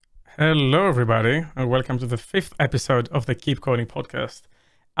Hello, everybody, and welcome to the fifth episode of the Keep Coding podcast.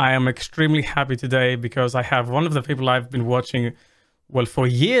 I am extremely happy today because I have one of the people I've been watching, well, for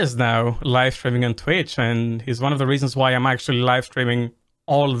years now, live streaming on Twitch, and he's one of the reasons why I'm actually live streaming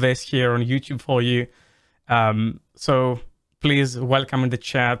all this here on YouTube for you. So please welcome in the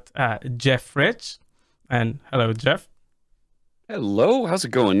chat, Jeff Fritz. And hello, Jeff. Hello, how's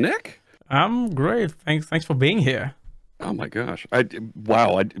it going, Nick? I'm great. Thanks for being here. Oh my gosh!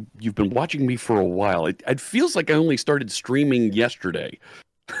 Wow! You've been watching me for a while. It feels like I only started streaming yesterday.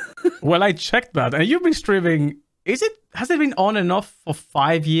 Well, I checked that, and you've been streaming. Has it been on and off for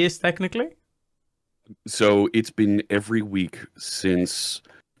 5 years technically? So it's been every week since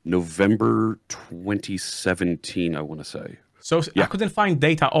November 2017, I want to say. So yeah. I couldn't find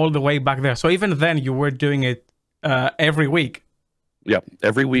data all the way back there. So even then, you were doing it every week. Yeah,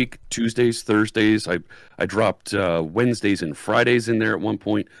 every week, Tuesdays, Thursdays. I dropped Wednesdays and Fridays in there at one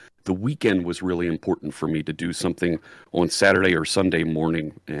point. The weekend was really important for me to do something on Saturday or Sunday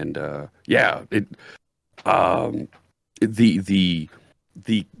morning, and the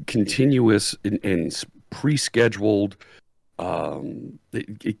continuous and pre-scheduled,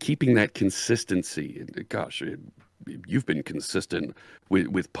 keeping that consistency. Gosh, you've been consistent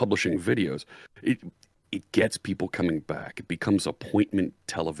with publishing videos. It gets people coming back. It becomes appointment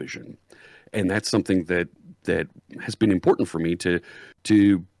television. And that's something that has been important for me to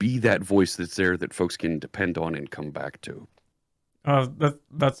be that voice that's there that folks can depend on and come back to.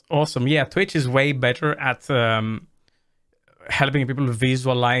 That's awesome. Yeah, Twitch is way better at helping people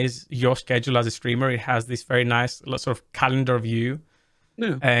visualize your schedule as a streamer. It has this very nice sort of calendar view.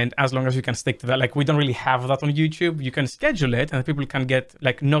 Yeah. And as long as you can stick to that, like we don't really have that on YouTube. You can schedule it and people can get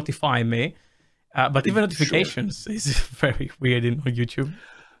like notify me. But even notifications is very weird on YouTube.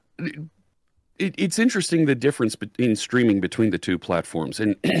 It's interesting the difference in streaming between the two platforms.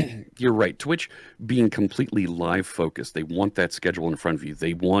 And you're right, Twitch being completely live focused. They want that schedule in front of you.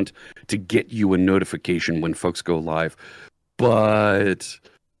 They want to get you a notification when folks go live. But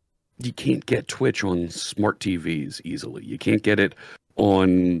you can't get Twitch on smart TVs easily. You can't get it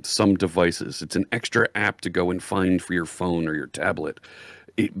on some devices. It's an extra app to go and find for your phone or your tablet.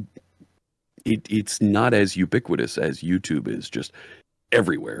 It's not as ubiquitous as YouTube is, just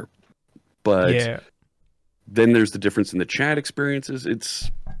everywhere. But yeah. Then there's the difference in the chat experiences.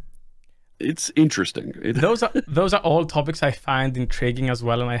 It's interesting. Those are all topics I find intriguing as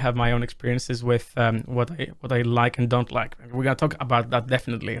well, and I have my own experiences with what I like and don't like. We're gonna talk about that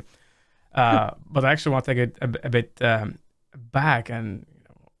definitely. But I actually want to take it a bit back and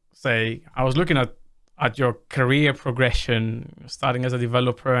say I was looking at your career progression, starting as a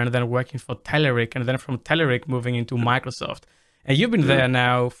developer and then working for Telerik, and then from Telerik moving into Microsoft. And you've been there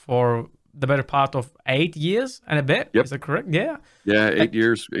now for the better part of 8 years and a bit. Yep. Is that correct? Yeah. Yeah, 8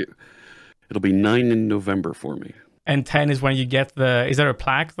 years. It'll be 9 in November for me. And 10 is when you get is there a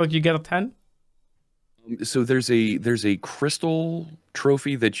plaque that you get at 10? So there's a crystal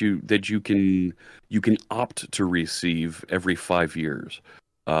trophy that you can opt to receive every 5 years.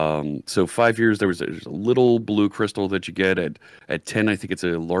 So 5 years, there's a little blue crystal that you get at 10. I think it's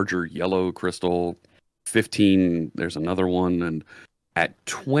a larger yellow crystal. 15, there's another one. And at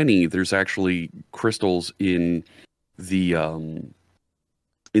 20, there's actually crystals in the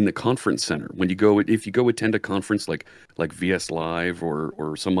conference center. If you go attend a conference like VS Live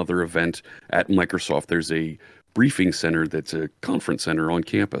or some other event at Microsoft, there's a briefing center that's a conference center on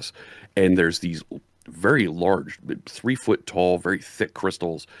campus. And there's these very large, 3 foot tall, very thick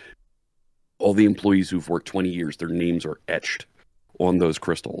crystals. All the employees who've worked 20 years, their names are etched on those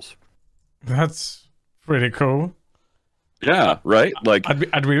crystals. That's pretty cool. Yeah, right? Like I'd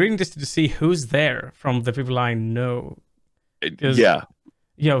be really interested to see who's there from the people I know. Yeah.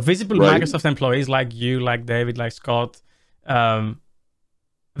 Visible right? Microsoft employees like you, like David, like Scott,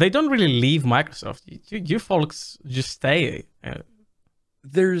 they don't really leave Microsoft. You folks just stay.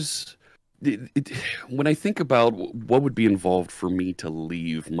 When I think about what would be involved for me to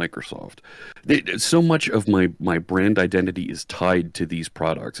leave Microsoft, so much of my brand identity is tied to these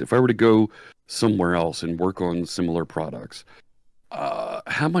products. If I were to go somewhere else and work on similar products,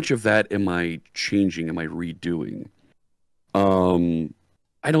 how much of that am I changing? Am I redoing?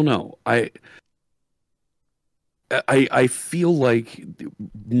 I don't know. I feel like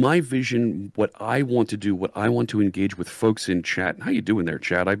my vision, what I want to do, what I want to engage with folks in chat. How you doing there,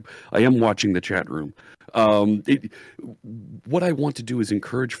 chat? I am watching the chat room. What I want to do is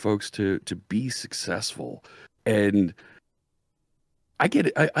encourage folks to be successful. And I get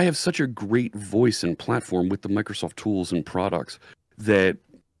it. I have such a great voice and platform with the Microsoft tools and products that,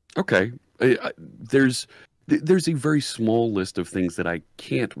 okay, there's there's a very small list of things that I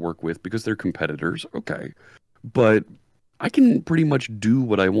can't work with because they're competitors. Okay. But I can pretty much do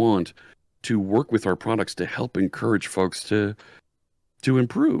what I want to work with our products to help encourage folks to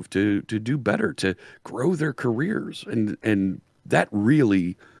improve, to do better, to grow their careers. And that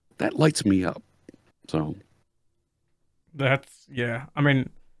really that lights me up. So That's, yeah. I mean,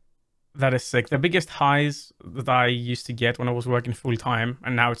 that is sick. The biggest highs that I used to get when I was working full time,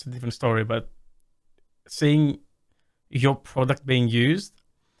 and now it's a different story, but seeing your product being used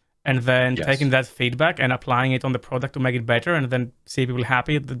and then yes. taking that feedback and applying it on the product to make it better and then see people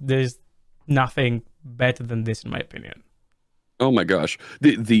happy, there's nothing better than this, in my opinion. Oh my gosh.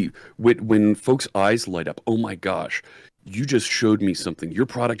 The when folks' eyes light up, oh my gosh, you just showed me something. Your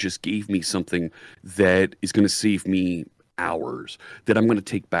product just gave me something that is going to save me hours that I'm going to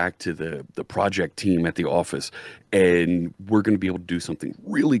take back to the project team at the office, and we're going to be able to do something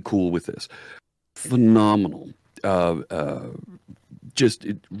really cool with this. Phenomenal. Just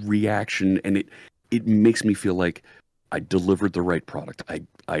reaction, and it makes me feel like I delivered the right product.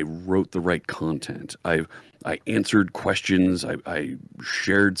 I wrote the right content. I answered questions. I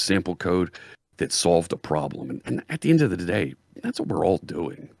shared sample code that solved a problem. And at the end of the day, that's what we're all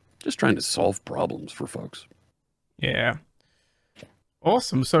doing. Just trying to solve problems for folks. Yeah.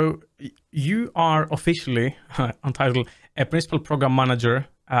 Awesome. So you are officially entitled a principal program manager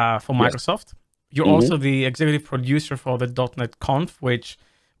for Microsoft. Yes. You're also the executive producer for the .NET Conf, which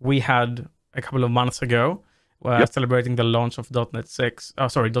we had a couple of months ago, celebrating the launch of .NET 7.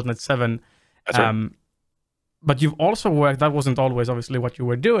 That's right. But you've also worked, that wasn't always obviously what you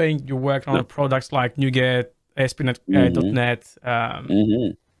were doing. You worked on products like NuGet, ASP.NET, .NET.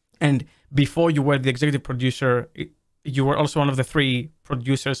 And before you were the executive producer, you were also one of the 3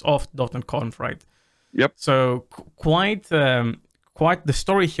 producers of .NET Conf, right? Yep. So quite the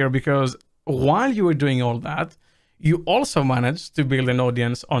story here, because while you were doing all that, you also managed to build an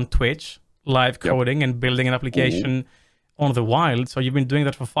audience on Twitch, live coding and building an application on the wild. So you've been doing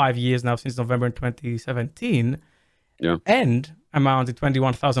that for 5 years now, since November 2017. Yeah. And amounted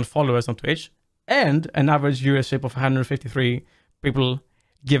 21,000 followers on Twitch and an average viewership of 153 people,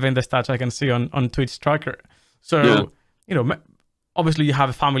 given the stats I can see on Twitch Tracker. So, obviously you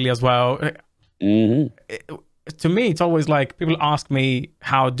have a family as well. To me, it's always like people ask me,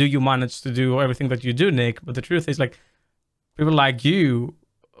 how do you manage to do everything that you do, Nick? But the truth is, like, people like you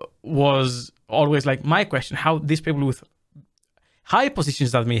was always like my question, how these people with high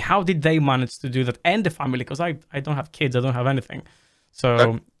positions than me, how did they manage to do that, and the family? Because I don't have kids, I don't have anything.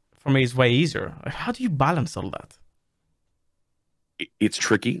 So for me, it's way easier. How do you balance all that? It's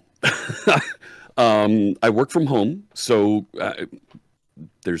tricky. I work from home, so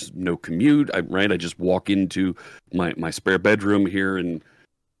there's no commute. I just walk into my spare bedroom here, and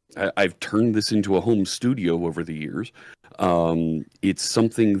I've turned this into a home studio over the years. It's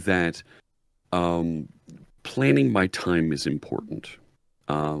something that planning my time is important.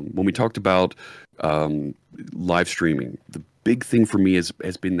 When we talked about live streaming, the big thing for me has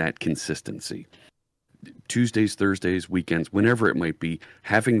been that consistency. Tuesdays, Thursdays, weekends, whenever it might be,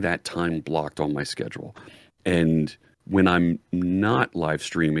 having that time blocked on my schedule. And when I'm not live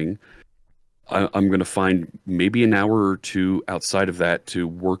streaming, I'm going to find maybe an hour or 2 outside of that to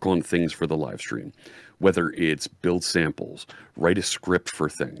work on things for the live stream, whether it's build samples, write a script for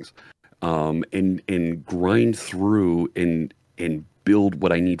things, and grind through and build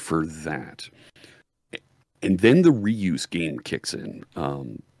what I need for that. And then the reuse game kicks in.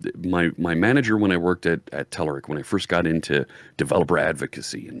 My manager, when I worked at Telerik, when I first got into developer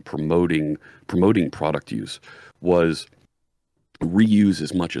advocacy and promoting product use, was reuse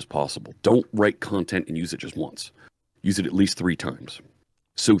as much as possible. Don't write content and use it just once. Use it at least 3 times.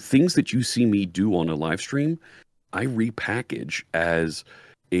 So things that you see me do on a live stream, I repackage as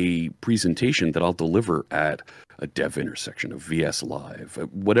a presentation that I'll deliver at a dev intersection, a VS Live,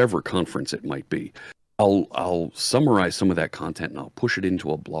 whatever conference it might be. I'll summarize some of that content and I'll push it into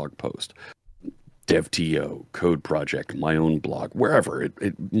a blog post. DevTO, Code Project, my own blog, wherever,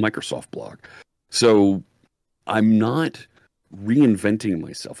 Microsoft blog. So I'm not reinventing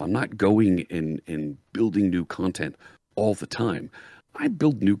myself. I'm not going and building new content all the time. I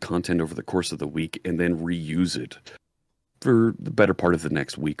build new content over the course of the week and then reuse it for the better part of the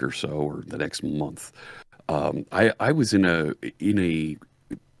next week or so, or the next month. I was in a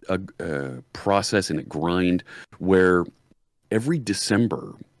process and a grind where every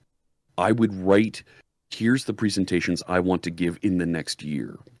December I would write, here's the presentations I want to give in the next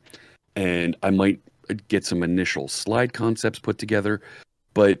year. And I might get some initial slide concepts put together.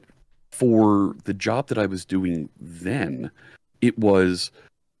 But for the job that I was doing then, it was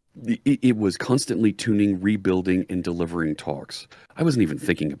it was constantly tuning, rebuilding, and delivering talks. I wasn't even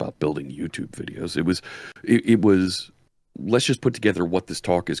thinking about building YouTube videos. It was let's just put together what this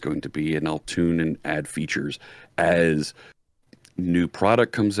talk is going to be, and I'll tune and add features as new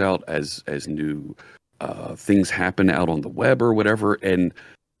product comes out, as new things happen out on the web or whatever. And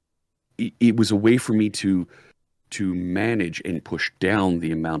it was a way for me to manage and push down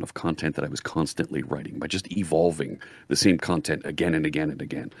the amount of content that I was constantly writing by just evolving the same content again and again and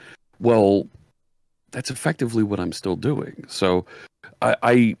again. Well, that's effectively what I'm still doing. So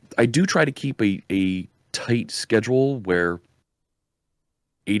I do try to keep a tight schedule where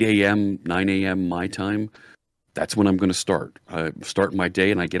 8 a.m., 9 a.m. my time, that's when I'm going to start. I start my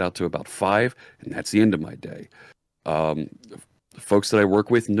day and I get out to about 5, and that's the end of my day. The folks that I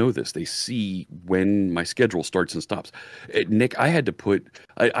work with know this. They see when my schedule starts and stops. Nick, I had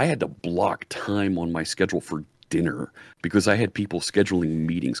to block time on my schedule for dinner because I had people scheduling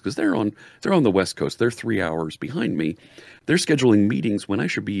meetings because they're on the West Coast. They're 3 hours behind me. They're scheduling meetings when I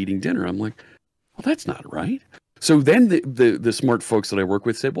should be eating dinner. I'm like, well, that's not right. So then the smart folks that I work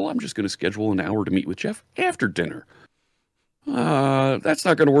with said, well, I'm just going to schedule an hour to meet with Jeff after dinner. That's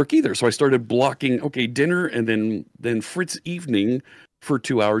not going to work either. So I started blocking, okay, dinner and then Fritz evening for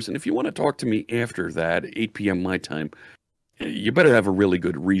 2 hours. And if you want to talk to me after that, 8 p.m. my time, you better have a really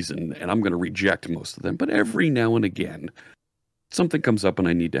good reason. And I'm going to reject most of them. But every now and again, something comes up and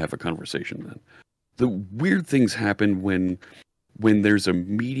I need to have a conversation then. The weird things happen when there's a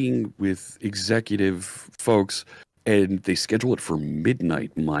meeting with executive folks and they schedule it for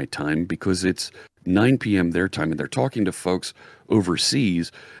midnight my time because it's 9 p.m. their time and they're talking to folks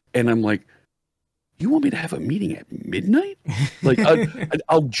overseas. And I'm like, you want me to have a meeting at midnight? Like,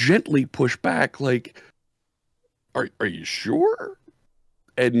 I'll gently push back. Like, are you sure?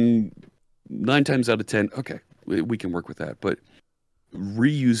 And 9 times out of 10, okay, we can work with that. But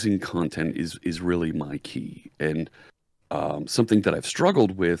reusing content is really my key. And something that I've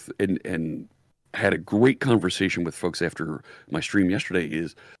struggled with and had a great conversation with folks after my stream yesterday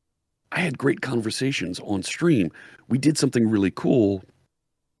is I had great conversations on stream. We did something really cool.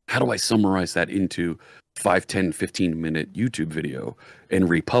 How do I summarize that into 5, 10, 15-minute YouTube video and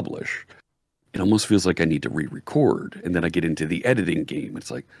republish? It almost feels like I need to re-record. And then I get into the editing game.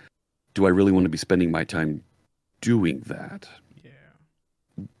 It's like, do I really want to be spending my time doing that?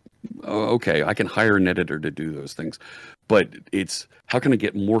 Okay, I can hire an editor to do those things, but it's how can I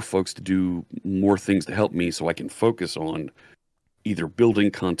get more folks to do more things to help me so I can focus on either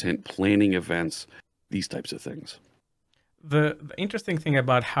building content, planning events, these types of things. The interesting thing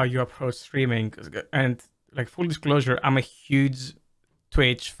about how you approach streaming, and like full disclosure, I'm a huge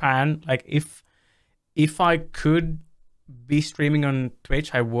Twitch fan. Like if I could be streaming on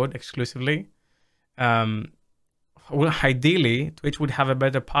Twitch, I would exclusively. Well, ideally, Twitch would have a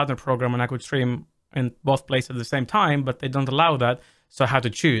better partner program and I could stream in both places at the same time, but they don't allow that, so I had to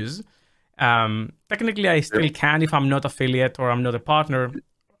choose. Technically, I still can if I'm not affiliate or I'm not a partner,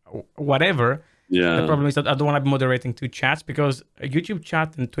 whatever. Yeah. The problem is that I don't want to be moderating 2 chats because a YouTube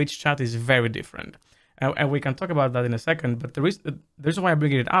chat and Twitch chat is very different. And we can talk about that in a second, but the reason why I'm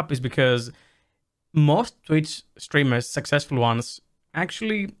bringing it up is because most Twitch streamers, successful ones,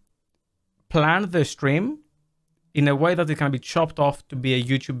 actually plan the stream in a way that it can be chopped off to be a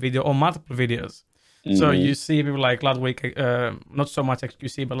YouTube video or multiple videos. Mm-hmm. So you see people like Ludwig, not so much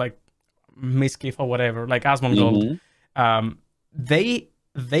XQC, but like Miskiff or whatever, like Asmongold. Mm-hmm.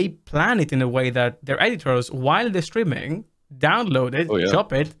 They plan it in a way that their editors, while they're streaming, download it,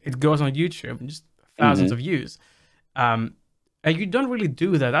 chop it, it goes on YouTube, just thousands of views. And you don't really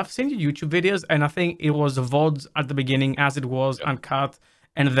do that. I've seen your YouTube videos, and I think it was VODs at the beginning as it was uncut.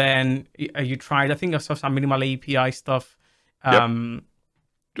 And then you tried, I think I saw some minimal API stuff. Tried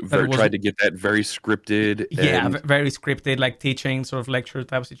to get that very scripted. Yeah, very scripted, like teaching, sort of lecture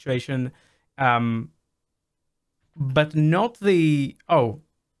type of situation. But not the,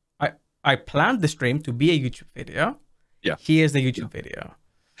 I planned the stream to be a YouTube video. Yeah. Here's the YouTube video.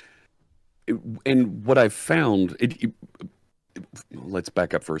 And what I've found, let's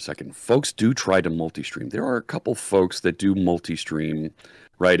back up for a second. Folks do try to multi-stream. There are a couple folks that do multi-stream,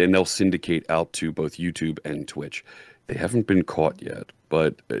 right? And they'll syndicate out to both YouTube and Twitch. They haven't been caught yet.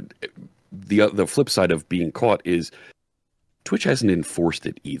 But the flip side of being caught is Twitch hasn't enforced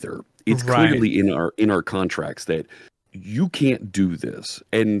it either. It's clearly in our contracts that you can't do this.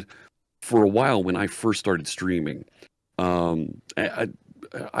 And for a while, when I first started streaming,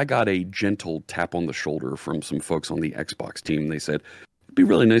 I got a gentle tap on the shoulder from some folks on the Xbox team. They said, it'd be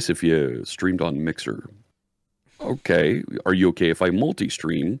really nice if you streamed on Mixer. Okay. Are you okay if I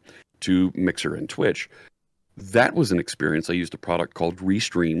multi-stream to Mixer and Twitch? that was an experience. I used a product called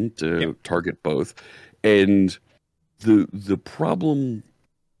Restream to target both, and the problem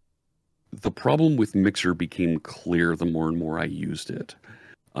with Mixer became clear the more and more I used it.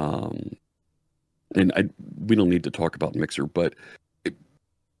 And we don't need to talk about Mixer, but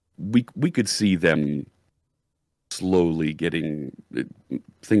we could see them slowly getting,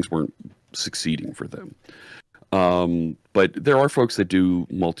 things weren't succeeding for them. But there are folks that do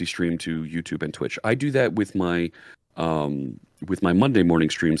multi-stream to YouTube and Twitch. I do that with my Monday morning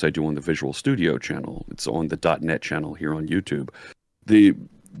streams I do on the Visual Studio channel. It's on the .NET channel here on YouTube.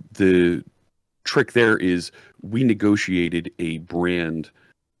 The trick there is we negotiated a brand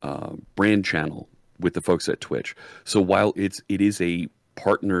channel with the folks at Twitch. So while it is a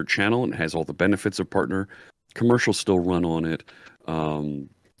partner channel and has all the benefits of partner, commercials still run on it.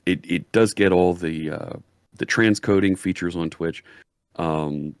 It does get all the transcoding features on Twitch,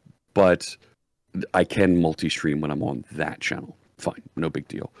 but I can multi-stream when I'm on that channel. Fine, no big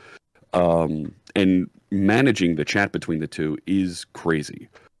deal. And managing the chat between the two is crazy.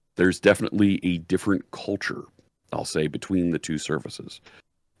 There's definitely a different culture, I'll say, between the two services.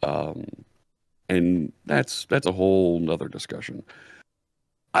 And that's a whole nother discussion.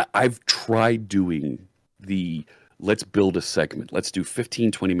 I've tried doing let's build a segment. Let's do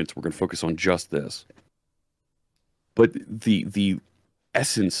 15, 20 minutes. We're going to focus on just this. But the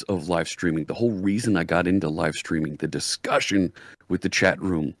essence of live streaming, the whole reason I got into live streaming, the discussion with the chat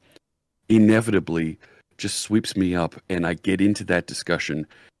room, inevitably just sweeps me up, and I get into that discussion.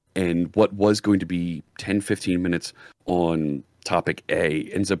 And what was going to be 10, 15 minutes on topic A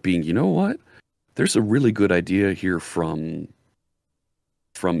ends up being, you know what? There's a really good idea here from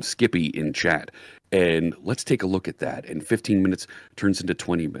Skippy in chat. And let's take a look at that. And 15 minutes turns into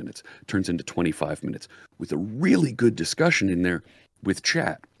 20 minutes, turns into 25 minutes with a really good discussion in there with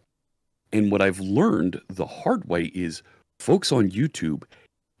chat. And what I've learned the hard way is folks on YouTube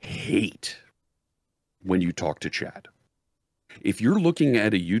hate when you talk to chat. If you're looking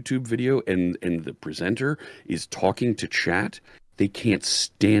at a YouTube video and the presenter is talking to chat, they can't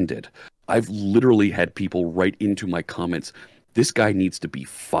stand it. I've literally had people write into my comments, this guy needs to be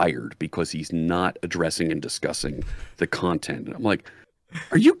fired because he's not addressing and discussing the content. And I'm like,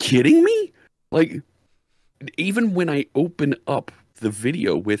 are you kidding me? Like, even when I open up the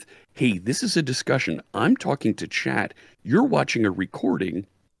video with, hey, this is a discussion, I'm talking to chat, you're watching a recording,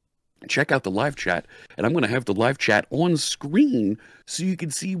 check out the live chat, and I'm going to have the live chat on screen so you can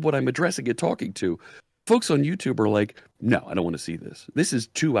see what I'm addressing and talking to. Folks on YouTube are like, no, I don't want to see this. This is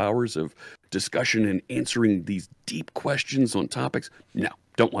 2 hours of discussion and answering these deep questions on topics. No,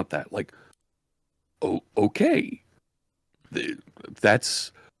 don't want that. Like, oh, okay.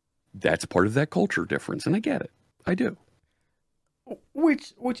 That's part of that culture difference, and I get it. I do.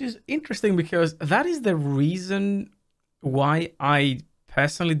 Which is interesting, because that is the reason why I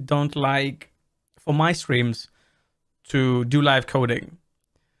personally don't like, for my streams, to do live coding.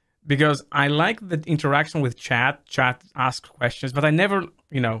 Because I like the interaction with chat asks questions, but I never,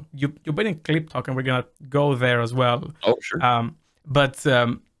 you've been in Clip Talk and we're going to go there as well. Oh, sure. But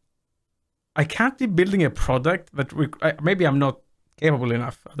I can't be building a product that, maybe I'm not capable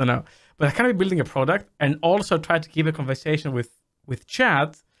enough, I don't know. But I can't be building a product and also try to keep a conversation with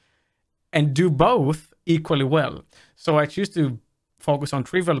chat and do both equally well. So I choose to focus on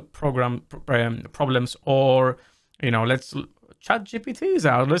trivial problems, or, let's... Chat GPT is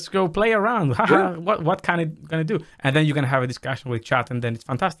out. Let's go play around. Sure. What can it gonna do? And then you can have a discussion with chat, and then it's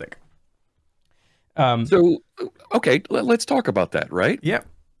fantastic. So, okay, let's talk about that, right? Yeah.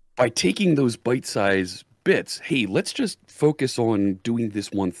 By taking those bite-sized bits, hey, let's just focus on doing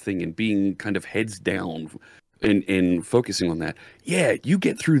this one thing and being kind of heads down and focusing on that. Yeah, you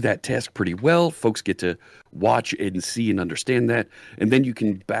get through that task pretty well. Folks get to watch and see and understand that. And then you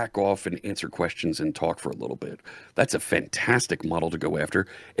can back off and answer questions and talk for a little bit. That's a fantastic model to go after.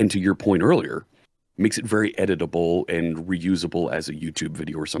 And to your point earlier, makes it very editable and reusable as a YouTube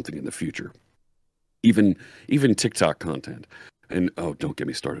video or something in the future. Even TikTok content. And don't get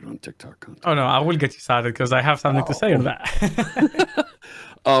me started on TikTok content. Oh no, I will get you started because I have something to say on that.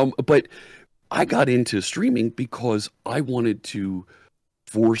 But I got into streaming because I wanted to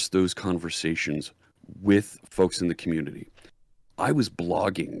force those conversations with folks in the community. I was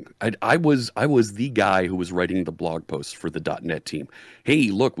blogging. I was the guy who was writing the blog posts for the .NET team. Hey,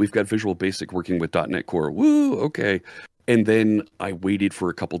 look, we've got Visual Basic working with .NET Core. Woo, okay. And then I waited for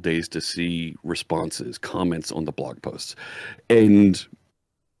a couple days to see responses, comments on the blog posts. And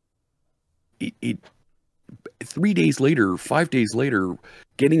it 3 days later, 5 days later,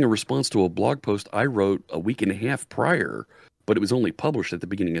 getting a response to a blog post I wrote a week and a half prior, but it was only published at the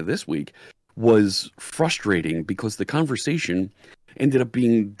beginning of this week, was frustrating because the conversation ended up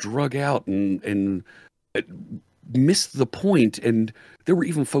being drug out and it missed the point. And there were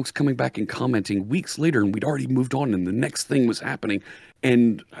even folks coming back and commenting weeks later, and we'd already moved on, and the next thing was happening.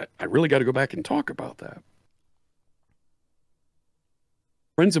 And I really got to go back and talk about that.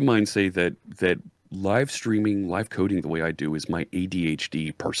 Friends of mine say that live streaming, live coding the way I do is my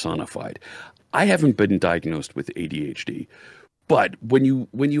ADHD personified. I haven't been diagnosed with ADHD, but when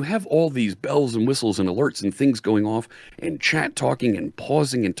you have all these bells and whistles and alerts and things going off and chat talking and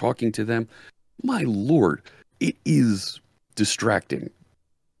pausing and talking to them, my Lord, it is distracting.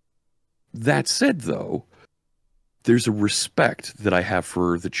 That said, though, there's a respect that I have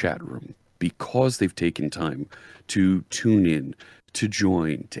for the chat room because they've taken time to tune in, to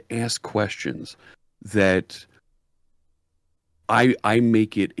join, to ask questions, that I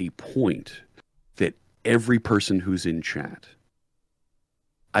make it a point that every person who's in chat,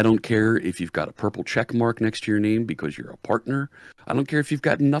 I don't care if you've got a purple check mark next to your name because you're a partner. I don't care if you've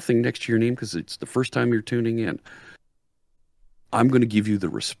got nothing next to your name because it's the first time you're tuning in. I'm going to give you the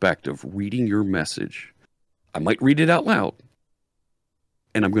respect of reading your message. I might read it out loud,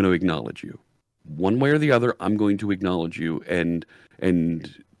 and I'm going to acknowledge you. One way or the other, I'm going to acknowledge you and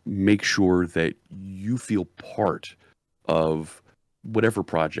make sure that you feel part of whatever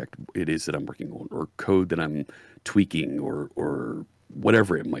project it is that I'm working on, or code that I'm tweaking, or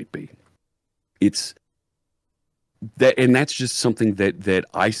whatever it might be. It's that, and that's just something that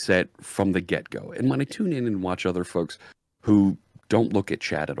I set from the get-go. And when I tune in and watch other folks who don't look at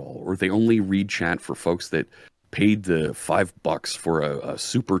chat at all, or they only read chat for folks that paid the $5 for a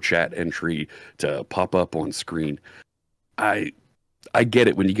super chat entry to pop up on screen, I get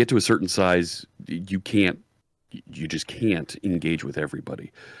it. When you get to a certain size, you just can't engage with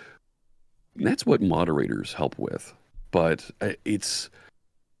everybody. And that's what moderators help with. But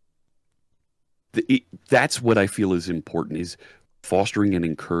that's what I feel is important, is fostering and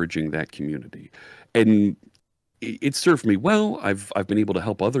encouraging that community. And it served me well. I've been able to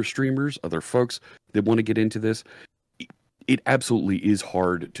help other streamers, other folks that want to get into this. It absolutely is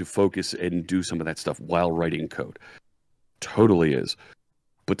hard to focus and do some of that stuff while writing code. Totally is.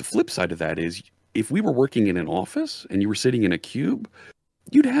 But the flip side of that is, if we were working in an office and you were sitting in a cube,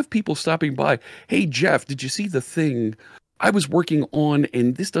 you'd have people stopping by. Hey, Jeff, did you see the thing I was working on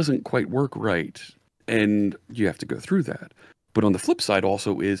and this doesn't quite work right? And you have to go through that. But on the flip side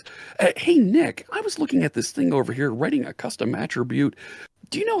also is, hey, Nick, I was looking at this thing over here, writing a custom attribute.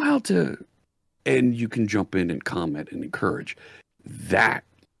 Do you know how to? And you can jump in and comment and encourage. That,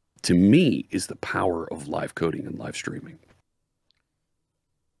 to me, is the power of live coding and live streaming.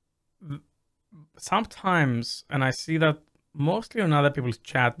 Sometimes, and I see that mostly on other people's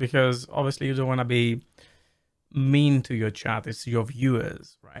chat, because obviously you don't want to be mean to your chat. It's your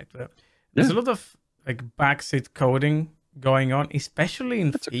viewers, right? There's a lot of like backseat coding going on, especially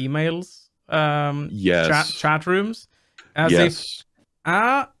in females chat rooms, as if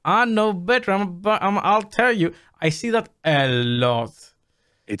I know better. I'll tell you, I see that a lot.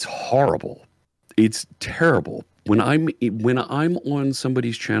 It's horrible. It's terrible. When I'm on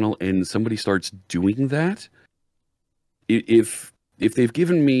somebody's channel and somebody starts doing that, if they've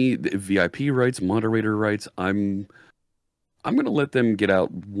given me VIP rights, moderator rights, I'm going to let them get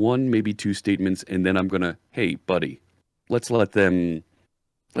out one, maybe two statements, and then I'm going to, hey, buddy, let's let them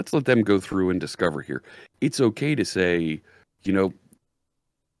go through and discover here. It's okay to say,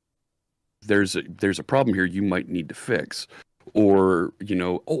 there's a problem here you might need to fix. Or,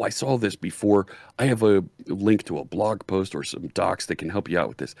 oh, I saw this before. I have a link to a blog post or some docs that can help you out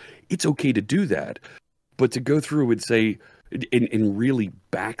with this. It's okay to do that. But to go through and say, in really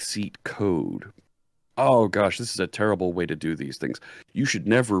backseat code, oh gosh, this is a terrible way to do these things. You should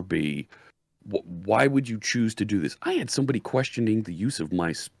never be. Why would you choose to do this? I had somebody questioning the use of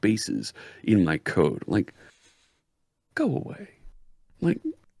my spaces in my code. Like, go away. Like,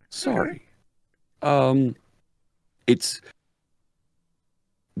 sorry.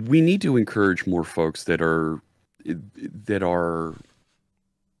 We need to encourage more folks that are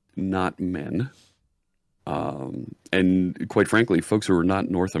not men, and quite frankly, folks who are not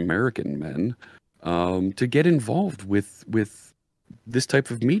North American men, to get involved with this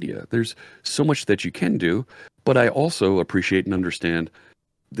type of media. There's so much that you can do, but I also appreciate and understand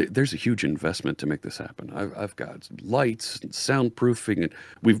there's a huge investment to make this happen. I've got lights and soundproofing, and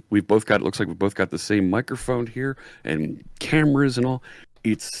we've both got, it looks like we've both got the same microphone here and cameras and all.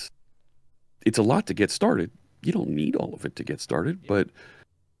 It's a lot to get started. You don't need all of it to get started, but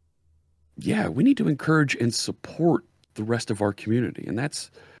yeah, we need to encourage and support the rest of our community. And that's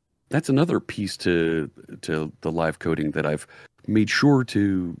another piece to the live coding that I've made sure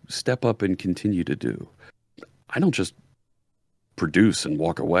to step up and continue to do. I don't just produce and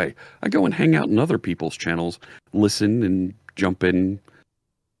walk away. I go and hang out in other people's channels, listen and jump in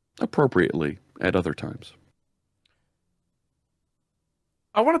appropriately at other times.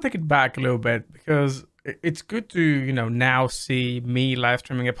 I want to take it back a little bit because it's good to, now see me live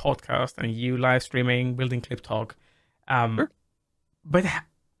streaming a podcast and you live streaming Building Clip Talk. Sure. But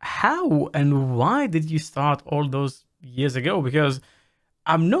how and why did you start all those years ago? Because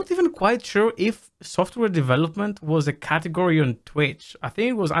I'm not even quite sure if software development was a category on Twitch. I think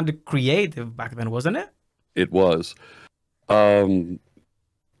it was under creative back then, wasn't it? It was.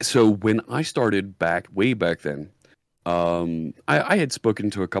 So when I started way back then, I had spoken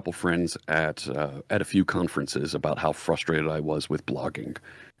to a couple friends at a few conferences about how frustrated I was with blogging,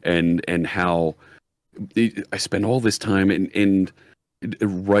 and how I spent all this time in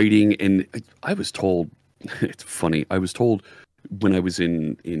writing, and I was told, it's funny, I was told when I was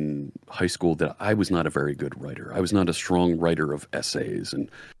in high school that I was not a very good writer. I was not a strong writer of essays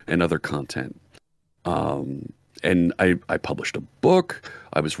and other content. And I published a book.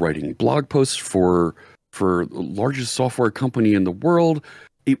 I was writing blog posts for the largest software company in the world.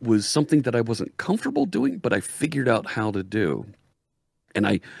 It was something that I wasn't comfortable doing, but I figured out how to do. And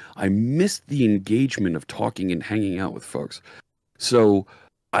I missed the engagement of talking and hanging out with folks. So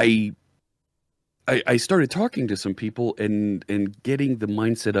I started talking to some people and getting the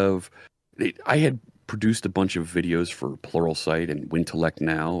mindset of, I had produced a bunch of videos for Pluralsight and Wintellect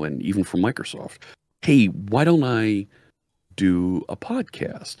Now and even for Microsoft. Hey, why don't I do a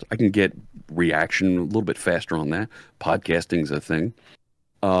podcast? I can get reaction a little bit faster on that. Podcasting's a thing.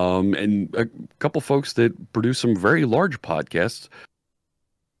 And a couple folks that produce some very large podcasts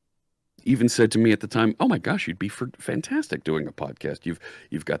even said to me at the time, "Oh my gosh, you'd be fantastic doing a podcast.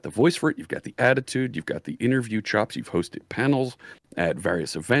 You've got the voice for it, you've got the attitude, you've got the interview chops, you've hosted panels at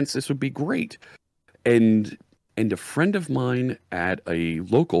various events. This would be great." And a friend of mine at a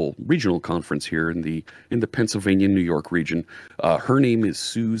local regional conference here in the Pennsylvania, New York region, her name is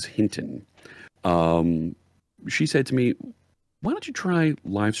Suze Hinton. She said to me, "Why don't you try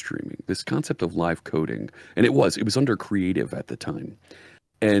live streaming? This concept of live coding." And it was under creative at the time.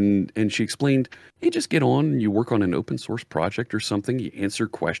 And she explained, hey, just get on and you work on an open source project or something. You answer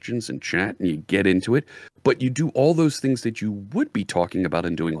questions and chat and you get into it. But you do all those things that you would be talking about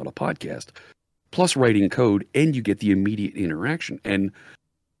and doing on a podcast, plus writing code, and you get the immediate interaction. And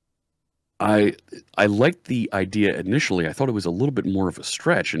I liked the idea initially. I thought it was a little bit more of a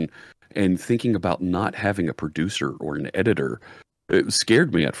stretch. And thinking about not having a producer or an editor, it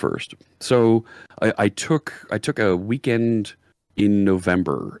scared me at first. So I took a weekend in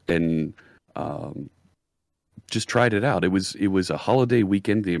November and just tried it out. It was a holiday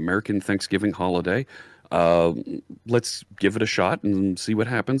weekend, the American Thanksgiving holiday. Let's give it a shot and see what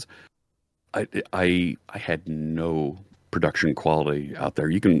happens. I had no production quality out there.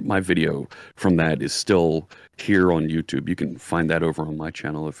 My video from that is still here on YouTube. You can find that over on my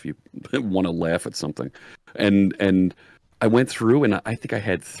channel if you want to laugh at something. And I went through and I think I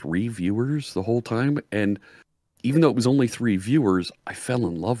had 3 viewers the whole time. And even though it was only 3 viewers, I fell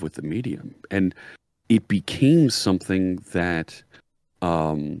in love with the medium, and it became something that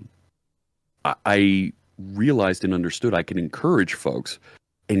I realized and understood I can encourage folks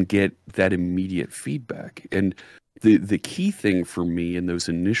and get that immediate feedback. And the key thing for me in those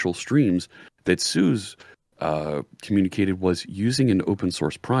initial streams that Suze communicated was using an open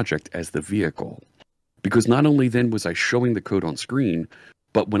source project as the vehicle. Because not only then was I showing the code on screen,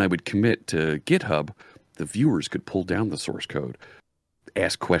 but when I would commit to GitHub, the viewers could pull down the source code,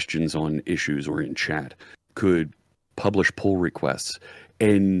 ask questions on issues or in chat, could publish pull requests.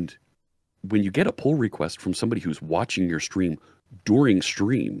 And when you get a pull request from somebody who's watching your stream during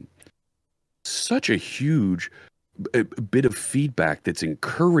stream, such a huge bit of feedback that's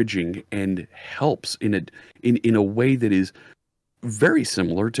encouraging and helps in a way that is very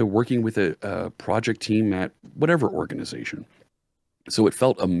similar to working with a project team at whatever organization. So it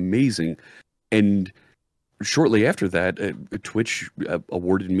felt amazing. And shortly after that, Twitch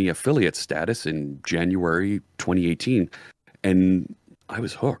awarded me affiliate status in January 2018, and I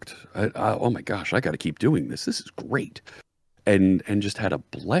was hooked. Oh my gosh, I got to keep doing this. This is great, and just had a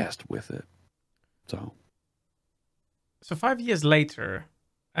blast with it. So 5 years later,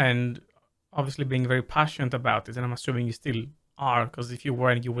 and obviously being very passionate about it, and I'm assuming you still are, because if you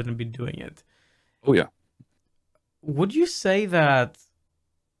weren't, you wouldn't be doing it. Oh yeah. Would you say that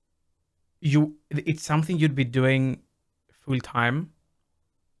it's something you'd be doing full time?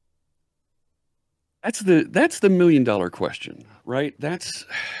 That's the $1 million question, right?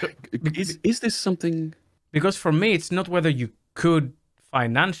 Is this something? Because for me, it's not whether you could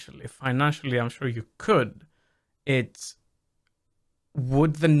financially, I'm sure you could. It's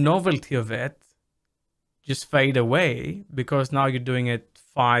would the novelty of it just fade away because now you're doing it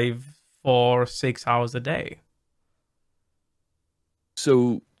 5, 4, 6 hours a day?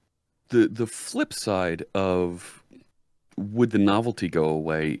 So the flip side of would the novelty go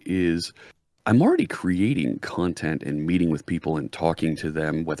away is I'm already creating content and meeting with people and talking to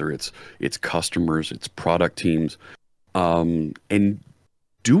them, whether it's customers, it's product teams, and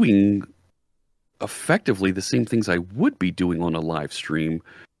doing effectively the same things I would be doing on a live stream.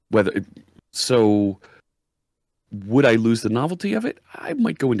 So would I lose the novelty of it? I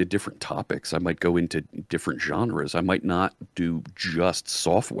might go into different topics. I might go into different genres. I might not do just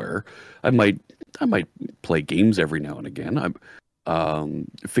software. I might play games every now and again.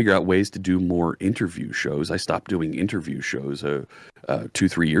 Figure out ways to do more interview shows. I stopped doing interview shows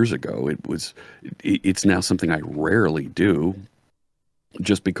 2-3 years ago. It's now something I rarely do,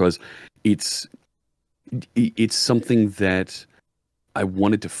 just because it's something that I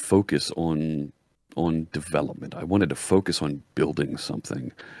wanted to focus on development. I wanted to focus on building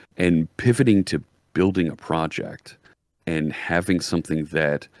something, and pivoting to building a project and having something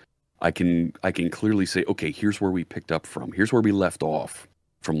that I can clearly say, okay, here's where we picked up from. Here's where we left off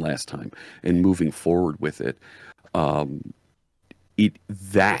from last time, and moving forward with it. That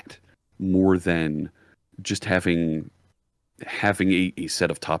more than just having a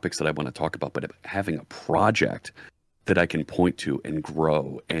set of topics that I want to talk about, but having a project that I can point to and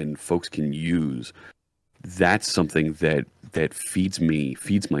grow and folks can use. That's something that feeds my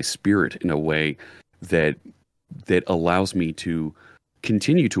spirit in a way that allows me to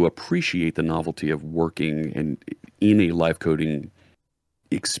continue to appreciate the novelty of working and in a live coding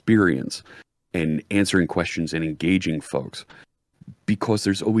experience and answering questions and engaging folks, because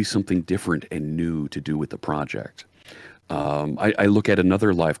there's always something different and new to do with the project. I look at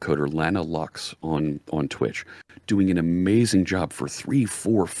another live coder, Lana Lux, on Twitch, doing an amazing job for 3,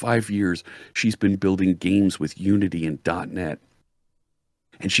 4, 5 years. She's been building games with Unity and .NET,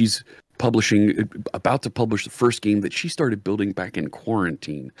 and she's about to publish the first game that she started building back in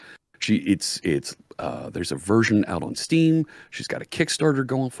quarantine. There's a version out on Steam. She's got a Kickstarter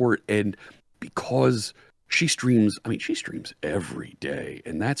going for it, and because she streams every day,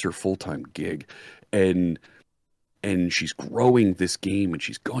 and that's her full-time gig, and she's growing this game, and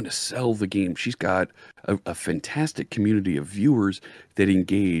she's going to sell the game. She's got a fantastic community of viewers that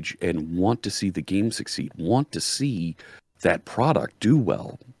engage and want to see the game succeed, want to see that product do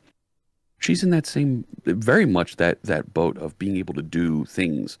well. She's in that very much that boat of being able to do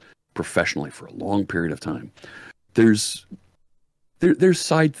things professionally for a long period of time. There's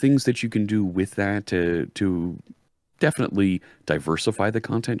side things that you can do with that to definitely diversify the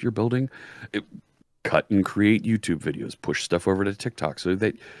content you're building. Cut and create YouTube videos, push stuff over to TikTok, so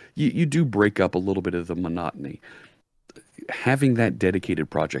that you do break up a little bit of the monotony. Having that dedicated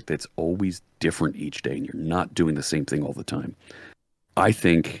project that's always different each day, and you're not doing the same thing all the time, I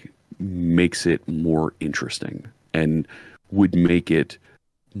think makes it more interesting and would make it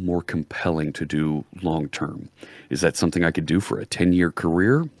more compelling to do long term. Is that something I could do for a 10-year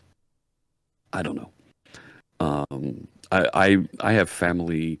career? I don't know. I have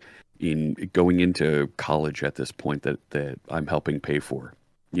family in going into college at this point that I'm helping pay for.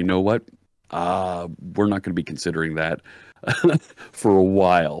 You know what? We're not going to be considering that for a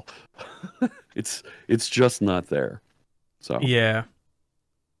while. It's just not there. So Yeah.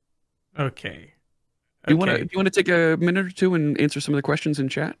 Okay. do you want to take a minute or two and answer some of the questions in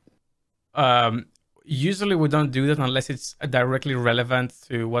chat? Usually we don't do that unless it's directly relevant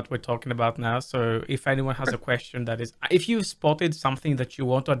to what we're talking about now. So if anyone has a question if you spotted something that you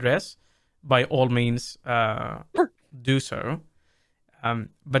want to address, by all means, do so.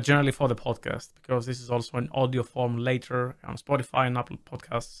 But generally for the podcast, because this is also an audio form later on Spotify and Apple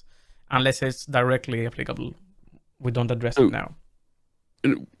Podcasts, unless it's directly applicable, we don't address it now.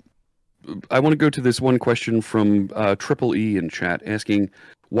 I want to go to this one question from Triple E in chat asking,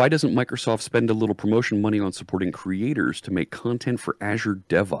 why doesn't Microsoft spend a little promotion money on supporting creators to make content for Azure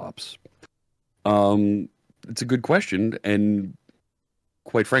DevOps? It's a good question, and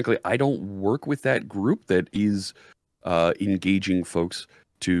quite frankly, I don't work with that group that is engaging folks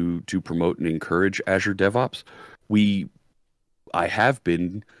to promote and encourage Azure DevOps. I have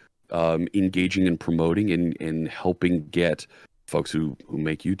been engaging and promoting and helping get folks who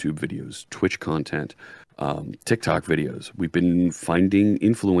make YouTube videos, Twitch content, TikTok videos. We've been finding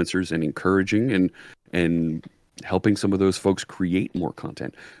influencers and encouraging and helping some of those folks create more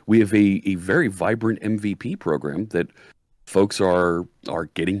content. We have a very vibrant MVP program that folks are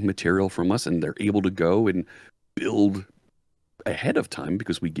getting material from us, and they're able to go and build ahead of time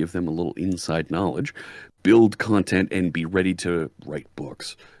because we give them a little inside knowledge, build content, and be ready to write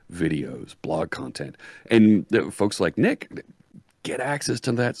books, videos, blog content. And folks like Nick get access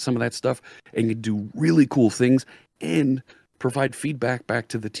to some of that stuff and can do really cool things and provide feedback back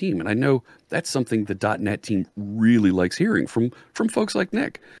to the team. And I know that's something the .NET team really likes hearing from folks like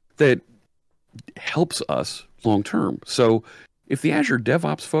Nick, that helps us long term. So if the Azure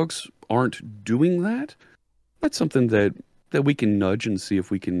DevOps folks aren't doing that, that's something that we can nudge and see if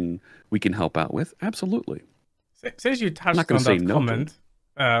we can help out with. Absolutely. Since you touched on that comment,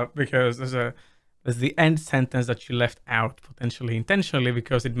 because there's the end sentence that you left out potentially intentionally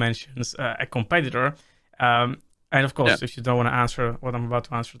because it mentions a competitor. And of course, if you don't want to answer what I'm about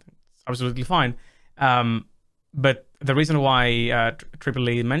to answer, it's absolutely fine. But the reason why Triple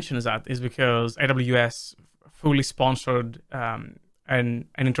E mentions that is because AWS fully sponsored an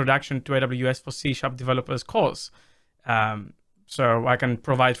introduction to AWS for C# developers course. So I can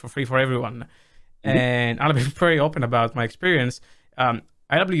provide for free for everyone. Mm-hmm. And I'll be very open about my experience.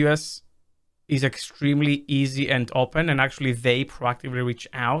 AWS is extremely easy and open, and actually they proactively reach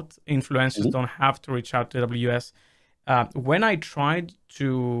out. Influencers don't have to reach out to AWS. When I tried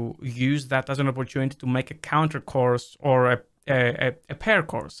to use that as an opportunity to make a counter course or a pair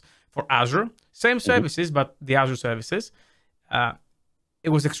course for Azure, same services, but the Azure services, it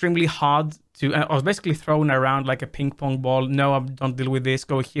was extremely hard to, I was basically thrown around like a ping pong ball. No, don't deal with this.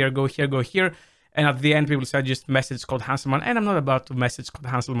 Go here, go here, go here. And at the end, people said, just message Scott Hanselman. And I'm not about to message Scott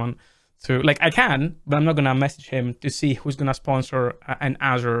Hanselman to, like, I can, but I'm not going to message him to see who's going to sponsor an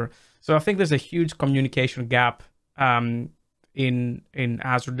Azure. So I think there's a huge communication gap in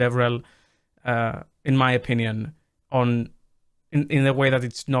Azure DevRel, in my opinion, in a way that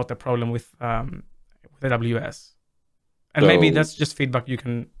it's not a problem with AWS. And so, maybe that's just feedback you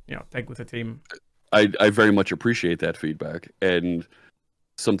can take with the team. I very much appreciate that feedback. And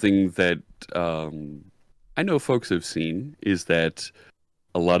something that I know folks have seen is that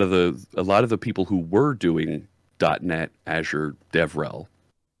a lot of the people who were doing .NET Azure DevRel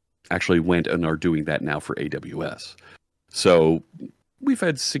actually went and are doing that now for AWS. So we've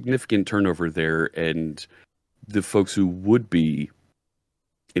had significant turnover there, and the folks who would be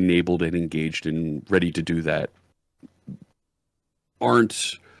enabled and engaged and ready to do that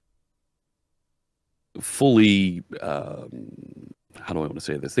aren't fully how do I want to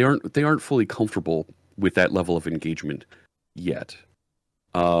say this? They aren't fully comfortable with that level of engagement yet.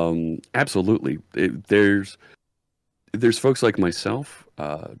 Absolutely, there's folks like myself,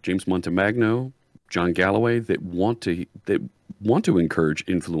 James Montemagno, John Galloway, that want to encourage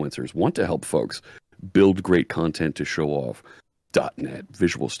influencers, want to help folks build great content to show off .NET,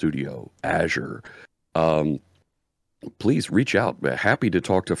 Visual Studio, Azure. Please reach out. Happy to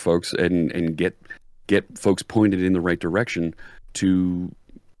talk to folks and get folks pointed in the right direction to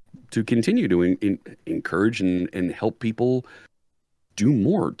continue to encourage and help people do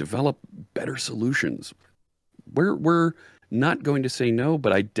more, develop better solutions. We're not going to say no,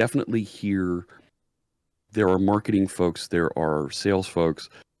 but I definitely hear there are marketing folks, there are sales folks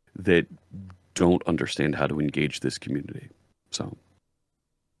that don't understand how to engage this community. So,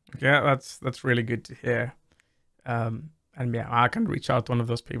 yeah, that's really good to hear. And yeah, I can reach out to one of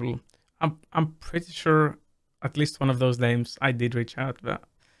those people. I'm pretty sure at least one of those names I did reach out, but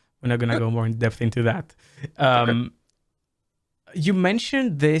we're not gonna go more in depth into that. Okay. You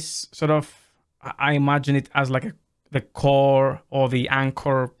mentioned this sort of, I imagine it as like the core or the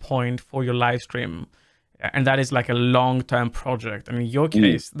anchor point for your live stream, and that is like a long-term project. And in your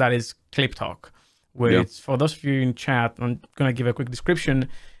case, that is Clip Talk, which for those of you in chat, I'm gonna give a quick description.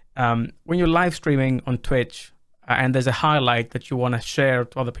 When you're live streaming on Twitch, and there's a highlight that you want to share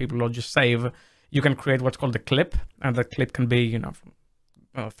to other people or just save, you can create what's called a clip, and that clip can be,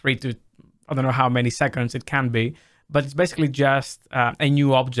 from 3 to I don't know how many seconds it can be, but it's basically just a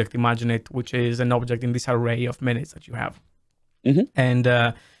new object. Imagine it, which is an object in this array of minutes that you have, and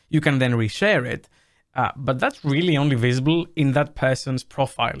you can then reshare it. But that's really only visible in that person's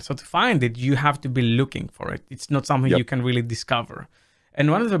profile. So to find it, you have to be looking for it. It's not something you can really discover.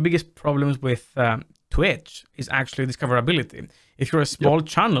 And one of the biggest problems with Twitch is actually discoverability. If you're a small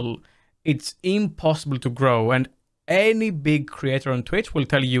channel, it's impossible to grow. And any big creator on Twitch will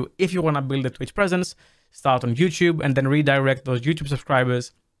tell you, if you want to build a Twitch presence, start on YouTube and then redirect those YouTube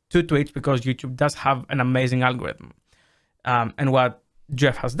subscribers to Twitch, because YouTube does have an amazing algorithm. And what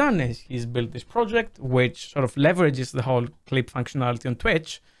Jeff has done is he's built this project which sort of leverages the whole clip functionality on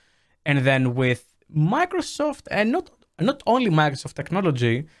Twitch. And then with Microsoft, and not only Microsoft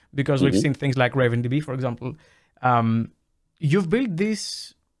technology, because we've seen things like RavenDB, for example, you've built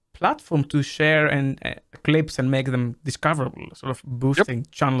this platform to share and clips and make them discoverable, sort of boosting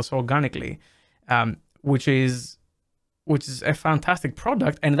channels organically, which is a fantastic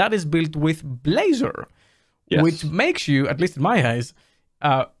product, and that is built with Blazor, which makes you, at least in my eyes,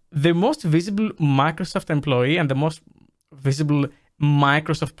 the most visible Microsoft employee and the most visible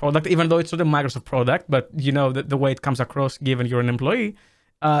Microsoft product, even though it's not a Microsoft product, but you know the way it comes across given you're an employee,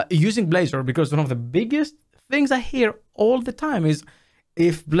 using Blazor, because one of the biggest things I hear all the time is,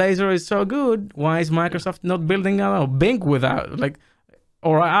 if Blazor is so good, why is Microsoft not building Bing without, like,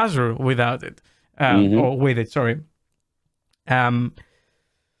 or Azure without it, or with it, sorry.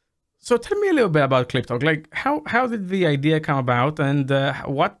 So tell me a little bit about ClipTalk. Like, how did the idea come about, and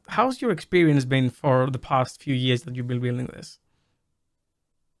how's your experience been for the past few years that you've been building this?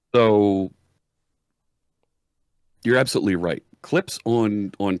 So you're absolutely right. Clips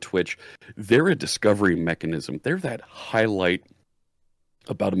on Twitch, they're a discovery mechanism. They're that highlight,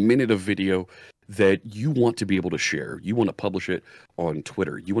 about a minute of video that you want to be able to share. You want to publish it on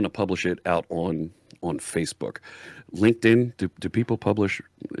Twitter. You want to publish it out on Facebook. LinkedIn, do people publish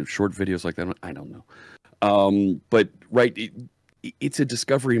short videos like that? I don't know. But right, it's a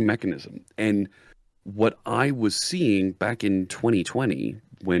discovery mechanism. And what I was seeing back in 2020,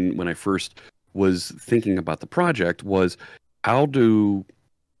 when I first was thinking about the project, was what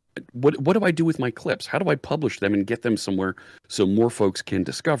do I do with my clips? How do I publish them and get them somewhere so more folks can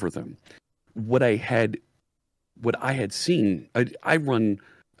discover them? What I had seen, I run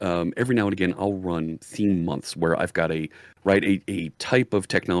every now and again, I'll run theme months where I've got a type of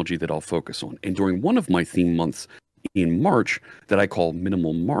technology that I'll focus on. And during one of my theme months in March, that I call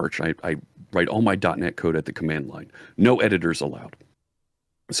Minimal March, I write all my .NET code at the command line. No editors allowed.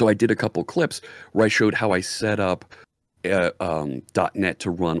 So I did a couple clips where I showed how I set up .NET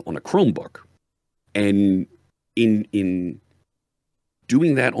to run on a Chromebook. And in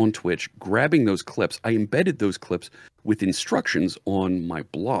doing that on Twitch, grabbing those clips, I embedded those clips with instructions on my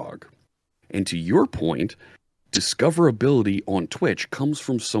blog. And to your point, discoverability on Twitch comes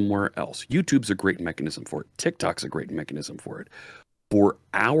from somewhere else. YouTube's a great mechanism for it. TikTok's a great mechanism for it. For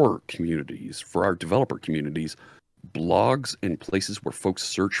our communities, for our developer communities, blogs and places where folks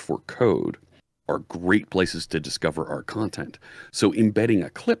search for code are great places to discover our content. So embedding a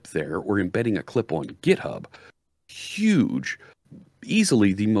clip there, or embedding a clip on GitHub, huge,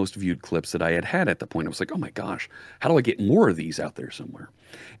 easily the most viewed clips that I had at the point. I was like, oh my gosh, how do I get more of these out there somewhere?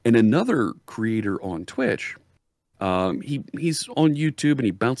 And another creator on Twitch, he's on YouTube and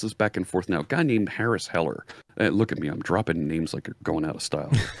he bounces back and forth now, a guy named Harris Heller. Look at me, I'm dropping names like you're going out of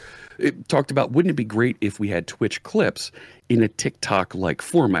style. It talked about, wouldn't it be great if we had Twitch clips in a TikTok-like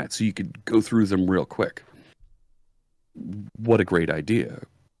format so you could go through them real quick? What a great idea.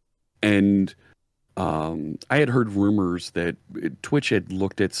 And I had heard rumors that Twitch had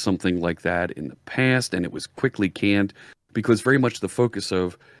looked at something like that in the past, and it was quickly canned because very much the focus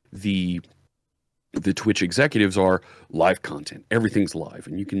of the Twitch executives are live content. Everything's live,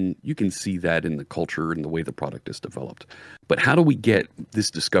 and you can see that in the culture and the way the product is developed. But how do we get this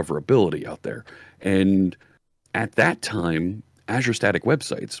discoverability out there? And at that time, Azure Static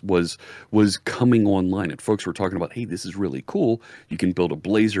Websites was coming online, and folks were talking about, hey, this is really cool. You can build a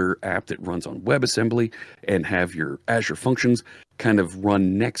Blazor app that runs on WebAssembly and have your Azure functions kind of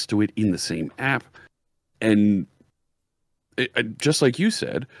run next to it in the same app. And just like you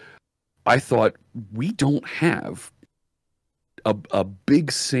said, I thought, we don't have a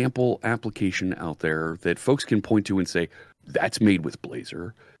big sample application out there that folks can point to and say, that's made with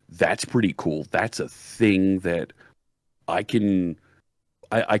Blazor. That's pretty cool. That's a thing that I can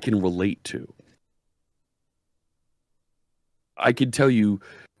relate to. I can tell you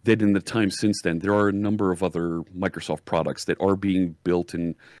that in the time since then, there are a number of other Microsoft products that are being built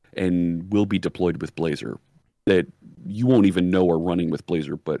and will be deployed with Blazor that you won't even know are running with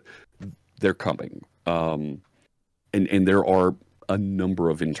Blazor, but they're coming. And there are a number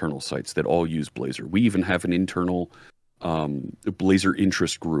of internal sites that all use Blazor. We even have an internal Blazor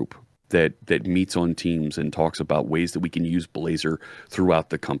interest group that meets on Teams and talks about ways that we can use Blazor throughout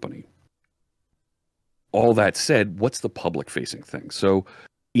the company. All that said, what's the public-facing thing? So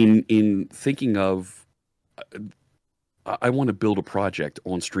in thinking of, I want to build a project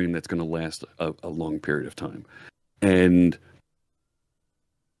on stream that's going to last a long period of time. And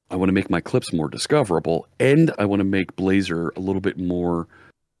I want to make my clips more discoverable, and I want to make Blazor a little bit more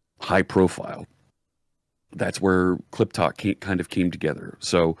high profile. That's where ClipTalk kind of came together.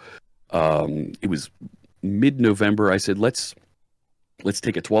 So it was mid-November. I said, let's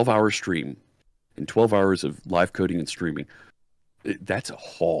take a 12-hour stream and 12 hours of live coding and streaming. That's a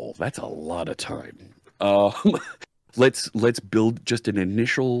haul. That's a lot of time. let's build just an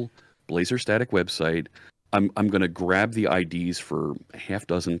initial Blazor static website. I'm going to grab the IDs for a half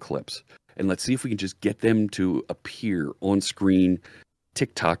dozen clips, and let's see if we can just get them to appear on screen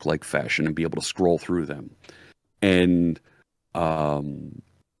TikTok-like fashion and be able to scroll through them. And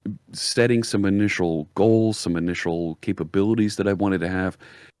setting some initial goals, some initial capabilities that I wanted to have,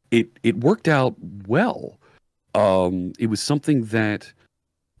 it worked out well. It was something that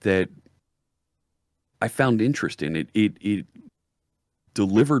I found interest in. It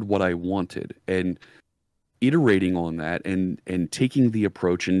delivered what I wanted, and iterating on that and taking the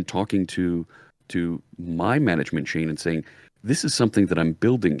approach and talking to my management chain and saying, this is something that I'm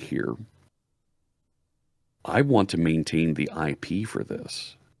building here. I want to maintain the IP for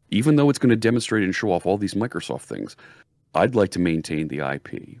this. Even though it's going to demonstrate and show off all these Microsoft things, I'd like to maintain the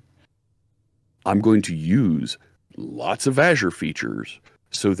IP. I'm going to use lots of Azure features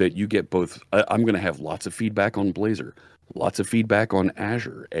so that you get both. I'm going to have lots of feedback on Blazor, lots of feedback on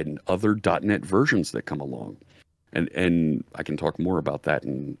Azure and other .NET versions that come along. And I can talk more about that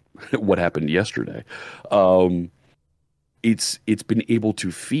and what happened yesterday. It's been able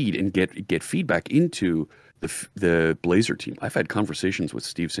to feed and get feedback into the Blazor team. I've had conversations with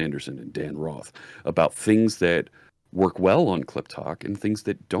Steve Sanderson and Dan Roth about things that work well on ClipTalk and things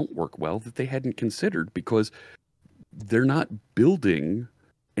that don't work well that they hadn't considered because they're not building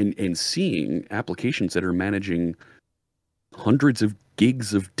and seeing applications that are managing hundreds of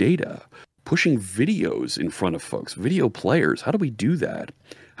gigs of data, pushing videos in front of folks, video players. How do we do that?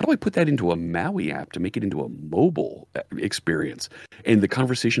 How do I put that into a Maui app to make it into a mobile experience? And the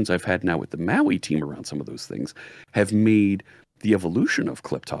conversations I've had now with the Maui team around some of those things have made the evolution of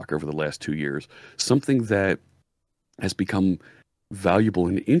ClipTalk over the last 2 years something that has become valuable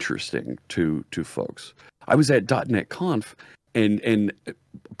and interesting to folks. I was at .NET Conf and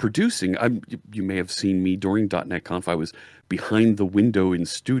producing. You may have seen me during .NET Conf. I was behind the window in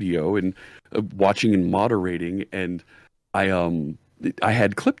studio and watching and moderating, and I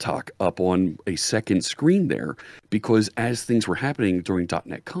had ClipTalk up on a second screen there because as things were happening during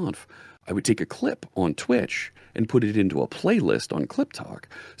 .NET Conf, I would take a clip on Twitch and put it into a playlist on ClipTalk.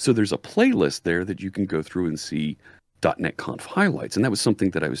 So there's a playlist there that you can go through and see .NET Conf highlights, and that was something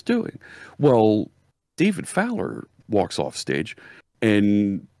that I was doing. Well, David Fowler walks off stage,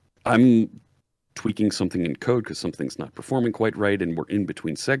 and I'm tweaking something in code because something's not performing quite right, and we're in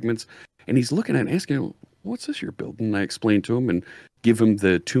between segments, and he's looking at it and asking, what's this you're building? And I explain to him and give him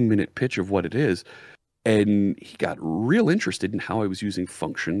the 2-minute pitch of what it is. And he got real interested in how I was using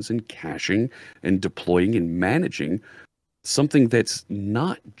functions and caching and deploying and managing something that's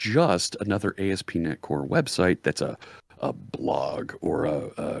not just another ASP.NET Core website that's a blog or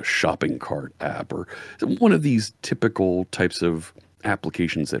a shopping cart app or one of these typical types of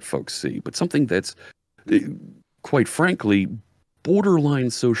applications that folks see, but something that's, quite frankly,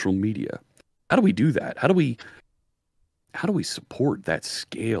 borderline social media. How do we do that? How do we support that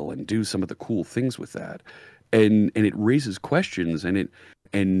scale and do some of the cool things with that? And it raises questions,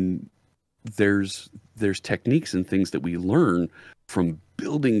 and there's techniques and things that we learn from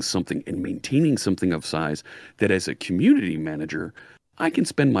building something and maintaining something of size that as a community manager, I can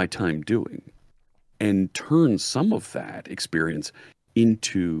spend my time doing and turn some of that experience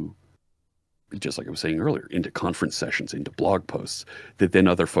into, just like I was saying earlier, into conference sessions, into blog posts that then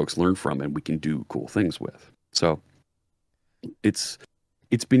other folks learn from and we can do cool things with. So it's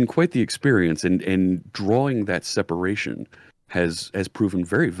been quite the experience, and drawing that separation has proven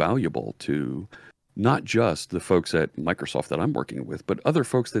very valuable to not just the folks at Microsoft that I'm working with, but other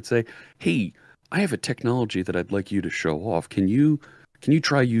folks that say, hey, I have a technology that I'd like you to show off. Can you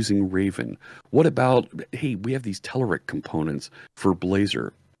try using Raven? What about, hey, we have these Telerik components for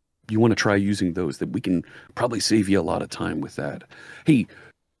Blazor. You want to try using those, that we can probably save you a lot of time with that. Hey,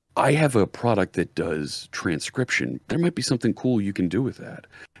 I have a product that does transcription. There might be something cool you can do with that.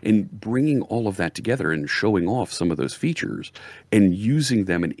 And bringing all of that together and showing off some of those features and using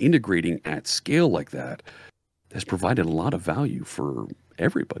them and integrating at scale like that has provided a lot of value for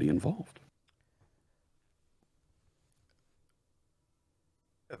everybody involved.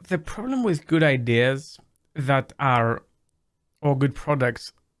 The problem with good ideas that are, or good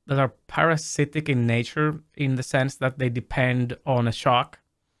products that are parasitic in nature, in the sense that they depend on a shark,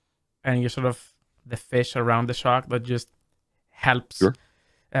 and you're sort of the fish around the shark that just helps. Sure.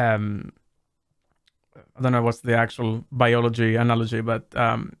 I don't know what's the actual biology analogy, but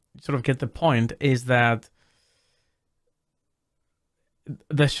sort of get the point, is that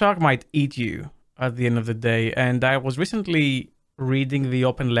the shark might eat you at the end of the day. And I was recently reading the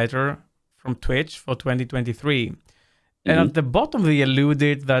open letter from Twitch for 2023. And at the bottom, they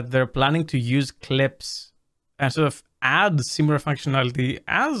alluded that they're planning to use clips and sort of add similar functionality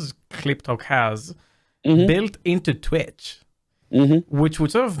as ClipTalk has built into Twitch, which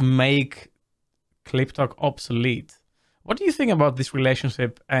would sort of make ClipTalk obsolete. What do you think about this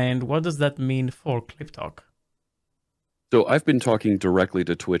relationship, and what does that mean for ClipTalk? So I've been talking directly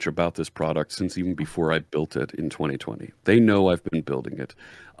to Twitch about this product since even before I built it in 2020. They know I've been building it.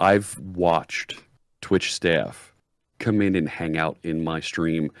 I've watched Twitch staff come in and hang out in my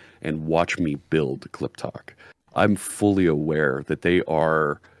stream and watch me build ClipTalk. I'm fully aware that they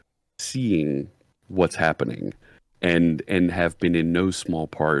are seeing what's happening and have been in no small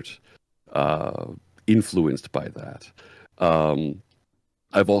part influenced by that.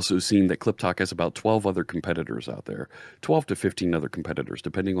 I've also seen that ClipTalk has about 12 other competitors out there, 12 to 15 other competitors,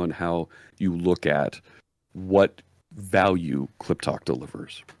 depending on how you look at what value ClipTalk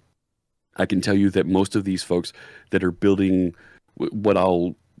delivers. I can tell you that most of these folks that are building what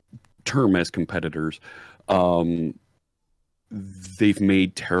I'll term as competitors, they've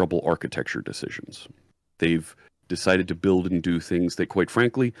made terrible architecture decisions. They've decided to build and do things that, quite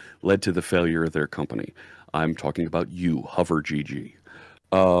frankly, led to the failure of their company. I'm talking about you, Hover GG.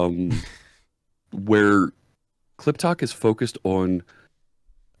 Where ClipTalk is focused on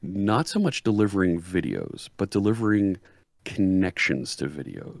not so much delivering videos, but delivering connections to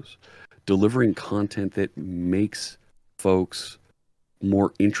videos, delivering content that makes folks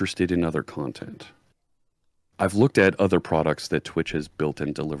more interested in other content. I've looked at other products that Twitch has built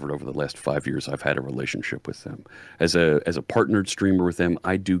and delivered over the last 5 years. I've had a relationship with them. As a partnered streamer with them,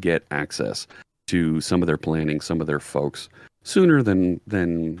 I do get access to some of their planning, some of their folks, sooner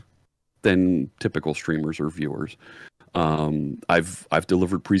than typical streamers or viewers. I've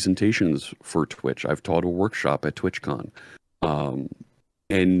delivered presentations for Twitch. I've taught a workshop at TwitchCon.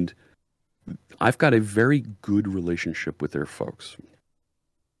 And I've got a very good relationship with their folks.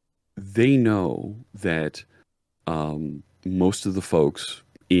 They know that most of the folks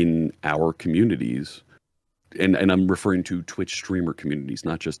in our communities, and I'm referring to Twitch streamer communities,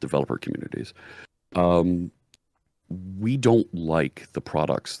 not just developer communities, we don't like the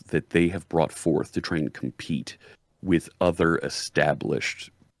products that they have brought forth to try and compete with other established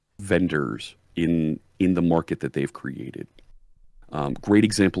vendors in the market that they've created. Great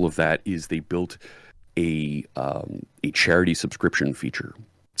example of that is they built a charity subscription feature.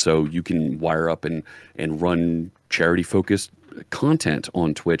 So you can wire up and run charity-focused content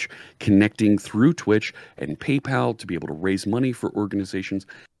on Twitch, connecting through Twitch and PayPal to be able to raise money for organizations.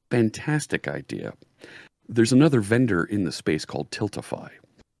 Fantastic idea. There's another vendor in the space called Tiltify.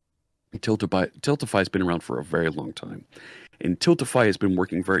 Tiltify has been around for a very long time. And Tiltify has been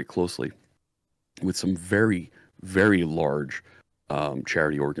working very closely with some very, very large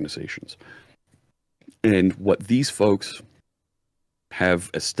charity organizations. And what these folks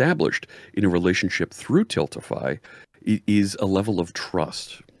have established in a relationship through Tiltify is a level of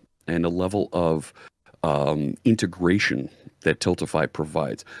trust and a level of integration that Tiltify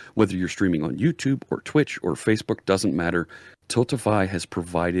provides. Whether you're streaming on YouTube or Twitch or Facebook, doesn't matter. Tiltify has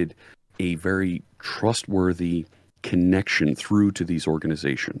provided a very trustworthy connection through to these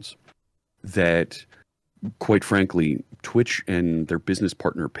organizations that, quite frankly, Twitch and their business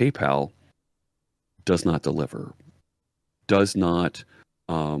partner PayPal does not deliver, does not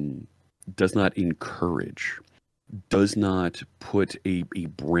encourage, does not put a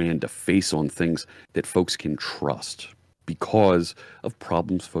brand, a face on things that folks can trust because of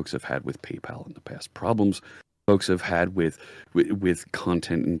problems folks have had with PayPal in the past, problems folks have had with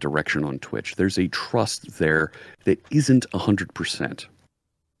content and direction on Twitch. There's a trust there that isn't 100%.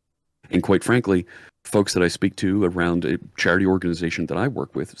 And quite frankly, folks that I speak to around a charity organization that I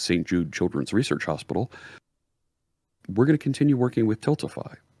work with, St. Jude Children's Research Hospital, we're going to continue working with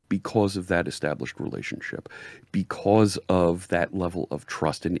Tiltify because of that established relationship, because of that level of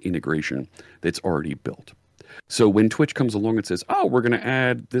trust and integration that's already built. So when Twitch comes along and says, oh, we're going to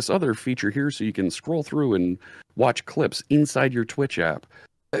add this other feature here so you can scroll through and watch clips inside your Twitch app,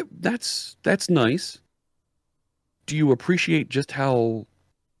 that's nice. Do you appreciate just how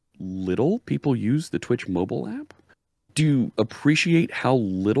little people use the Twitch mobile app? Do you appreciate how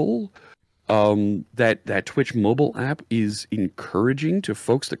little that Twitch mobile app is encouraging to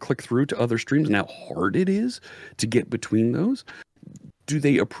folks to click through to other streams and how hard it is to get between those? Do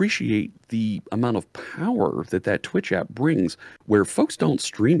they appreciate the amount of power that Twitch app brings, where folks don't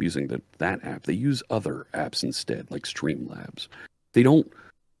stream using that app? They use other apps instead, like Streamlabs. They don't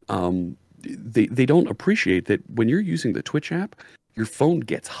they don't appreciate that when you're using the Twitch app, your phone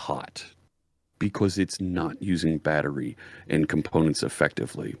gets hot because it's not using battery and components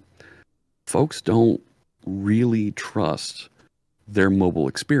effectively. Folks don't really trust their mobile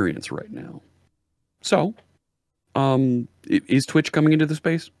experience right now. So Is Twitch coming into the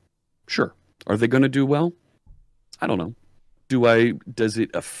space? Sure. Are they going to do well? I don't know. Does it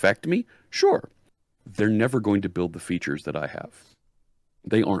affect me? Sure. They're never going to build the features that I have.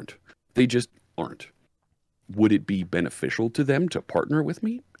 They aren't. They just aren't. Would it be beneficial to them to partner with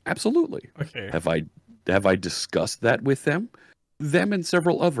me? Absolutely. Okay. Have I discussed that with them? Them and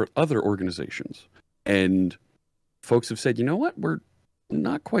several other organizations. And folks have said, you know what? We're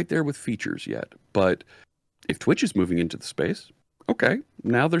not quite there with features yet. But if Twitch is moving into the space, okay,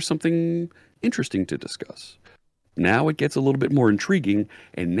 now there's something interesting to discuss. Now it gets a little bit more intriguing,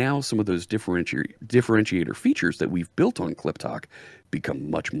 and now some of those differentiator features that we've built on ClipTalk become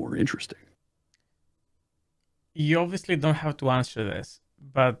much more interesting. You obviously don't have to answer this,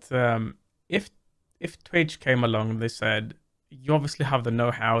 but if Twitch came along and they said, you obviously have the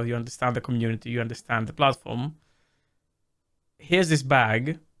know-how, you understand the community, you understand the platform, here's this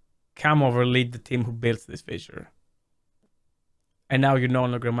bag, come over, lead the team who built this feature. And now you're no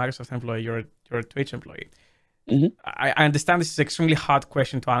longer a Microsoft employee, you're a Twitch employee. Mm-hmm. I understand this is an extremely hard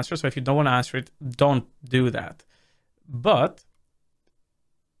question to answer, so if you don't want to answer it, don't do that. But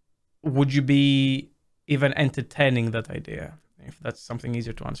would you be even entertaining that idea, if that's something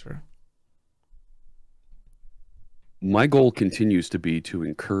easier to answer? My goal continues to be to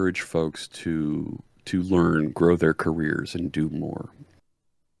encourage folks to learn, grow their careers, and do more.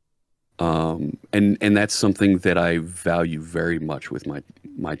 And that's something that I value very much with my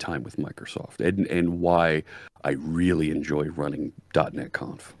time with Microsoft, and why I really enjoy running .NET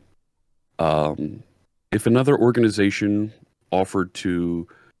Conf. If another organization offered to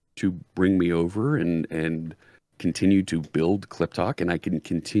bring me over and continue to build ClipTalk, and I can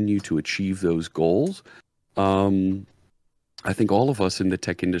continue to achieve those goals, I think all of us in the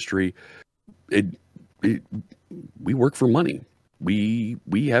tech industry, we work for money. We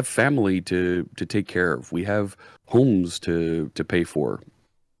have family to take care of. We have homes to pay for.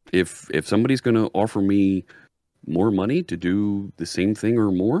 If somebody's going to offer me more money to do the same thing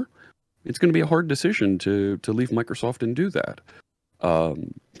or more, it's going to be a hard decision to leave Microsoft and do that.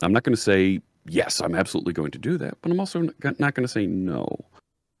 I'm not going to say, yes, I'm absolutely going to do that, but I'm also not going to say no.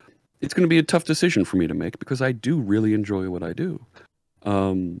 It's going to be a tough decision for me to make because I do really enjoy what I do.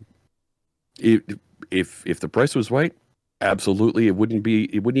 If the price was right, absolutely, it wouldn't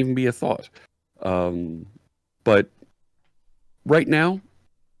even be a thought. But right now,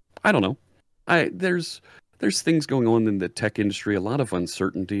 I don't know. There's things going on in the tech industry, a lot of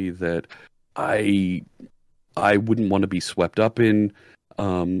uncertainty that I wouldn't want to be swept up in.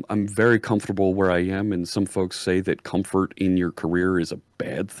 I'm very comfortable where I am, and some folks say that comfort in your career is a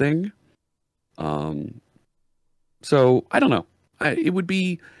bad thing. So I don't know. It would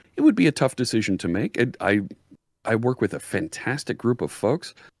be a tough decision to make. I work with a fantastic group of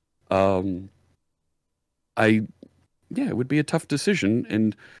folks. It would be a tough decision,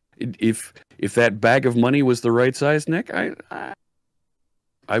 and if that bag of money was the right size, Nick, I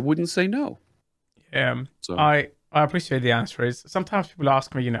wouldn't say no. Yeah, so. I appreciate the answer. Sometimes people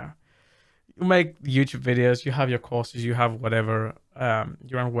ask me, you make YouTube videos, you have your courses, you have whatever,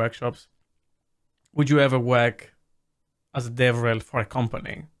 you run workshops. Would you ever work as a DevRel for a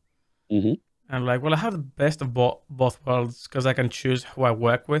company? Mm-hmm. And like, well, I have the best of both worlds because I can choose who I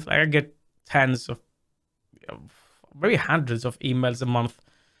work with. Like, I get tens of, maybe hundreds of emails a month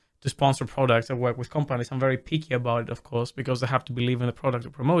to sponsor products. I work with companies. I'm very picky about it, of course, because I have to believe in the product to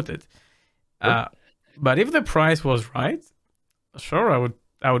promote it. Sure. But if the price was right, sure,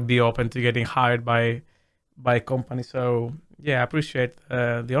 I would be open to getting hired by a company. So yeah, I appreciate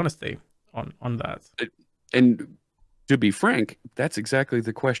the honesty on that. And to be frank, that's exactly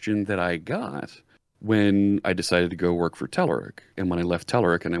the question that I got when I decided to go work for Telerik. And when I left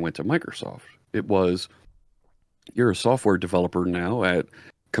Telerik and I went to Microsoft, it was, you're a software developer now at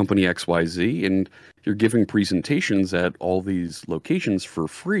company XYZ, and you're giving presentations at all these locations for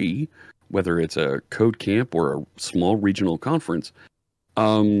free, whether it's a code camp or a small regional conference.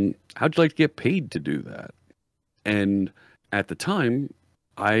 How'd you like to get paid to do that? And at the time,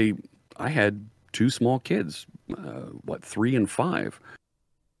 I had two small kids, 3 and 5.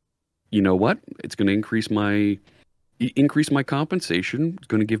 You know what? It's going to increase my compensation. It's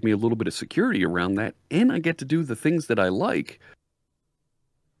going to give me a little bit of security around that, and I get to do the things that I like.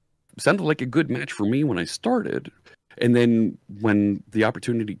 Sounded like a good match for me when I started. And then when the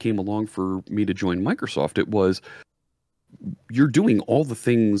opportunity came along for me to join Microsoft, it was, you're doing all the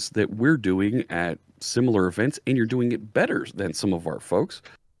things that we're doing at similar events, and you're doing it better than some of our folks.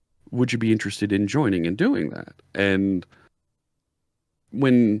 Would you be interested in joining and doing that? And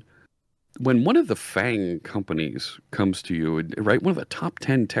when when one of the FANG companies comes to you, right, one of the top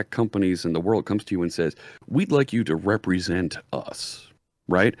 10 tech companies in the world comes to you and says, "We'd like you to represent us,"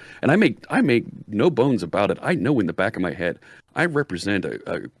 right? And I make no bones about it. I know in the back of my head, I represent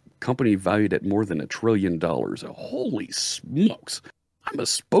a company valued at more than $1 trillion. Holy smokes. I'm a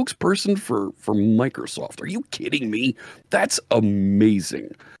spokesperson for Microsoft. Are you kidding me? That's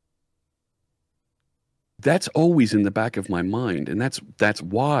amazing. That's always in the back of my mind, and that's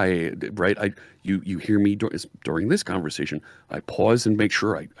why, right? You hear me during this conversation. I pause and make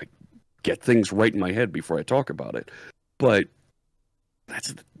sure I get things right in my head before I talk about it. But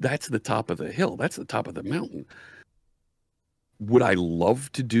that's the top of the hill. That's the top of the mountain. Would I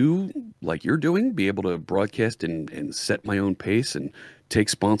love to do like you're doing, be able to broadcast and set my own pace and take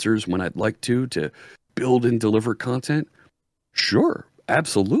sponsors when I'd like to build and deliver content? Sure,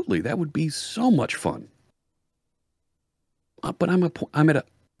 absolutely. That would be so much fun. But I'm at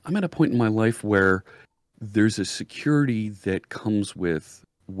a point in my life where there's a security that comes with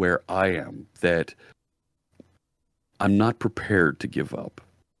where I am that I'm not prepared to give up.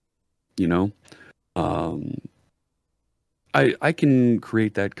 You know, I can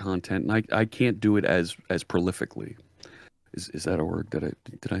create that content, and I can't do it as prolifically. Is that a word? Did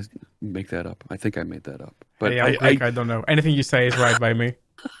I make that up? I think I made that up. But Hey, I'm Greek, I don't know. Anything you say is right by me.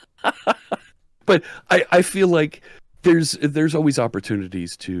 But I feel like there's always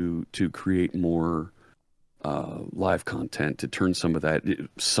opportunities to create more live content, to turn some of that,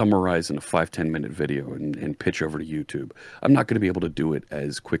 summarize in a 5-10 minute video and pitch over to YouTube. I'm not going to be able to do it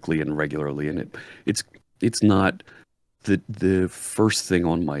as quickly and regularly, and it's not the first thing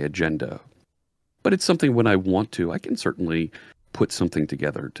on my agenda. But it's something when I want to, I can certainly put something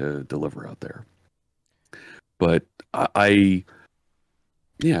together to deliver out there. But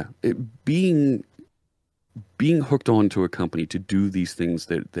being hooked onto a company to do these things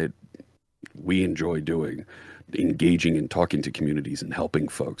that we enjoy doing, engaging and talking to communities and helping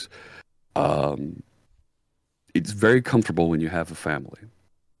folks, it's very comfortable when you have a family.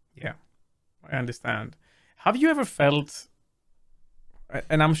 Yeah, I understand. Have you ever felt,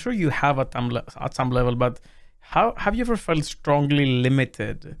 and I'm sure you have at some level, but have you ever felt strongly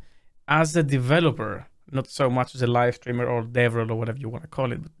limited as a developer, not so much as a live streamer or developer or whatever you want to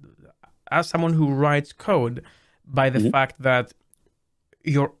call it, but as someone who writes code, by the fact that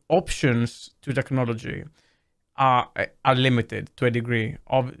your options to technology are limited to a degree?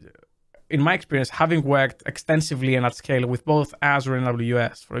 In my experience, having worked extensively and at scale with both Azure and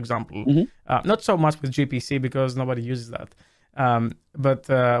AWS, for example, not so much with GPC because nobody uses that, but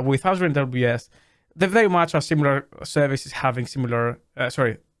with Azure and AWS, they very much are similar services having similar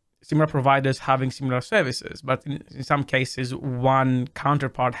providers having similar services. But in some cases, one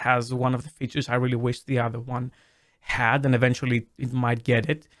counterpart has one of the features I really wish the other one had, and eventually it might get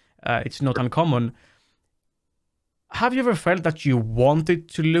it. It's not uncommon. Have you ever felt that you wanted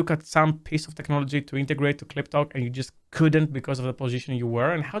to look at some piece of technology to integrate to ClipTalk and you just couldn't because of the position you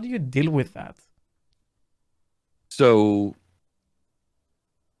were? And how do you deal with that? So,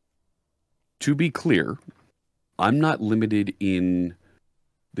 to be clear, I'm not limited in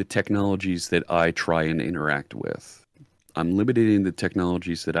the technologies that I try and interact with. I'm limited in the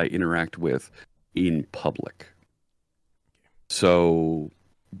technologies that I interact with in public. So,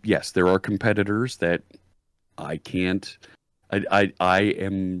 yes, there are competitors that I can't. I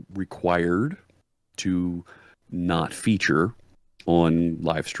am required to not feature on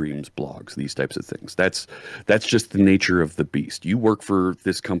live streams, blogs, these types of things. That's just the nature of the beast. You work for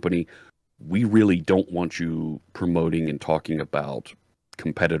this company. We really don't want you promoting and talking about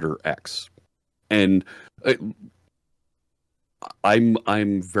competitor X. And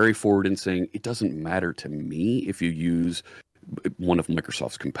I'm very forward in saying it doesn't matter to me if you use one of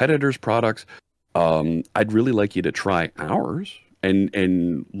Microsoft's competitors' products. I'd really like you to try ours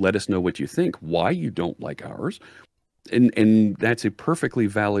and let us know what you think, why you don't like ours. And that's a perfectly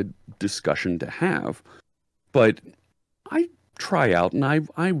valid discussion to have. But I try out and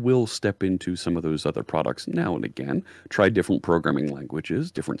I will step into some of those other products now and again, try different programming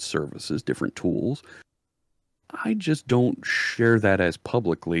languages, different services, different tools. I just don't share that as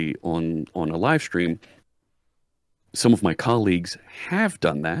publicly on a live stream. Some of my colleagues have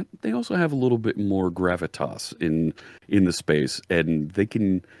done that. They also have a little bit more gravitas in the space, and they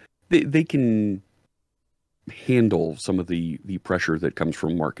can handle some of the pressure that comes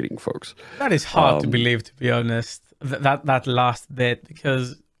from marketing folks. That is hard to believe, to be honest. That last bit,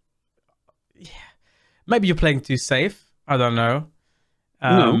 because maybe you're playing too safe. I don't know.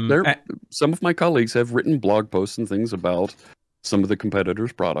 No, some of my colleagues have written blog posts and things about some of the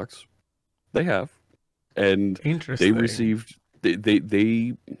competitors' products. They have. And they received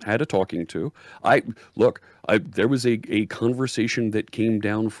They had a talking to. There was a conversation that came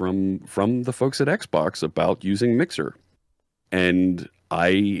down from the folks at Xbox about using Mixer, and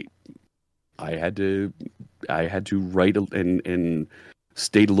I had to write and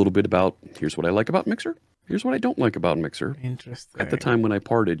state a little bit about, here's what I like about Mixer, here's what I don't like about Mixer. Interesting. At the time when I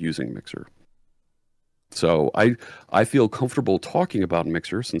parted using Mixer. So I feel comfortable talking about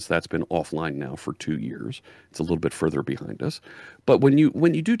Mixer since that's been offline now for 2 years. It's a little bit further behind us. But when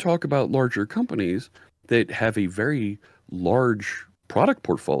you do talk about larger companies that have a very large product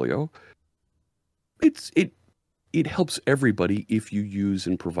portfolio, it helps everybody if you use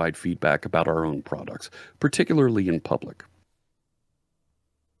and provide feedback about our own products, particularly in public.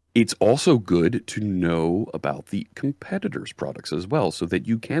 It's also good to know about the competitors' products as well, so that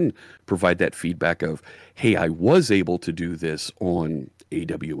you can provide that feedback of, hey, I was able to do this on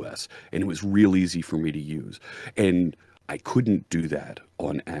AWS, and it was real easy for me to use. And I couldn't do that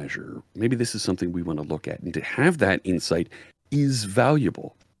on Azure. Maybe this is something we want to look at. And to have that insight is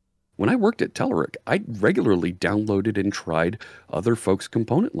valuable. When I worked at Telerik, I regularly downloaded and tried other folks'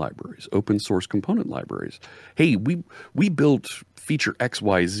 component libraries, open source component libraries. Hey, we built feature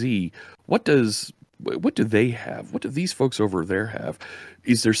XYZ. What do they have? What do these folks over there have?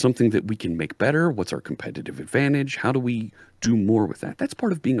 Is there something that we can make better? What's our competitive advantage? How do we do more with that? That's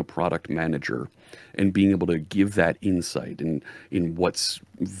part of being a product manager and being able to give that insight in what's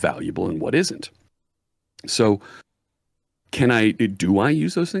valuable and what isn't. So do I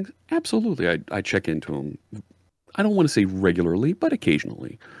use those things? Absolutely. I check into them. I don't want to say regularly, but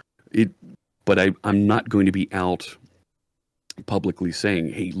occasionally. But I'm not going to be out publicly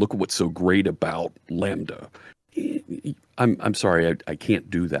saying, hey, look at what's so great about Lambda. I'm sorry, I can't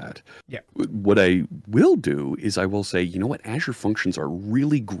do that. Yeah. What I will do is I will say, you know what, Azure Functions are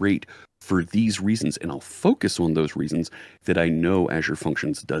really great for these reasons, and I'll focus on those reasons that I know Azure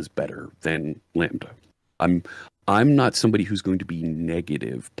Functions does better than Lambda. I'm not somebody who's going to be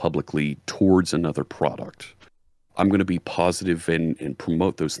negative publicly towards another product. I'm going to be positive and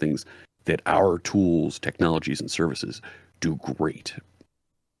promote those things that our tools, technologies, and services do great.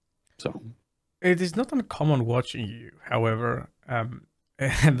 So it is not uncommon watching you, however, and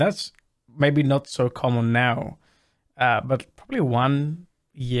that's maybe not so common now, but probably 1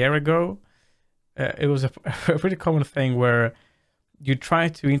 year ago, it was a pretty common thing where you try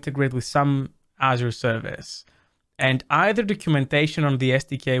to integrate with some Azure service, and either documentation on the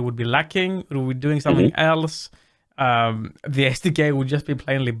SDK would be lacking, or we're doing something else. The SDK would just be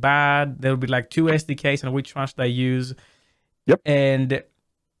plainly bad. There would be like 2 SDKs, and which one should I use? Yep. And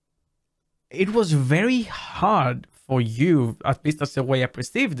it was very hard for you, at least that's the way I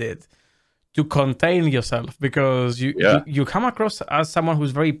perceived it, to contain yourself, because you come across as someone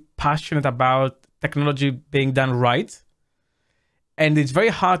who's very passionate about technology being done right, and it's very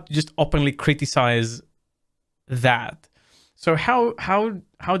hard to just openly criticize that. So how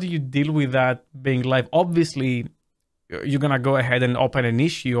do you deal with that being live? Obviously, you're gonna go ahead and open an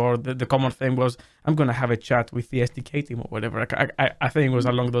issue, or the common thing was, I'm gonna have a chat with the SDK team or whatever. I think it was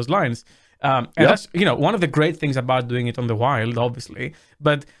along those lines. And that's, one of the great things about doing it on the wild, obviously.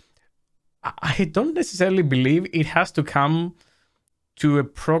 But I don't necessarily believe it has to come to a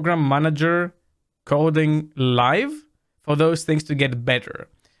program manager coding live for those things to get better.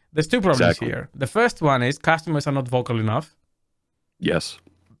 There's 2 problems here. The first one is customers are not vocal enough. Yes.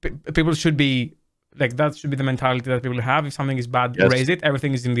 People should be, like, that should be the mentality that people have. If something is bad, raise it.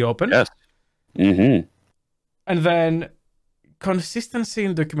 Everything is in the open. Yes. Mm-hmm. And then consistency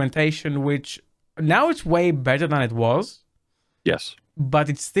in documentation, which now it's way better than it was. Yes. But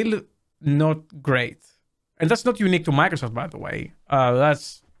it's still not great. And that's not unique to Microsoft, by the way.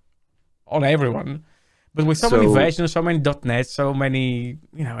 That's on everyone. But with so many versions, so many .NET, so many,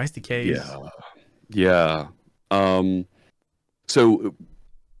 SDKs. Yeah. So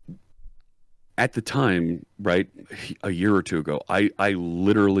at the time, right, a year or 2 ago, I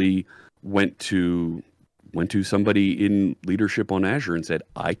literally went to somebody in leadership on Azure and said,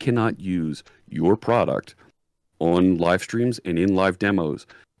 I cannot use your product on live streams and in live demos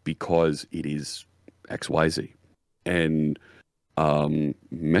because it is XYZ. And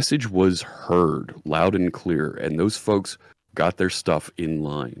message was heard loud and clear, and those folks got their stuff in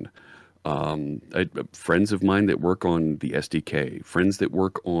line. Friends of mine that work on the SDK, friends that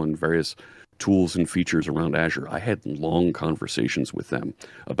work on various tools and features around Azure, I had long conversations with them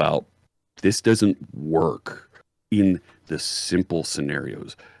about, this doesn't work in the simple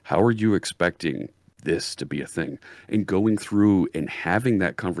scenarios. How are you expecting this to be a thing? And going through and having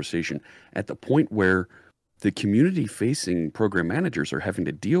that conversation at the point where the community-facing program managers are having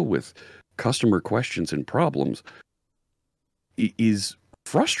to deal with customer questions and problems, is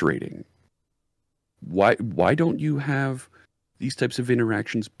frustrating. Why don't you have these types of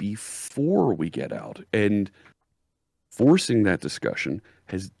interactions before we get out? And forcing that discussion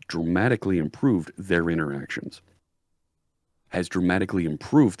has dramatically improved their interactions, has dramatically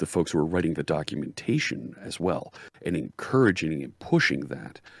improved the folks who are writing the documentation as well, and encouraging and pushing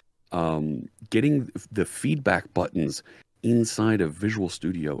that. Getting the feedback buttons inside of Visual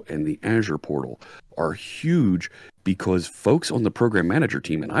Studio and the Azure portal are huge, because folks on the program manager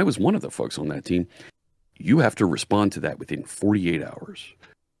team, and I was one of the folks on that team, you have to respond to that within 48 hours.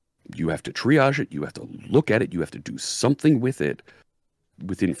 You have to triage it. You have to look at it. You have to do something with it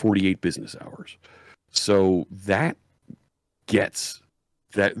within 48 business hours. So that gets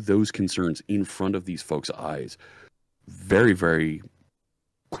those concerns in front of these folks' eyes very, very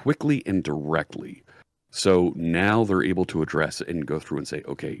quickly and directly. So now they're able to address it and go through and say,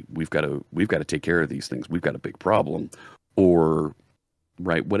 okay, we've got to take care of these things. We've got a big problem, or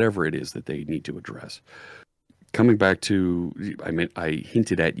right, whatever it is that they need to address. Coming back to, I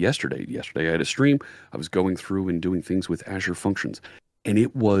hinted at yesterday. Yesterday I had a stream. I was going through and doing things with Azure Functions, and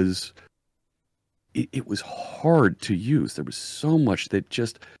it was hard to use. There was so much that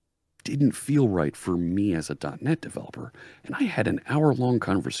just didn't feel right for me as a .NET developer. And I had an hour-long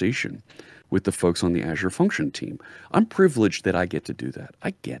conversation with the folks on the Azure Function team. I'm privileged that I get to do that.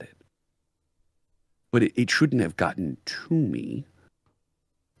 I get it. But it shouldn't have gotten to me.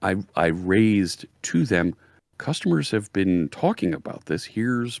 I raised to them, customers have been talking about this.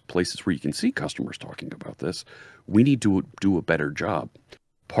 Here's places where you can see customers talking about this. We need to do a better job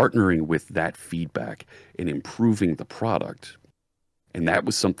partnering with that feedback and improving the product. And that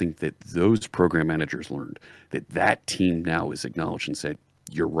was something that those program managers learned, that team now is acknowledged and said,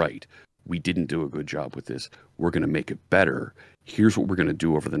 you're right. We didn't do a good job with this. We're going to make it better. Here's what we're going to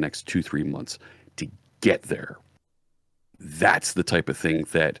do over the next 2-3 months to get there. That's the type of thing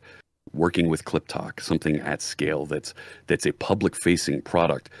that working with ClipTalk, something at scale that's a public-facing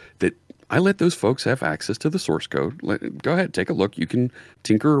product, that I let those folks have access to the source code. Go ahead, take a look. You can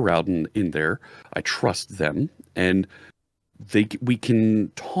tinker around in there. I trust them, and we can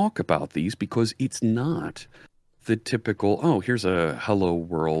talk about these, because it's not the typical, oh, here's a hello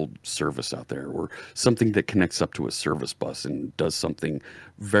world service out there, or something that connects up to a service bus and does something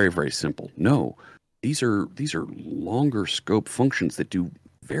very, very simple. No, these are longer scope functions that do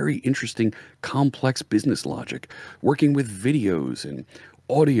very interesting, complex business logic, working with videos and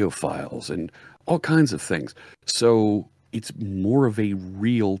audio files and all kinds of things. So it's more of a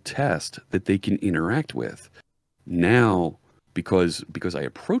real test that they can interact with. Now, because I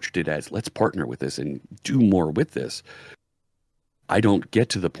approached it as, let's partner with this and do more with this, I don't get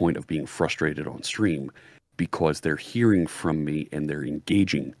to the point of being frustrated on stream, because they're hearing from me and they're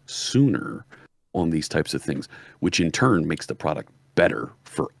engaging sooner on these types of things, which in turn makes the product better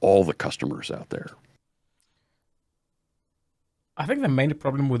for all the customers out there. I think the main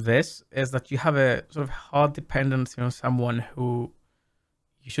problem with this is that you have a sort of hard dependency on someone who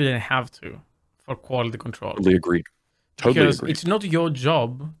you shouldn't have to for quality control. Totally agreed. Totally because agreed. It's not your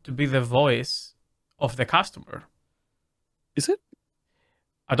job to be the voice of the customer. Is it?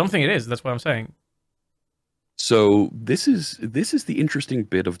 I don't think it is. That's what I'm saying. So this is the interesting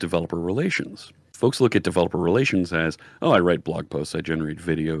bit of developer relations. Folks look at developer relations as, oh, I write blog posts, I generate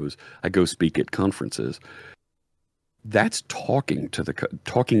videos, I go speak at conferences. That's talking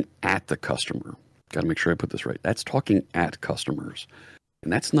at the customer. Got to make sure I put this right. That's talking at customers.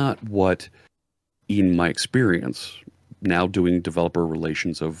 And that's not what, in my experience, now doing developer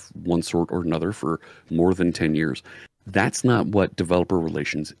relations of one sort or another for more than 10 years, that's not what developer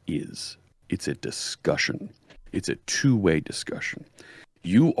relations is. It's a discussion. It's a two-way discussion.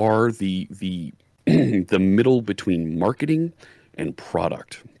 You are the the middle between marketing and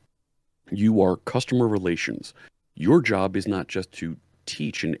product. You are customer relations. Your job is not just to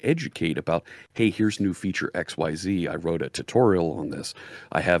teach and educate about, hey, here's new feature XYZ. I wrote a tutorial on this.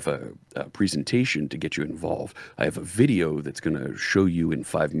 I have a presentation to get you involved. I have a video that's going to show you in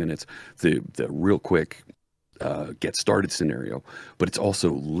 5 minutes the real quick get started scenario. But it's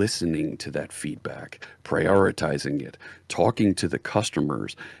also listening to that feedback, prioritizing it, talking to the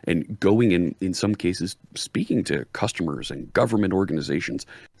customers, and going in some cases, speaking to customers and government organizations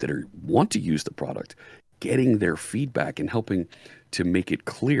that want to use the product, getting their feedback and helping to make it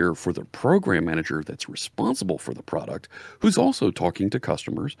clear for the program manager that's responsible for the product, who's also talking to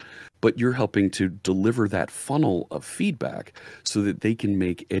customers, but you're helping to deliver that funnel of feedback so that they can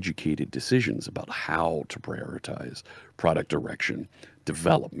make educated decisions about how to prioritize product direction,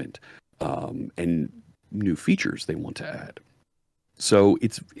 development, and new features they want to add. So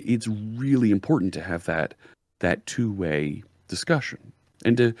it's really important to have that two-way discussion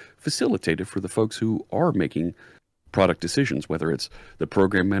and to facilitate it for the folks who are making product decisions, whether it's the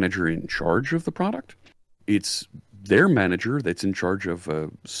program manager in charge of the product, it's their manager that's in charge of a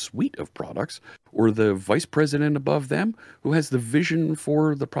suite of products, or the vice president above them who has the vision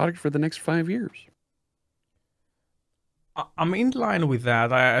for the product for the next 5 years. I'm in line with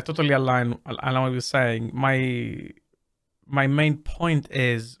that. I totally align what you're saying. My main point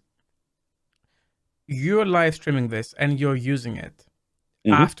is you're live streaming this and you're using it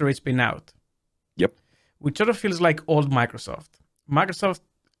after it's been out. Yep. Which sort of feels like old Microsoft.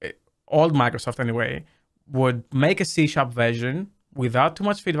 Old Microsoft anyway, would make a C# version without too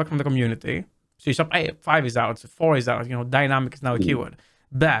much feedback from the community. C# 5 is out, 4 is out, dynamic is now a keyword.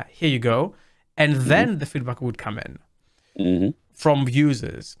 But here you go. And then the feedback would come in from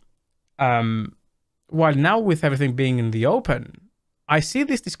users. While now with everything being in the open, I see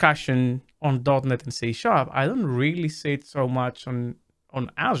this discussion on .NET and C#. I don't really see it so much on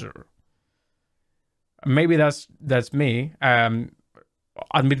Azure. Maybe that's me.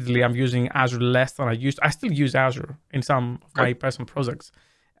 Admittedly, I'm using Azure less than I used. I still use Azure in some of my personal projects.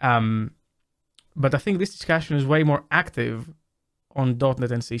 But I think this discussion is way more active on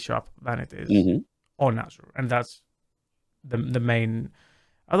 .NET and C# than it is on Azure. And that's the main,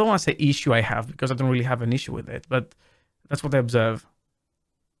 I don't want to say issue I have, because I don't really have an issue with it, but that's what I observe.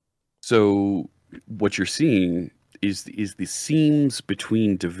 So what you're seeing is the seams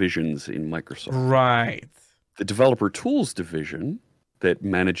between divisions in Microsoft. Right. The developer tools division that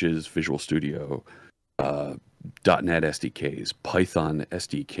manages Visual Studio, .NET SDKs, Python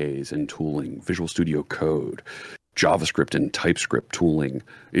SDKs and tooling, Visual Studio Code, JavaScript and TypeScript tooling,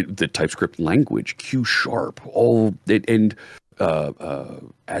 the TypeScript language, Q#, and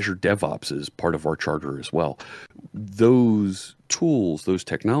Azure DevOps is part of our charter as well. Those tools, those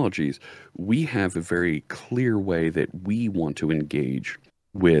technologies, we have a very clear way that we want to engage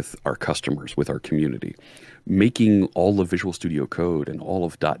with our customers, with our community, making all of Visual Studio Code and all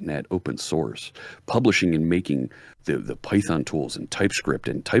of .NET open source, publishing and making the Python tools and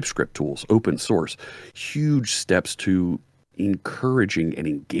TypeScript tools open source, huge steps to encouraging and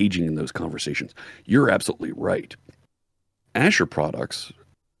engaging in those conversations. You're absolutely right. Azure products,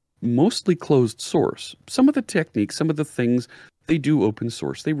 mostly closed source. Some of the techniques, some of the things, they do open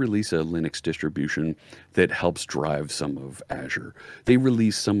source. They release a Linux distribution that helps drive some of Azure. They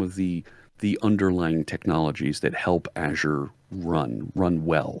release some of the underlying technologies that help Azure run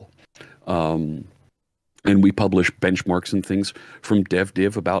well. And we publish benchmarks and things from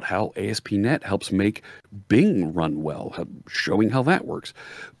DevDiv about how ASP.NET helps make Bing run well, showing how that works.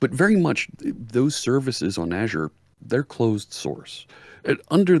 But very much those services on Azure, they're closed source.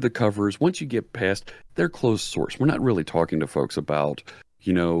 Under the covers, once you get past, they're closed source. We're not really talking to folks about,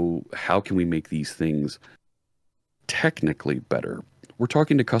 how can we make these things technically better. We're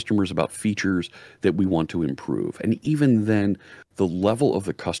talking to customers about features that we want to improve. And even then, the level of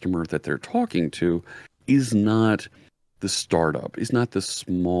the customer that they're talking to is not the startup, is not the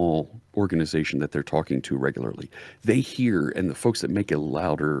small organization that they're talking to regularly. They hear, and the folks that make a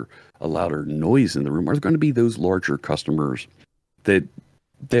louder noise in the room are going to be those larger customers that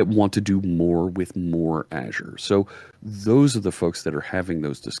want to do more with more Azure. So those are the folks that are having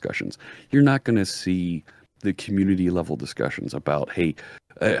those discussions. You're not going to see the community level discussions about, hey,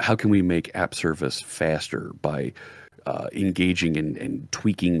 how can we make app service faster by engaging and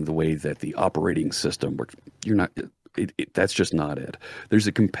tweaking the way that the operating system works. You're not. That's just not it. There's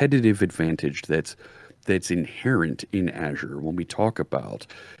a competitive advantage that's inherent in Azure when we talk about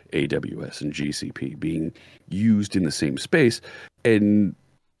AWS and GCP being used in the same space. And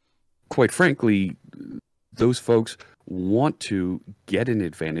quite frankly, those folks want to get an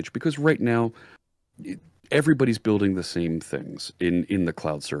advantage because right now, everybody's building the same things in the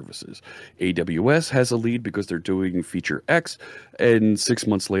cloud services. AWS has a lead because they're doing feature X, and 6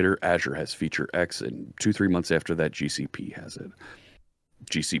 months later, Azure has feature X, and 2-3 months after that, GCP has it.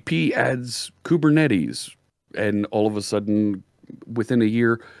 GCP adds Kubernetes, and all of a sudden, within a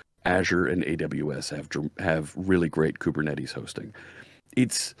year, Azure and AWS have really great Kubernetes hosting.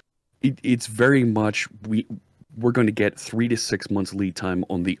 It's very much we're going to get 3 to 6 months lead time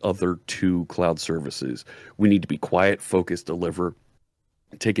on the other two cloud services. We need to be quiet, focus, deliver,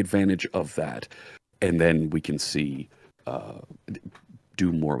 take advantage of that, and then we can see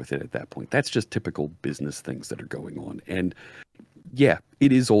do more with it at that point. That's just typical business things that are going on. And yeah,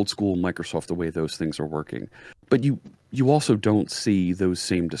 it is old school Microsoft the way those things are working. But you also don't see those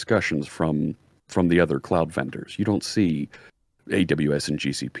same discussions from the other cloud vendors. You don't see AWS and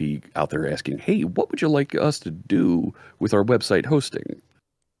GCP out there asking, hey, what would you like us to do with our website hosting?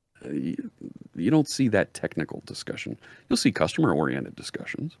 You don't see that technical discussion. You'll see customer-oriented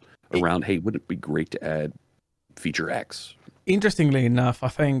discussions around, hey, wouldn't it be great to add feature X? Interestingly enough, I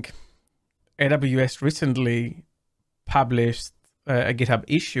think AWS recently published a GitHub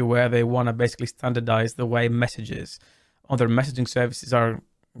issue where they want to basically standardize the way messages on their messaging services are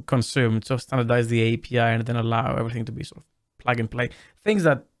consumed. So standardize the API and then allow everything to be sort of plug and play. Things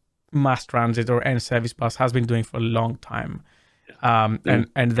that Mass Transit or N Service Bus has been doing for a long time.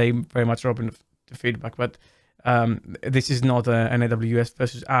 And they very much are open to feedback. But this is not an AWS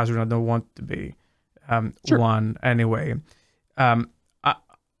versus Azure. I don't want to be one anyway. I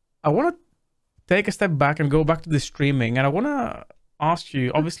want to take a step back and go back to the streaming. And I want to ask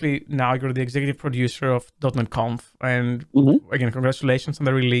you, obviously now you're the executive producer of .NET Conf. And again, congratulations on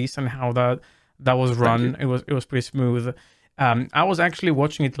the release and how that was run. It was pretty smooth. I was actually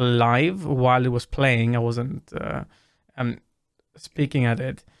watching it live while it was playing. I wasn't speaking at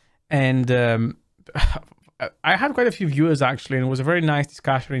it. And I had quite a few viewers actually, and it was a very nice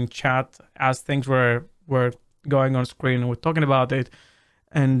discussion in chat as things were going on screen and we're talking about it.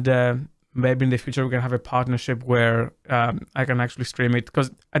 And maybe in the future we're gonna have a partnership where I can actually stream it,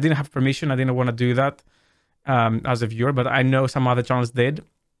 because I didn't have permission. I didn't want to do that as a viewer, but I know some other channels did.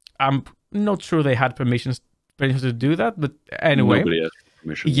 I'm not sure they had permissions to do that, but anyway. Nobody has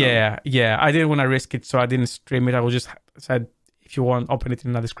permission. Yeah. I didn't want to risk it, so I didn't stream it. I was just said, if you want, open it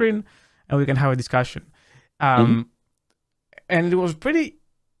in another screen and we can have a discussion. And it was pretty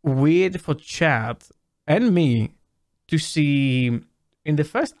weird for chat and me to see in the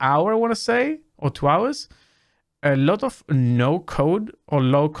first hour, I want to say, or 2 hours, a lot of no code or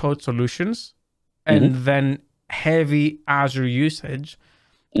low code solutions, and then heavy Azure usage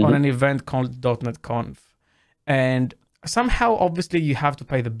on an event called .NET Conf. And somehow, obviously, you have to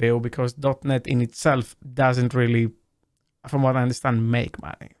pay the bill because .NET in itself doesn't really, from what I understand, make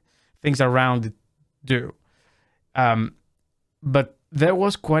money. Things around it do. But there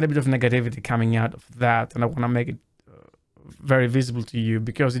was quite a bit of negativity coming out of that, and I want to make it very visible to you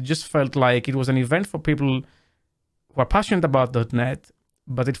because it just felt like it was an event for people who are passionate about .NET,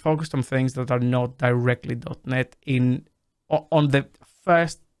 but it focused on things that are not directly .NET on the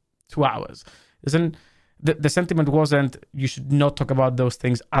first 2 hours. The sentiment wasn't you should not talk about those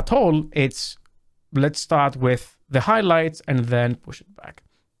things at all. It's let's start with the highlights and then push it back.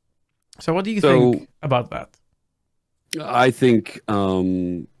 So what do you think about that? I think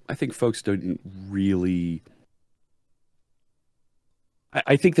folks don't really.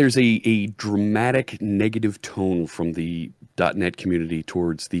 I think there's a dramatic negative tone from the .NET community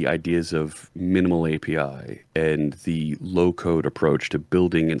towards the ideas of minimal API and the low-code approach to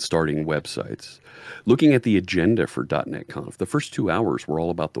building and starting websites. Looking at the agenda for .NET Conf, the first 2 hours were all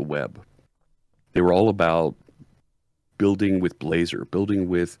about the web. They were all about building with Blazor, building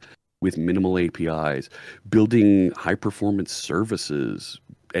with minimal APIs, building high-performance services,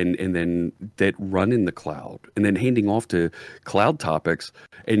 and then that run in the cloud, and then handing off to cloud topics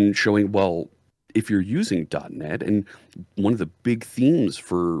and showing, well, if you're using .NET, and one of the big themes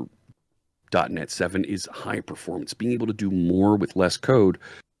for .NET 7 is high performance, being able to do more with less code,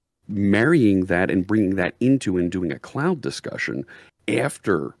 marrying that and bringing that into and doing a cloud discussion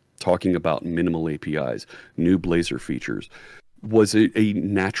after talking about minimal APIs, new Blazor features, was a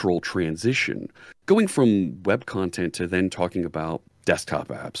natural transition. Going from web content to then talking about desktop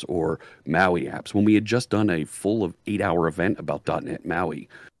apps or Maui apps, when we had just done a full 8-hour event about .NET Maui,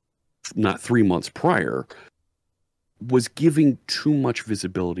 not 3 months prior, was giving too much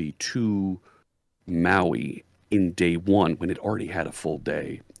visibility to Maui in day one when it already had a full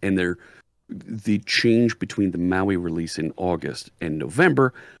day. And the change between the Maui release in August and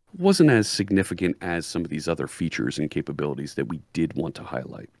November wasn't as significant as some of these other features and capabilities that we did want to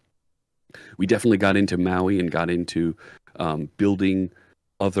highlight. We definitely got into Maui and got into building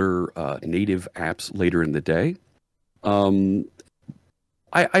other native apps later in the day.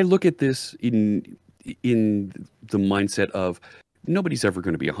 I look at this in the mindset of nobody's ever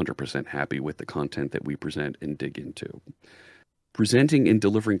going to be 100% happy with the content that we present and dig into. Presenting and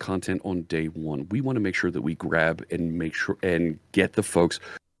delivering content on day one, we want to make sure that we grab and make sure and get the folks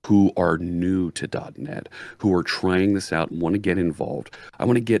who are new to .NET, who are trying this out and want to get involved. I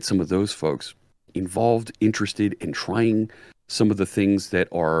want to get some of those folks involved, interested in trying some of the things that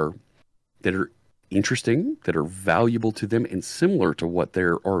are interesting, that are valuable to them and similar to what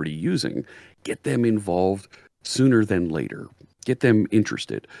they're already using. Get them involved sooner than later. Get them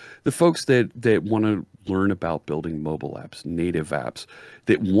interested. The folks that want to learn about building mobile apps, native apps,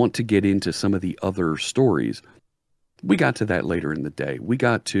 that want to get into some of the other stories, we got to that later in the day. We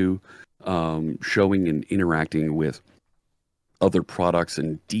got to showing and interacting with other products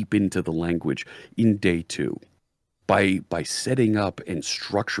and deep into the language in day two by setting up and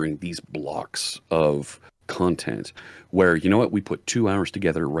structuring these blocks of content where, you know what, we put 2 hours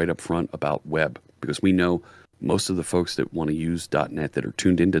together right up front about web because we know most of the folks that want to use .NET that are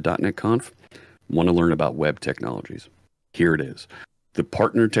tuned into .NET Conf want to learn about web technologies. Here it is. The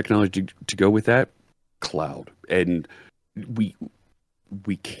partner technology to go with that, cloud. And we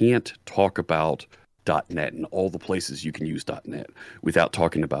can't talk about .NET and all the places you can use .NET without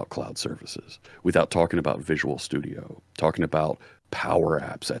talking about cloud services, without talking about Visual Studio, talking about Power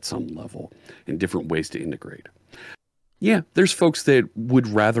Apps at some level and different ways to integrate. Yeah, there's folks that would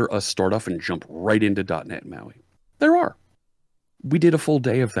rather us start off and jump right into .NET MAUI. There are. We did a full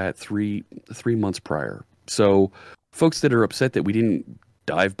day of that three months prior. So folks that are upset that we didn't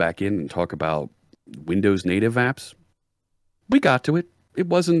dive back in and talk about Windows native apps, we got to it. It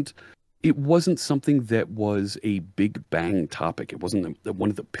wasn't something that was a big bang topic. It wasn't one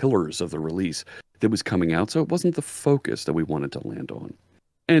of the pillars of the release that was coming out. So it wasn't the focus that we wanted to land on.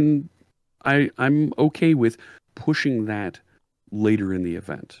 And I'm okay with pushing that later in the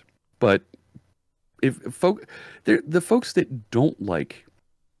event. But if the folks that don't like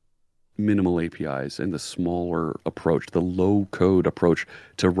minimal APIs and the smaller approach, the low code approach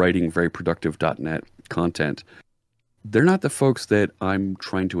to writing very productive .NET content, they're not the folks that I'm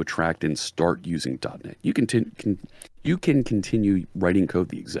trying to attract and start using .NET. You can continue writing code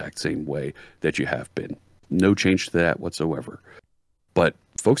the exact same way that you have been. No change to that whatsoever. But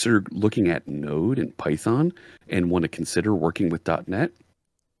folks that are looking at Node and Python and want to consider working with .NET,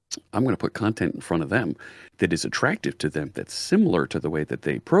 I'm going to put content in front of them that is attractive to them, that's similar to the way that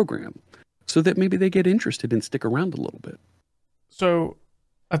they program, so that maybe they get interested and stick around a little bit. So,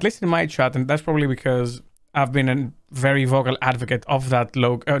 at least in my chat, and that's probably because I've been a very vocal advocate of that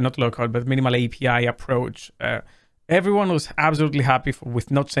not low code, but minimal API approach. Everyone was absolutely happy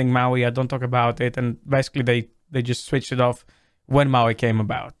with not saying MAUI. I don't talk about it, and basically they just switched it off when MAUI came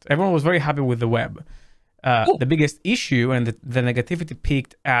about. Everyone was very happy with the web. The biggest issue and the negativity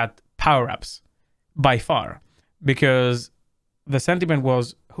peaked at Power Apps by far, because the sentiment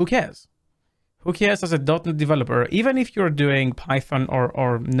was, who cares? Who cares as a .NET developer? Even if you're doing Python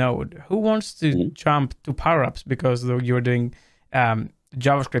or Node, who wants to jump to Power Apps because you're doing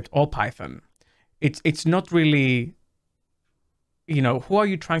JavaScript or Python? It's not really, who are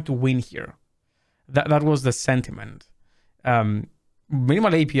you trying to win here? That was the sentiment.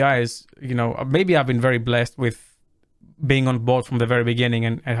 Minimal APIs, maybe I've been very blessed with being on board from the very beginning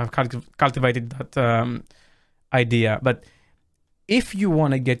and have cultivated that idea. But if you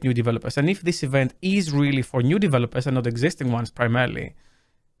want to get new developers, and if this event is really for new developers and not existing ones primarily,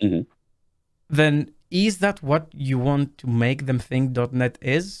 then is that what you want to make them think .NET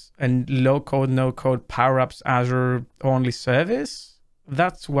is? And low code, no code, Power Apps, Azure only service?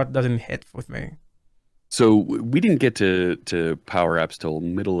 That's what doesn't hit with me. So we didn't get to Power Apps till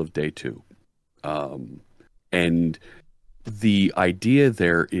middle of day two. And the idea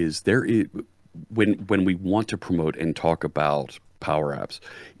there is when we want to promote and talk about Power Apps,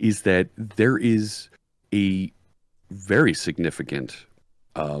 is that there is a very significant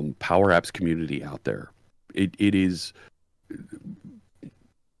Power Apps community out there. It is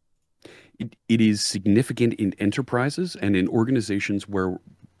significant in enterprises and in organizations where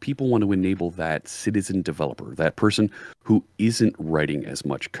people want to enable that citizen developer, that person who isn't writing as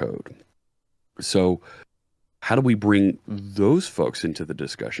much code. So how do we bring those folks into the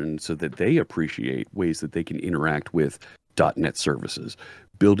discussion so that they appreciate ways that they can interact with .NET services,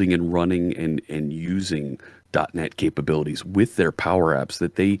 building and running and using .NET capabilities with their Power Apps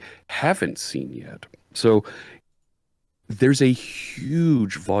that they haven't seen yet? So there's a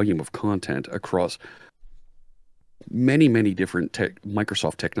huge volume of content across many, many different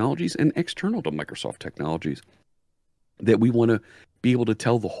Microsoft technologies and external to Microsoft technologies that we want to be able to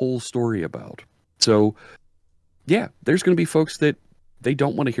tell the whole story about. So yeah, there's going to be folks that they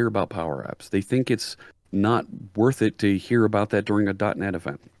don't want to hear about Power Apps. They think it's not worth it to hear about that during a .NET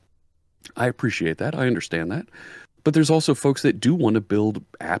event. I appreciate that. I understand that. But there's also folks that do want to build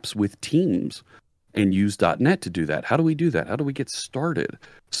apps with teams and use .NET to do that. How do we do that? How do we get started?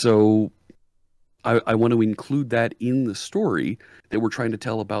 So I want to include that in the story that we're trying to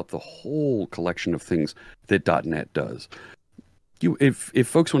tell about the whole collection of things that .NET does. If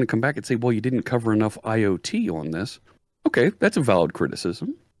folks want to come back and say, well, you didn't cover enough IoT on this, okay, that's a valid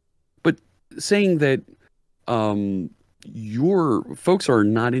criticism. But saying that your folks are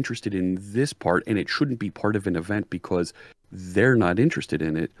not interested in this part and it shouldn't be part of an event because they're not interested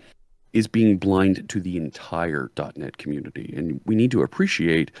in it is being blind to the entire .NET community. And we need to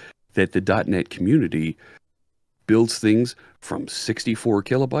appreciate that the .NET community builds things from 64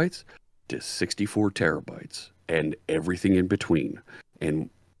 kilobytes to 64 terabytes and everything in between. And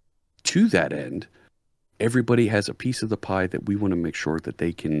to that end, everybody has a piece of the pie that we want to make sure that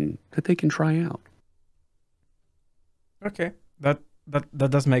they can try out. Okay, that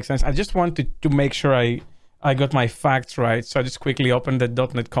does make sense. I just wanted to make sure I got my facts right, so I just quickly opened the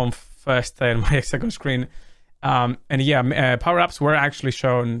 .NET Conf first in my second screen. And yeah, Power Apps were actually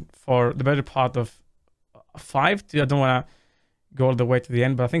shown for the better part of 5 to, I don't want to go all the way to the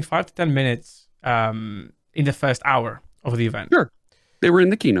end, but I think 5 to 10 minutes in the first hour of the event. Sure. They were in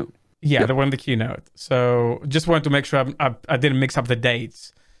the keynote. Yeah, Yep. they were in the keynote. So just wanted to make sure I didn't mix up the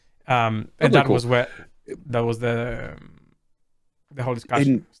dates. And Totally that cool. was where that was the whole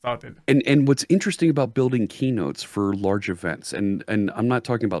discussion started. And what's interesting about building keynotes for large events, and I'm not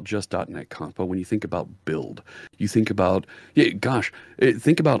talking about just .NET Conf, but when you think about build, you think about,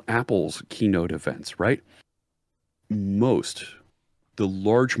 think about Apple's keynote events, right? The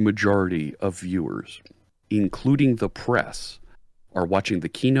large majority of viewers, including the press, are watching the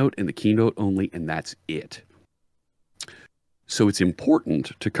keynote and the keynote only, and that's it. So it's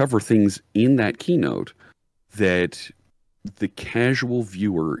important to cover things in that keynote that the casual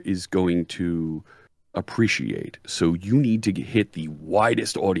viewer is going to appreciate. So you need to hit the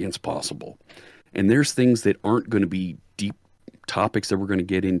widest audience possible. And there's things that aren't going to be deep topics that we're going to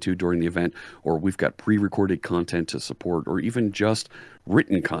get into during the event, or we've got pre-recorded content to support, or even just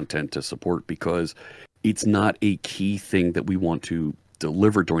written content to support, because it's not a key thing that we want to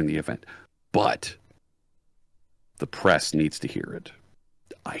deliver during the event. But the press needs to hear it.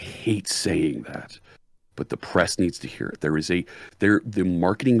 I hate saying that, but the press needs to hear it. The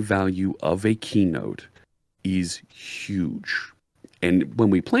marketing value of a keynote is huge. And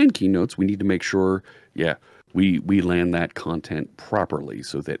when we plan keynotes, we need to make sure, we land that content properly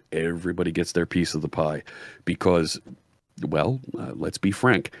so that everybody gets their piece of the pie. Because, let's be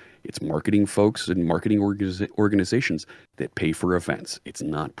frank, it's marketing folks and marketing organizations that pay for events. It's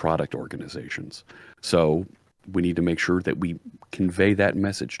not product organizations. So we need to make sure that we convey that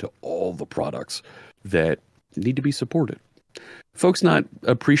message to all the products that need to be supported. Folks not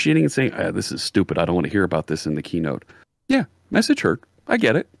appreciating and saying, this is stupid, I don't want to hear about this in the keynote. Yeah, message heard. I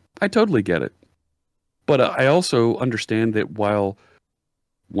get it. I totally get it. But I also understand that while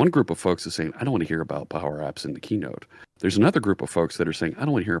one group of folks is saying, I don't want to hear about Power Apps in the keynote, there's another group of folks that are saying, I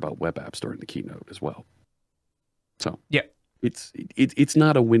don't want to hear about web apps during the keynote as well. So yeah, it's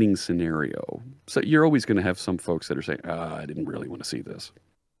not a winning scenario. So you're always going to have some folks that are saying, I didn't really want to see this.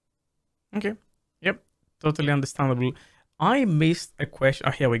 Okay. Yep. Totally understandable. I missed a question.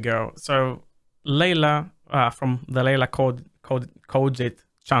 Oh, here we go. So Layla from the Layla Codejit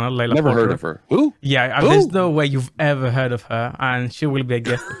channel, Layla Never Porter. heard of her. Who? Yeah, Who? there's no way you've ever heard of her, and she will be a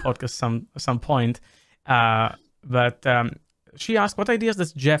guest on the podcast at some point. But she asked, what ideas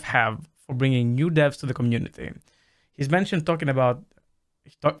does Jeff have for bringing new devs to the community? He's mentioned talking about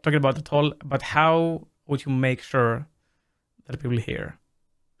it all, but how would you make sure that people hear?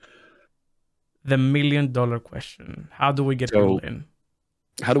 The $1 million question. How do we get people in?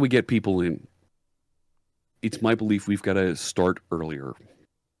 How do we get people in? It's my belief we've got to start earlier.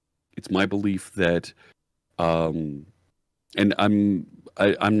 It's my belief that, and I'm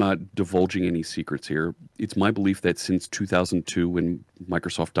not divulging any secrets here. It's my belief that since 2002, when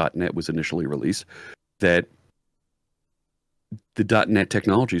Microsoft.NET was initially released, that the .NET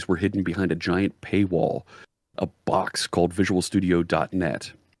technologies were hidden behind a giant paywall, a box called Visual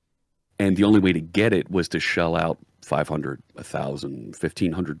Studio.NET. And the only way to get it was to shell out $500, $1,000,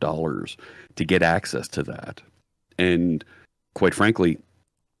 $1,500 to get access to that. And quite frankly,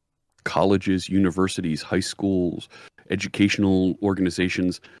 colleges, universities, high schools, educational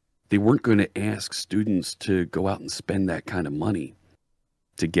organizations, they weren't going to ask students to go out and spend that kind of money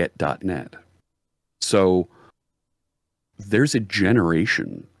to get .NET. So there's a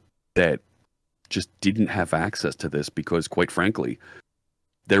generation that just didn't have access to this because, quite frankly,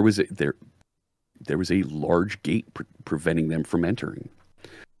 there was a large gate preventing them from entering.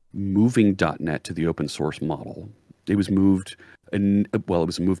 Moving .NET to the open source model, it was moved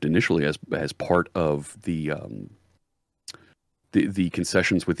initially as part of the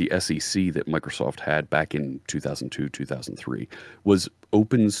concessions with the SEC that Microsoft had back in 2002, 2003, was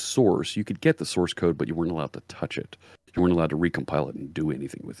open source. You could get the source code, but you weren't allowed to touch it. You weren't allowed to recompile it and do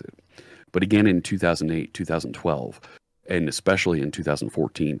anything with it. But again, in 2008, 2012, and especially in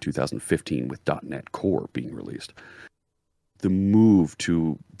 2014, 2015, with .NET Core being released, the move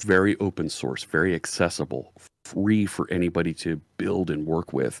to very open source, very accessible, free for anybody to build and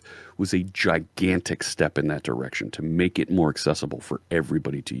work with was a gigantic step in that direction to make it more accessible for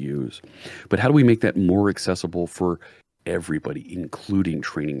everybody to use. But how do we make that more accessible for everybody, including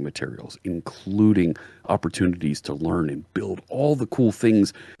training materials, including opportunities to learn and build all the cool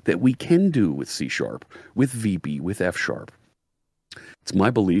things that we can do with C#, with VB, with F#? It's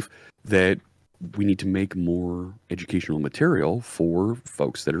my belief that we need to make more educational material for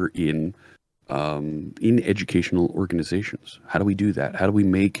folks that are in educational organizations. How do we do that? How do we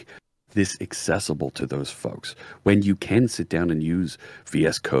make this accessible to those folks when you can sit down and use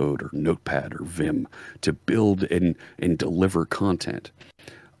VS Code or Notepad or Vim to build and deliver content?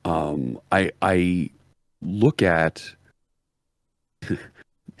 I look at,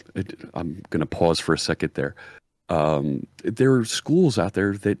 I'm going to pause for a second there. There are schools out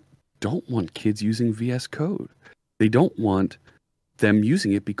there that don't want kids using VS Code. They don't want them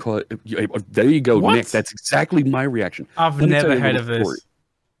using it because, there you go, What? Nick. That's exactly my reaction. I've never heard of this.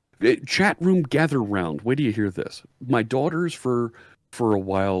 Chat room gather round. Wait till you hear this. My daughters for a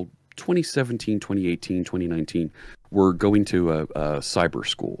while, 2017, 2018, 2019, were going to a cyber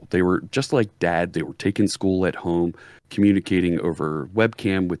school. They were just like Dad. They were taking school at home, communicating over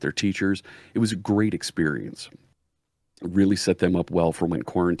webcam with their teachers. It was a great experience. It really set them up well for when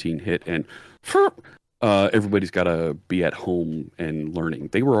quarantine hit and everybody's got to be at home and learning.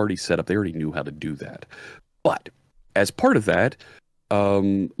 They were already set up. They already knew how to do that. But as part of that,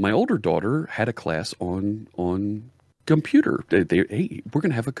 my older daughter had a class on computer. Hey, we're going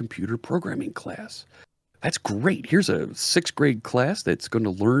to have a computer programming class. That's great. Here's a 6th grade class that's going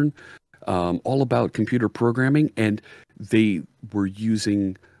to learn all about computer programming. And they were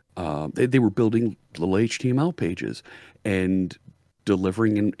using, they were building little HTML pages and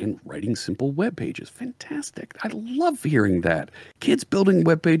delivering and writing simple web pages. Fantastic. I love hearing that. Kids building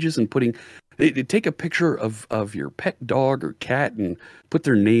web pages and putting, they take a picture of your pet dog or cat and put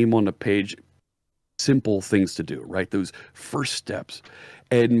their name on the page. Simple things to do, right? Those first steps.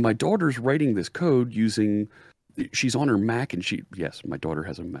 And my daughter's writing this code using, she's on her Mac and yes, my daughter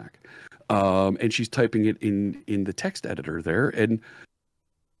has a Mac. And she's typing it in the text editor there. And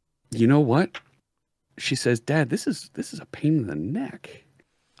you know what? She says, Dad, this is a pain in the neck.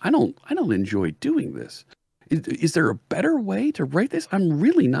 I don't enjoy doing this. Is there a better way to write this? I'm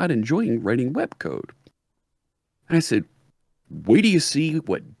really not enjoying writing web code. And I said, wait till you see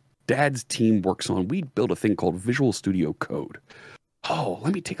what Dad's team works on. We built a thing called Visual Studio Code. Oh,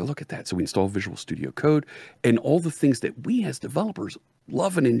 let me take a look at that. So we install Visual Studio Code and all the things that we as developers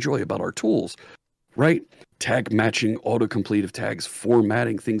love and enjoy about our tools, right? Tag matching, autocomplete of tags,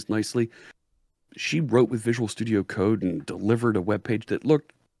 formatting things nicely. She wrote with Visual Studio Code and delivered a web page that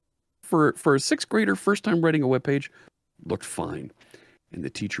looked, for a 6th grader, first time writing a web page, looked fine. And the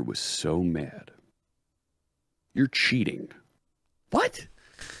teacher was so mad. You're cheating. What?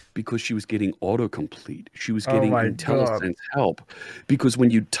 Because she was getting autocomplete. She was getting IntelliSense help. Because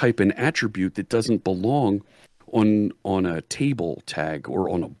when you type an attribute that doesn't belong on a table tag or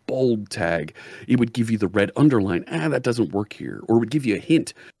on a bold tag, it would give you the red underline. That doesn't work here. Or it would give you a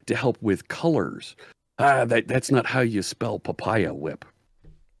hint to help with colors. That's not how you spell papaya whip.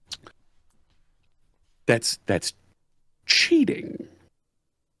 That's cheating.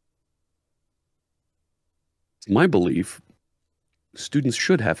 It's my belief students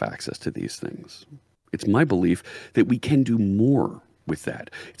should have access to these things. It's my belief that we can do more with that.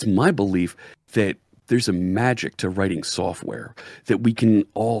 It's my belief that there's a magic to writing software that we can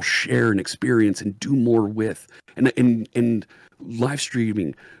all share and experience and do more with. And live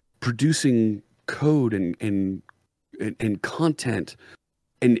streaming, producing code and content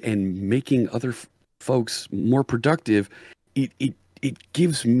and making other folks more productive. It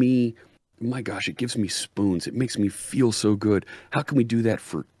gives me, my gosh, it gives me spoons. It makes me feel so good. How can we do that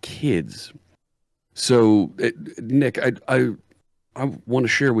for kids? So, Nick, I want to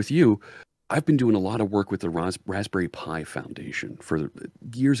share with you, I've been doing a lot of work with the Raspberry Pi Foundation for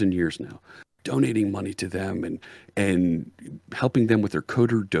years and years now, donating money to them and helping them with their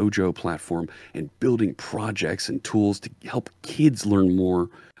Coder Dojo platform and building projects and tools to help kids learn more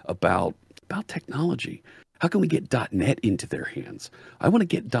about technology. How can we get .NET into their hands? I want to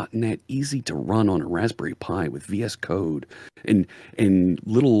get .NET easy to run on a Raspberry Pi with VS Code and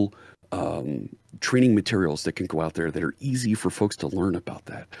little training materials that can go out there that are easy for folks to learn about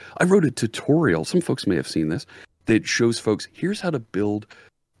that. I wrote a tutorial, some folks may have seen this, that shows folks, here's how to build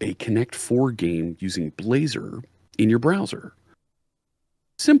a Connect 4 game using Blazor in your browser.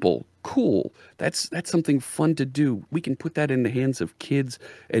 Simple, cool. That's something fun to do. We can put that in the hands of kids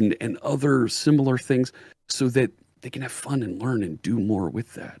and other similar things so that they can have fun and learn and do more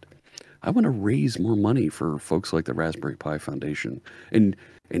with that. I want to raise more money for folks like the Raspberry Pi Foundation and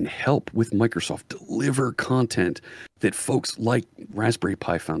help with Microsoft deliver content that folks like Raspberry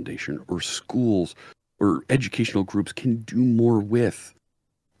Pi Foundation or schools or educational groups can do more with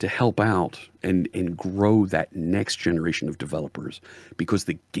to help out and grow that next generation of developers, because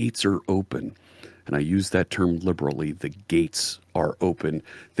the gates are open. And I use that term liberally. The gates are open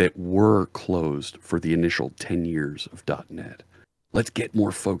that were closed for the initial 10 years of .NET. Let's get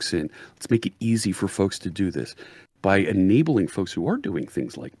more folks in. Let's make it easy for folks to do this by enabling folks who are doing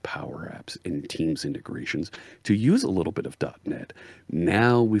things like Power Apps and Teams integrations to use a little bit of .NET.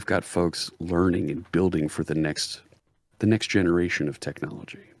 Now we've got folks learning and building for the next generation of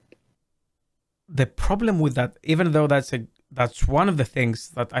technology. The problem with that, even though that's one of the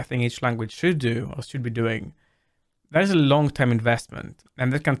things that I think each language should do or should be doing, there's a long-term investment,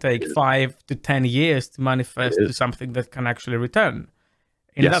 and that can take 5 to 10 years to manifest to something that can actually return.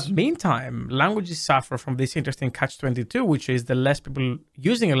 In that meantime, languages suffer from this interesting catch-22, which is the less people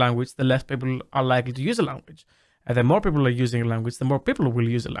using a language, the less people are likely to use a language. And the more people are using a language, the more people will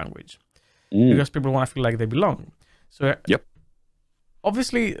use a language. Because people want to feel like they belong. So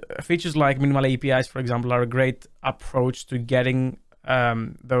obviously, features like minimal APIs, for example, are a great approach to getting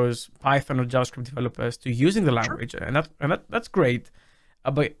those Python or JavaScript developers to using the language, and that's great.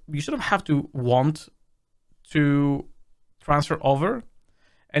 But you sort of have to want to transfer over,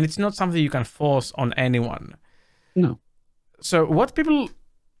 and it's not something you can force on anyone. No. So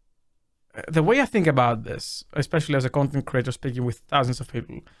the way I think about this, especially as a content creator speaking with thousands of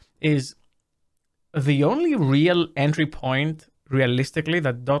people, is the only real entry point realistically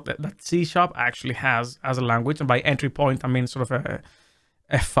that C# actually has as a language, and by entry point I mean sort of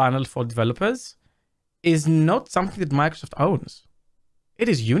a funnel for developers, is not something that Microsoft owns. It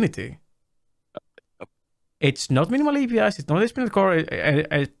is Unity. It's not minimal APIs, it's not ASP.NET Core.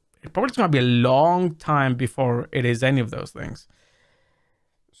 It probably might be a long time before it is any of those things.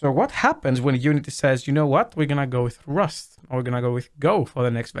 So what happens when Unity says, you know what, we're gonna go with Rust, or we're gonna go with Go for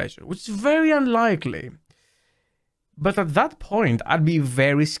the next version, which is very unlikely. But at that point, I'd be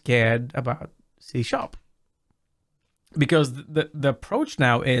very scared about C#. Because the approach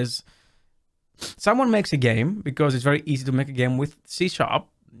now is someone makes a game, because it's very easy to make a game with C#.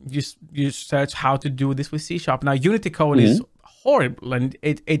 You search how to do this with C#. Now, Unity code is horrible, and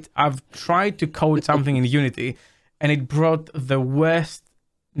I've tried to code something in Unity, and it brought the worst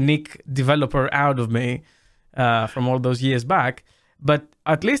Nick developer out of me from all those years back. But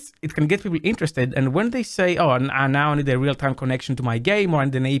at least it can get people interested. And when they say, oh, I now need a real-time connection to my game, or I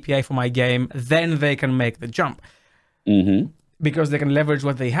need an API for my game, then they can make the jump. Because they can leverage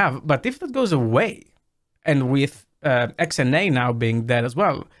what they have. But if that goes away, and with XNA now being dead as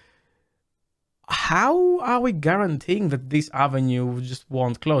well, how are we guaranteeing that this avenue just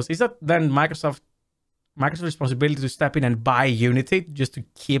won't close? Is that then Microsoft's responsibility to step in and buy Unity just to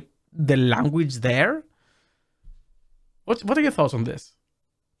keep the language there? What are your thoughts on this?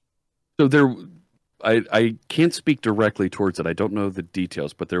 So I can't speak directly towards it. I don't know the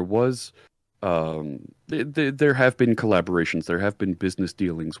details, but there was there have been collaborations. There have been business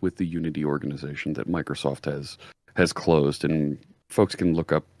dealings with the Unity organization that Microsoft has closed, and folks can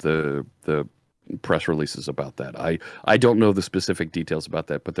look up the press releases about that. I don't know the specific details about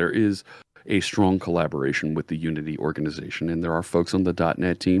that, but there is a strong collaboration with the Unity organization, and there are folks on the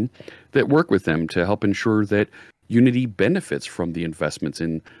 .NET team that work with them to help ensure that Unity benefits from the investments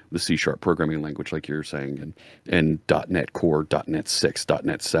in the C# programming language, like you're saying, and .NET Core, .NET 6,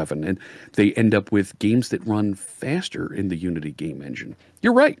 .NET 7, and they end up with games that run faster in the Unity game engine.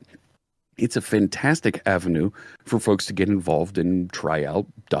 You're right. It's a fantastic avenue for folks to get involved and try out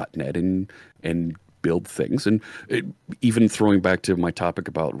 .NET and build things. And even throwing back to my topic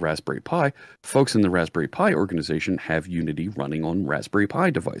about Raspberry Pi, folks in the Raspberry Pi organization have Unity running on Raspberry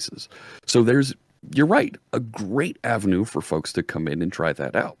Pi devices. So you're right, a great avenue for folks to come in and try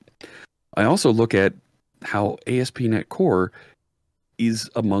that out. I also look at how ASP.NET Core is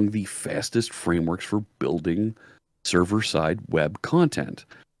among the fastest frameworks for building server-side web content.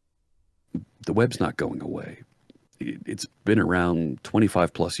 The web's not going away. It's been around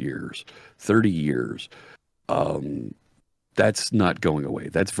 25 plus years, 30 years. That's not going away.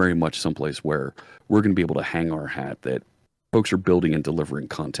 That's very much someplace where we're going to be able to hang our hat that folks are building and delivering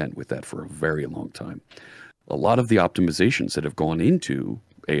content with that for a very long time. A lot of the optimizations that have gone into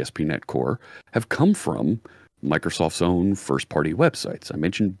ASP.NET Core have come from Microsoft's own first-party websites. I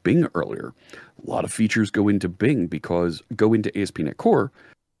mentioned Bing earlier. A lot of features go into ASP.NET Core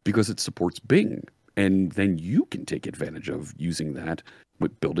because it supports Bing. And then you can take advantage of using that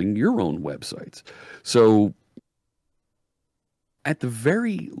with building your own websites. So at the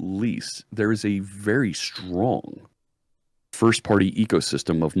very least, there is a very strong first-party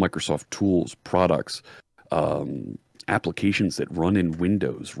ecosystem of Microsoft tools, products, applications that run in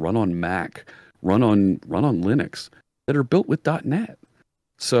Windows, run on Mac, run on Linux that are built with .NET.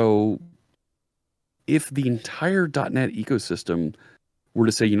 So if the entire .NET ecosystem were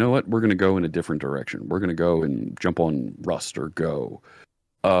to say, you know what, we're going to go in a different direction, we're going to go and jump on Rust or Go,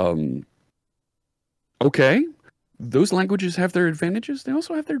 okay, those languages have their advantages. They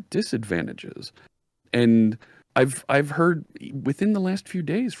also have their disadvantages. And I've heard within the last few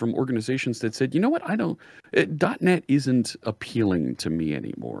days from organizations that said, you know what, .NET isn't appealing to me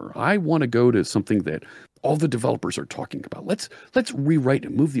anymore. I want to go to something that all the developers are talking about. Let's rewrite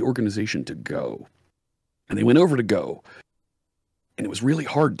and move the organization to Go. And they went over to Go. And it was really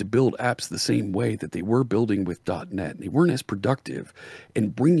hard to build apps the same way that they were building with .NET. They weren't as productive.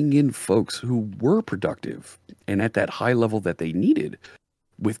 And bringing in folks who were productive and at that high level that they needed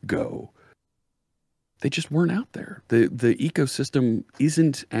with Go, they just weren't out there. The ecosystem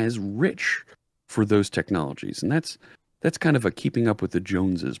isn't as rich for those technologies. And that's kind of a keeping up with the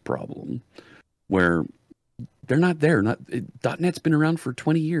Joneses problem, where they're not there. .NET's been around for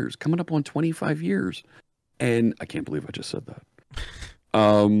 20 years, coming up on 25 years. And I can't believe I just said that.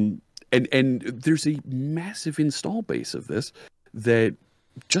 And there's a massive install base of this that,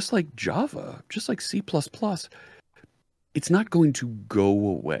 just like Java, just like C++, it's not going to go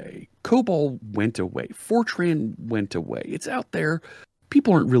away. COBOL went away. Fortran went away. It's out there.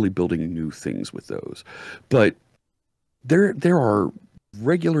 People aren't really building new things with those. But there are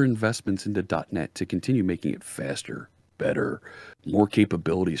regular investments into .NET to continue making it faster, better, more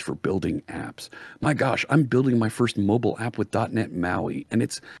capabilities for building apps. My gosh, I'm building my first mobile app with .NET MAUI, and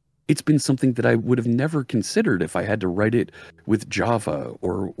it's been something that I would have never considered if I had to write it with Java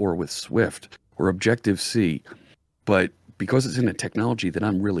or with Swift or Objective-C. But because it's in a technology that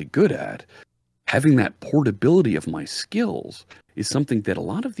I'm really good at, having that portability of my skills is something that a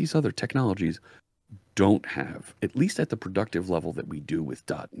lot of these other technologies don't have, at least at the productive level that we do with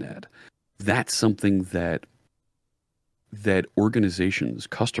 .NET. That's something that organizations,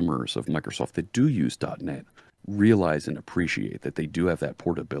 customers of Microsoft that do use .NET realize and appreciate, that they do have that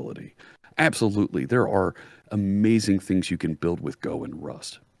portability. Absolutely, there are amazing things you can build with Go and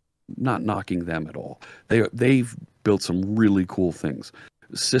Rust. Not knocking them at all. They've built some really cool things,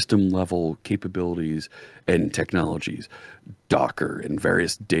 system level capabilities and technologies, Docker and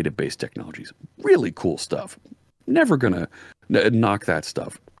various database technologies. Really cool stuff. Never gonna knock that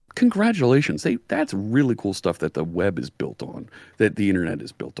stuff. Congratulations. That's really cool stuff that the web is built on, that the internet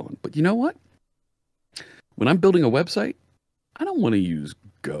is built on. But you know what? When I'm building a website, I don't want to use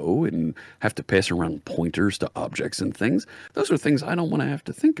Go and have to pass around pointers to objects and things. Those are things I don't want to have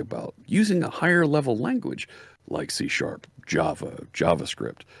to think about. Using a higher level language like C#, Java,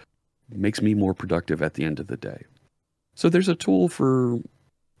 JavaScript makes me more productive at the end of the day. So there's a tool for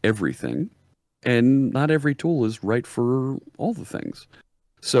everything, and not every tool is right for all the things.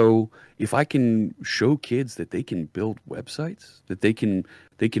 So if I can show kids that they can build websites, that they can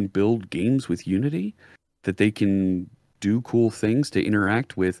build games with Unity, that they can do cool things to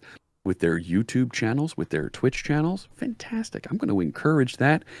interact with their YouTube channels, with their Twitch channels, fantastic. I'm going to encourage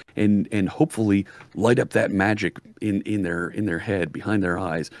that and hopefully light up that magic in their head, behind their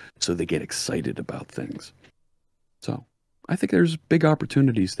eyes, so they get excited about things. So I think there's big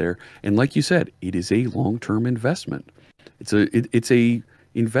opportunities there. And like you said, it is a long-term investment. It's a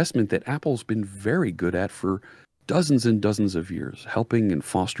investment that Apple's been very good at for dozens and dozens of years, helping and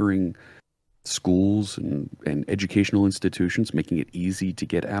fostering schools and educational institutions, making it easy to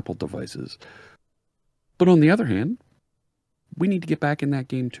get Apple devices. But on the other hand, we need to get back in that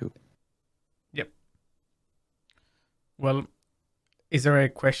game too. Yep. Well, is there a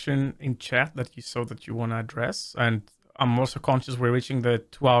question in chat that you saw that you want to address? And I'm also conscious we're reaching the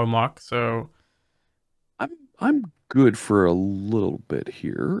 2-hour mark, so I'm good for a little bit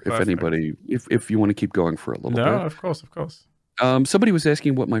here. Perfect. If anybody, if you want to keep going for a little bit. No, of course. Somebody was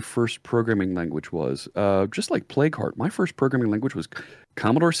asking what my first programming language was. Just like Plague Heart, my first programming language was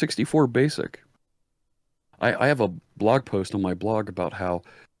Commodore 64 Basic. I have a blog post on my blog about how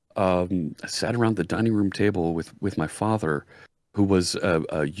I sat around the dining room table with my father, who was a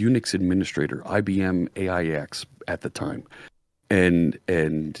Unix administrator, IBM AIX at the time.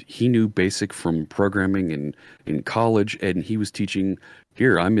 And he knew BASIC from programming in college, and he was teaching.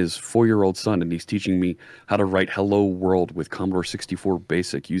 Here, I'm his 4-year-old son, and he's teaching me how to write Hello World with Commodore 64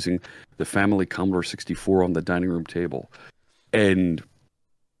 Basic using the family Commodore 64 on the dining room table. And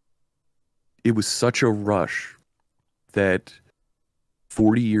it was such a rush that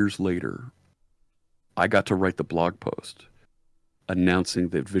 40 years later, I got to write the blog post announcing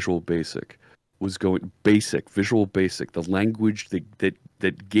that Visual Basic was going basic, Visual Basic, the language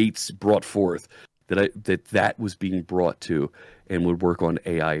that Gates brought forth, that was being brought to and would work on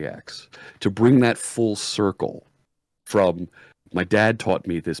AIX. To bring that full circle from my dad taught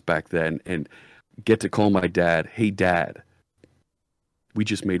me this back then, and get to call my dad, hey Dad, we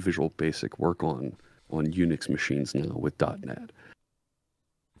just made Visual Basic work on Unix machines now with .NET.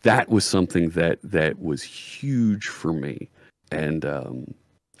 That was something that was huge for me, and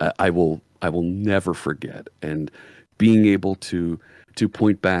I will never forget. And being able to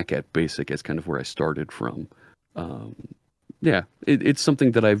point back at Basic as kind of where I started from, it's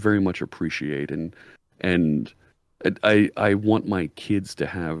something that I very much appreciate, and I want my kids to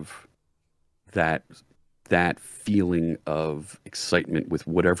have that feeling of excitement with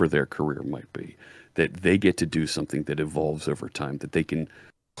whatever their career might be, that they get to do something that evolves over time, that they can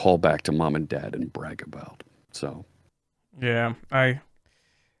call back to mom and dad and brag about. So, yeah, I'm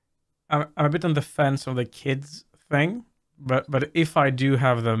a bit on the fence of the kids thing, but if I do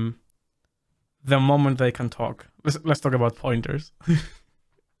have them, the moment they can talk, let's talk about pointers.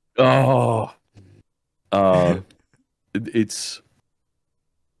 It's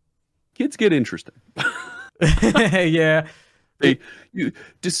kids get interesting. Yeah.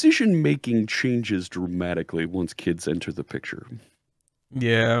 Decision making changes dramatically once kids enter the picture.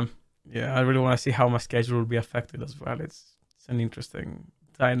 Yeah, I really want to see how my schedule will be affected as well. It's an interesting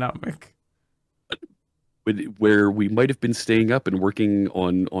dynamic. Where we might have been staying up and working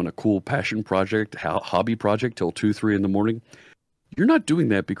on a cool passion project, hobby project till 2-3 in the morning. You're not doing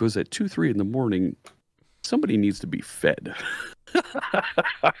that because at 2-3 in the morning, somebody needs to be fed.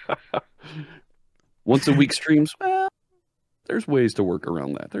 Once a week streams, well, there's ways to work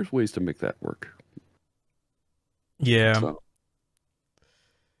around that. There's ways to make that work. Yeah. So.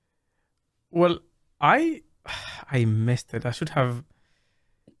 Well, I missed it. I should have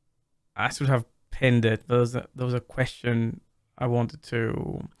pinned it. There was a question I wanted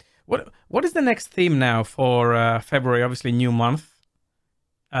to. What is the next theme now for February? Obviously, new month.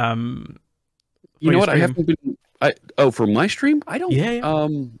 You know what? Stream? I haven't been. For my stream, I don't. Yeah.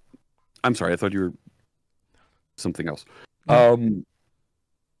 I'm sorry. I thought you were something else. Yeah.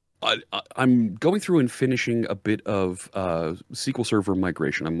 I'm going through and finishing a bit of SQL Server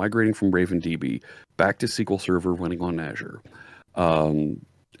migration. I'm migrating from RavenDB back to SQL Server running on Azure. And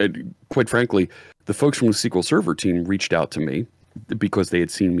quite frankly, the folks from the SQL Server team reached out to me because they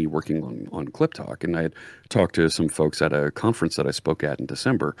had seen me working on ClipTalk, and I had talked to some folks at a conference that I spoke at in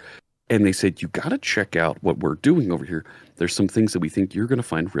December, and they said, you got to check out what we're doing over here. There's some things that we think you're going to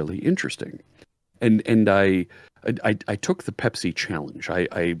find really interesting. And I took the Pepsi challenge.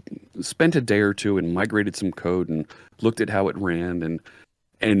 I spent a day or two and migrated some code and looked at how it ran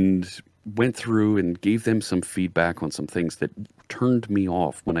and went through and gave them some feedback on some things that turned me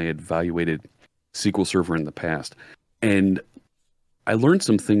off when I had evaluated SQL Server in the past. And I learned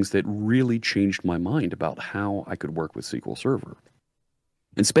some things that really changed my mind about how I could work with SQL Server.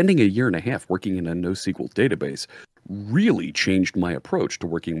 And spending a year and a half working in a NoSQL database really changed my approach to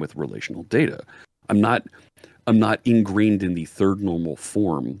working with relational data. I'm not ingrained in the third normal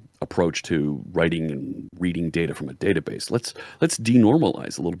form approach to writing and reading data from a database. Let's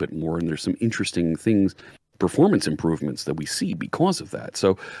denormalize a little bit more, and there's some interesting things, performance improvements that we see because of that.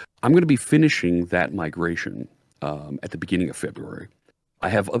 So I'm going to be finishing that migration at the beginning of February. I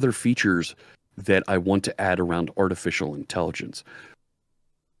have other features that I want to add around artificial intelligence.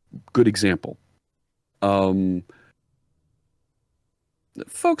 Good example.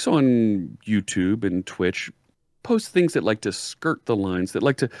 Folks on YouTube and Twitch post things that like to skirt the lines, that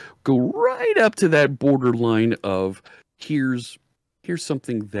like to go right up to that borderline of here's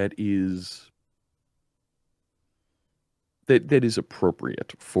something that is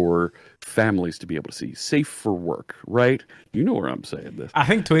appropriate for families to be able to see, safe for work, right? You know where I'm saying this. I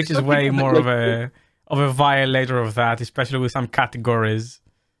think Twitch is way more of a violator of that, especially with some categories.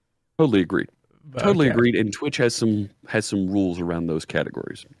 Totally agreed. Totally agreed. And Twitch has some rules around those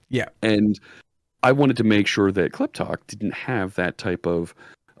categories. Yeah. And I wanted to make sure that ClipTalk didn't have that type of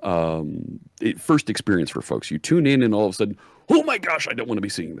first experience for folks. You tune in and all of a sudden, oh my gosh, I don't want to be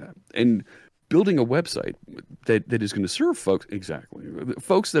seeing that. And building a website that is going to serve folks,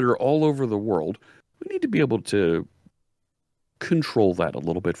 folks that are all over the world, we need to be able to control that a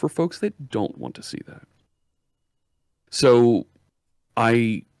little bit for folks that don't want to see that. So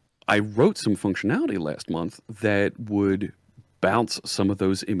I wrote some functionality last month that would bounce some of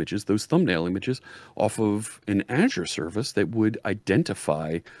those images, those thumbnail images, off of an Azure service that would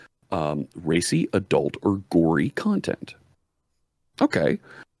identify racy, adult, or gory content. Okay.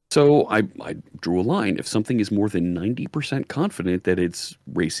 So I drew a line. If something is more than 90% confident that it's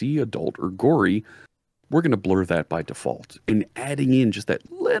racy, adult, or gory, we're going to blur that by default. And adding in just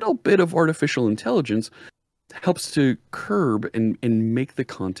that little bit of artificial intelligence helps to curb and make the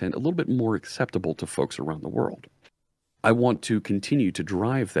content a little bit more acceptable to folks around the world. I want to continue to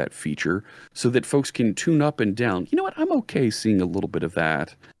drive that feature so that folks can tune up and down. You know what? I'm okay seeing a little bit of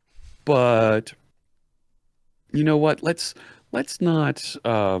that, but you know what? Let's not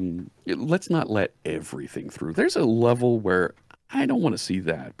let everything through. There's a level where I don't want to see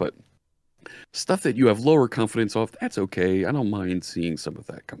that, but stuff that you have lower confidence of, that's okay. I don't mind seeing some of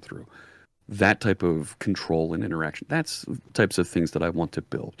that come through. That type of control and interaction, that's types of things that I want to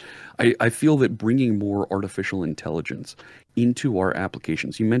build. I feel that bringing more artificial intelligence into our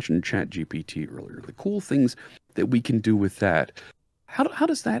applications, you mentioned ChatGPT earlier, the cool things that we can do with that, how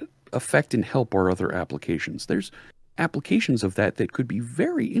does that affect and help our other applications? There's applications of that could be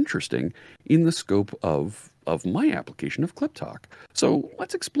very interesting in the scope of my application of ClipTalk. So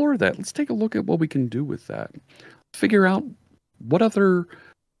let's explore that. Let's take a look at what we can do with that. Figure out what other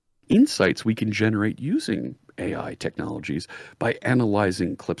insights we can generate using AI technologies by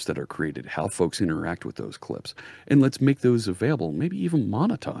analyzing clips that are created, how folks interact with those clips. And let's make those available, maybe even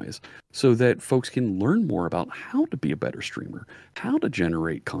monetize, so that folks can learn more about how to be a better streamer, how to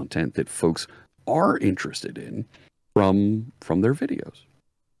generate content that folks are interested in from their videos.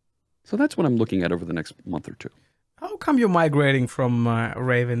 So that's what I'm looking at over the next month or two. How come you're migrating from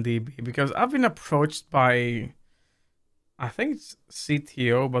RavenDB? Because I've been approached by, I think it's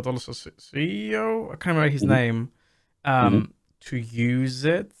CTO, but also CEO. I can't remember his name, to use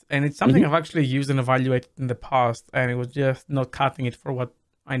it. And it's something I've actually used and evaluated in the past, and it was just not cutting it for what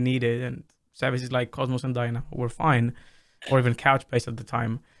I needed. And services like Cosmos and Dynamo were fine, or even Couchbase at the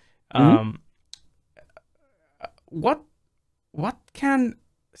time. What can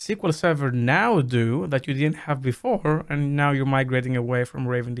SQL Server now do that you didn't have before, and now you're migrating away from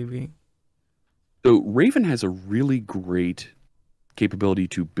RavenDB? So Raven has a really great capability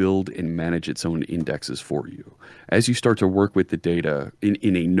to build and manage its own indexes for you. As you start to work with the data in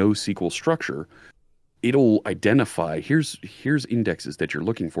a NoSQL structure, it'll identify, here's indexes that you're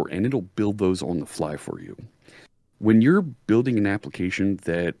looking for, and it'll build those on the fly for you. When you're building an application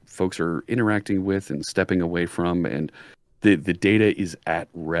that folks are interacting with and stepping away from, and the data is at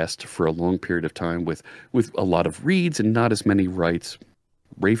rest for a long period of time with a lot of reads and not as many writes,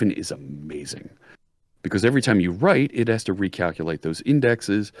 Raven is amazing. Because every time you write, it has to recalculate those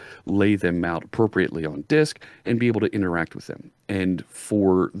indexes, lay them out appropriately on disk, and be able to interact with them. And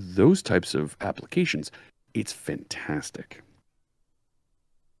for those types of applications, it's fantastic.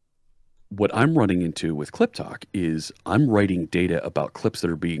 What I'm running into with ClipTalk is I'm writing data about clips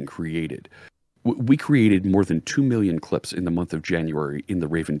that are being created. We created more than 2 million clips in the month of January in the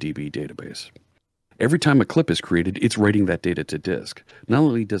RavenDB database. Every time a clip is created, it's writing that data to disk. Not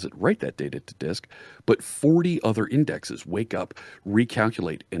only does it write that data to disk, but 40 other indexes wake up,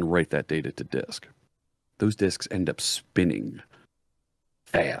 recalculate, and write that data to disk. Those disks end up spinning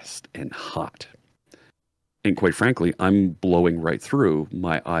fast and hot. And quite frankly, I'm blowing right through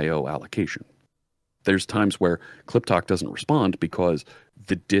my I/O allocation. There's times where ClipTalk doesn't respond because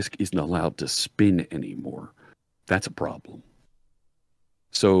the disk isn't allowed to spin anymore. That's a problem.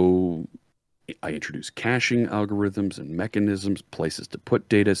 So I introduce caching algorithms and mechanisms, places to put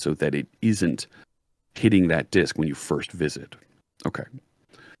data so that it isn't hitting that disk when you first visit. Okay.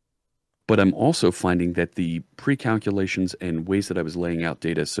 But I'm also finding that the pre-calculations and ways that I was laying out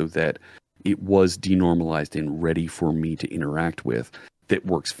data so that it was denormalized and ready for me to interact with, that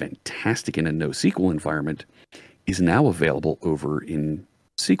works fantastic in a NoSQL environment, is now available over in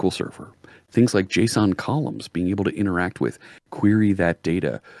SQL Server. Things like JSON columns, being able to interact with, query that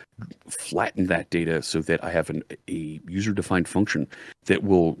data, flatten that data so that I have a user-defined function that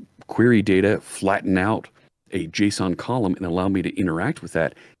will query data, flatten out a JSON column, and allow me to interact with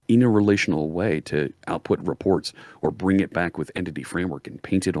that in a relational way to output reports or bring it back with Entity Framework and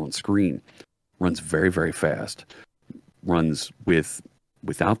paint it on screen. Runs very, very fast. Runs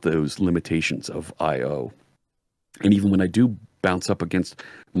without those limitations of I/O. And even when I do bounce up against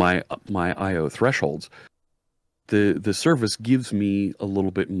my I/O thresholds, the service gives me a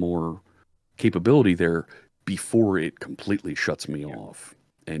little bit more capability there before it completely shuts me off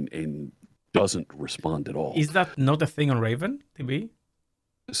and doesn't respond at all. Is that not a thing on RavenDB?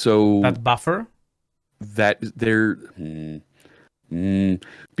 So that buffer? That there,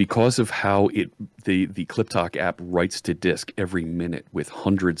 because of how the ClipTalk app writes to disk every minute with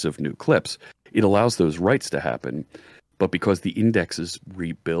hundreds of new clips, it allows those writes to happen. But because the indexes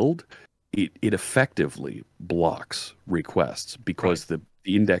rebuild, it effectively blocks requests because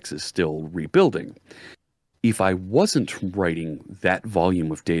The index is still rebuilding. If I wasn't writing that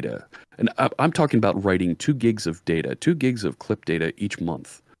volume of data, and I'm talking about writing 2 gigs of data, 2 gigs of clip data each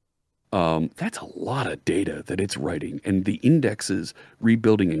month, that's a lot of data that it's writing. And the indexes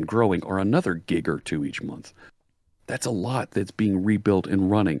rebuilding and growing are another gig or 2 each month. That's a lot that's being rebuilt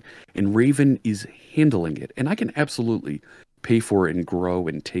and running. And Raven is handling it. And I can absolutely pay for it and grow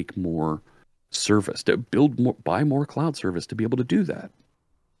and take more service, to build more, buy more cloud service to be able to do that.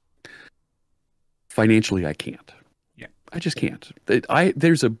 Financially, I can't. Yeah, I just can't.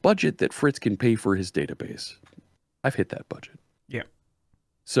 There's a budget that Fritz can pay for his database. I've hit that budget. Yeah.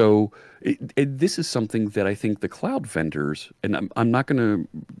 So this is something that I think the cloud vendors, and I'm not going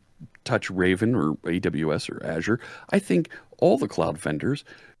to touch Raven or AWS or Azure. I think all the cloud vendors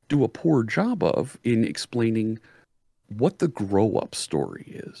do a poor job of in explaining what the grow up story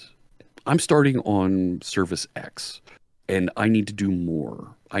is. I'm starting on service X and I need to do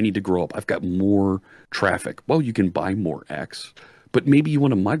more. I need to grow up. I've got more traffic. Well, you can buy more X, but maybe you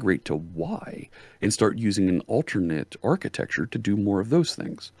want to migrate to Y and start using an alternate architecture to do more of those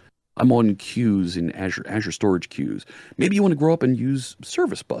things. I'm on queues in Azure Storage queues. Maybe you want to grow up and use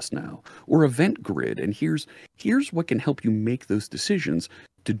Service Bus now or Event Grid. And here's what can help you make those decisions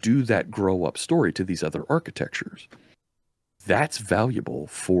to do that grow up story to these other architectures. That's valuable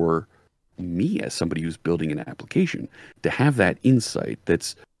for me as somebody who's building an application to have that insight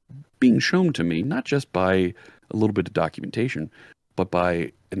that's being shown to me, not just by a little bit of documentation, but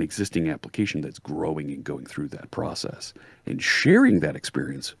by an existing application that's growing and going through that process and sharing that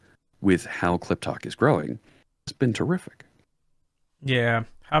experience with how ClipTalk is growing. It's been terrific. Yeah,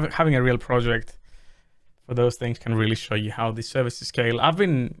 having a real project for those things can really show you how the services scale. I've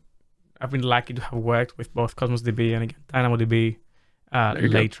been lucky to have worked with both Cosmos DB and again DynamoDB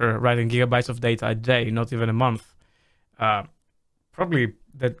later, writing gigabytes of data a day, not even a month. Probably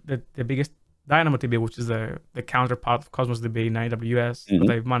the biggest DynamoDB, which is the counterpart of Cosmos DB in AWS, that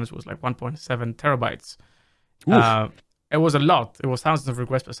they've managed was like 1.7 terabytes. It was a lot. It was thousands of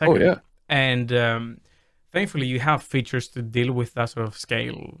requests per second. Oh, yeah. And thankfully, you have features to deal with that sort of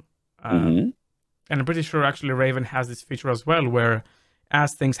scale. And I'm pretty sure actually Raven has this feature as well, where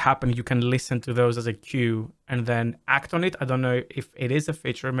as things happen, you can listen to those as a queue and then act on it. I don't know if it is a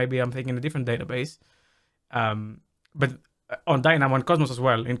feature. Maybe I'm thinking a different database. But on Dynamo and Cosmos as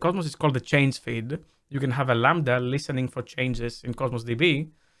well. In Cosmos, it's called the change feed. You can have a Lambda listening for changes in Cosmos DB.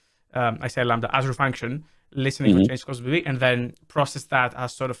 I say Lambda, Azure function, listening for changes in Cosmos DB, and then process that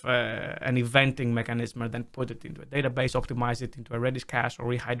as sort of an eventing mechanism, and then put it into a database, optimize it into a Redis cache or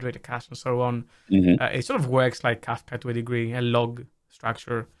rehydrate a cache, and so on. It sort of works like Kafka to a degree, a log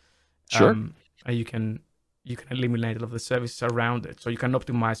structure. Sure. And you can eliminate all of the services around it. So you can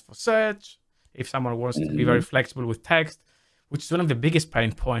optimize for search if someone wants to be very flexible with text, which is one of the biggest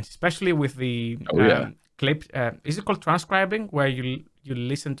pain points, especially with the clip. Is it called transcribing, where you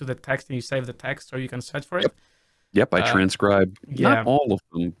listen to the text and you save the text so you can search for it? Yep, I transcribe not all of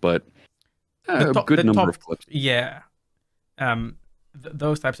them, but a good number of clips. Yeah.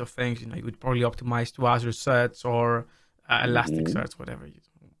 Those types of things, you would probably optimize to Azure Search or Elasticsearch, whatever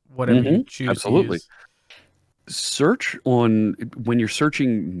you choose. Absolutely. To use. Search on, when you're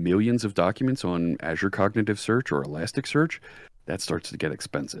searching millions of documents on Azure Cognitive Search or Elasticsearch, that starts to get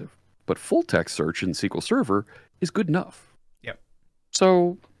expensive. But full text search in SQL Server is good enough. Yep.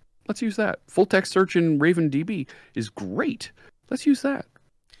 So let's use that. Full text search in RavenDB is great. Let's use that.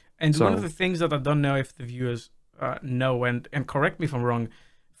 And one of the things that I don't know if the viewers know, and correct me if I'm wrong,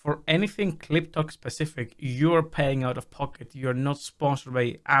 for anything ClipTalk specific, you're paying out of pocket. You're not sponsored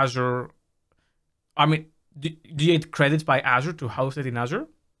by Azure. I mean, do you get credits by Azure to host it in Azure?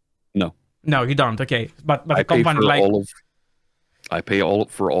 No. No, you don't. Okay, but a company like I pay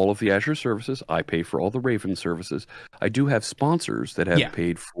for all of the Azure services. I pay for all the Raven services. I do have sponsors that have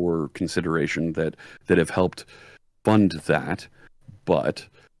paid for consideration that have helped fund that, but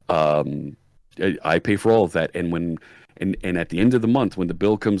I pay for all of that. And when at the end of the month, when the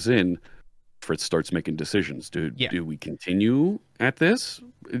bill comes in, Fritz starts making decisions. Do we continue at this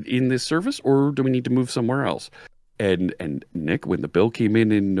in this service, or do we need to move somewhere else? And Nick, when the bill came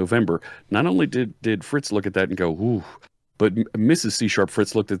in November, not only did Fritz look at that and go, "Ooh," but Mrs. C#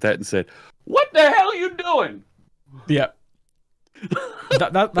 Fritz looked at that and said, "What the hell are you doing?" Yeah.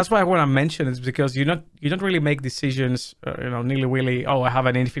 That's why I want to mention is because you don't really make decisions, nilly-willy. Oh, I have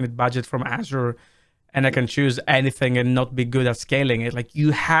an infinite budget from Azure, and I can choose anything and not be good at scaling it. Like,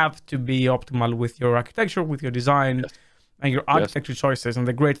 you have to be optimal with your architecture, with your design, and your architecture choices. And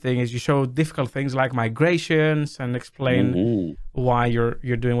the great thing is you show difficult things like migrations and explain why you're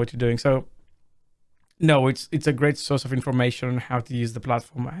doing what you're doing. So No, it's a great source of information on how to use the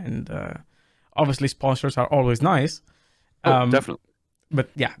platform, and obviously sponsors are always nice. Definitely. But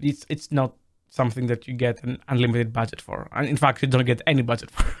yeah, it's not something that you get an unlimited budget for. And in fact, you don't get any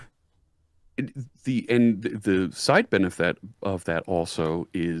budget for. The side benefit of that also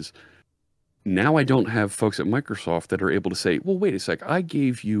is now I don't have folks at Microsoft that are able to say, well, wait a sec, I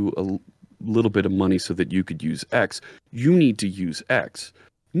gave you a little bit of money so that you could use X. You need to use X.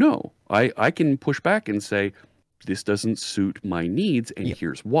 No, I can push back and say, this doesn't suit my needs, and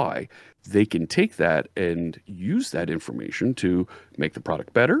here's why. They can take that and use that information to make the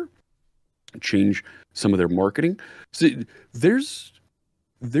product better, change some of their marketing. So there's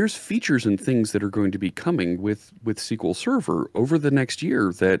features and things that are going to be coming with SQL Server over the next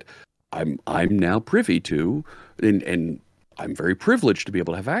year that I'm now privy to, and I'm very privileged to be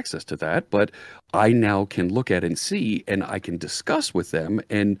able to have access to that, but I now can look at and see, and I can discuss with them,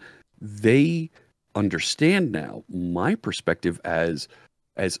 and they understand now my perspective as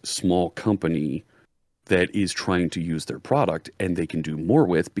small company that is trying to use their product, and they can do more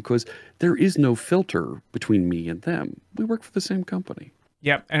with, because there is no filter between me and them. We work for the same company.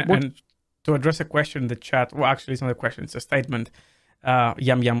 Yeah, and to address a question in the chat, well, actually, it's not a question, it's a statement.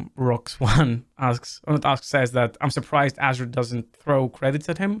 Yum Rocks One says that I'm surprised Azure doesn't throw credits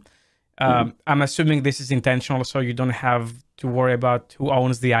at him. I'm assuming this is intentional, so you don't have to worry about who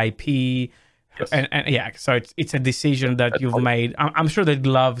owns the IP. Yes. And yeah, so it's a decision that you've made. I'm sure they'd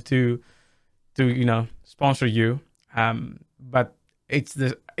love to sponsor you, but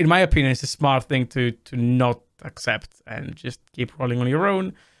in my opinion, it's a smart thing to not accept and just keep rolling on your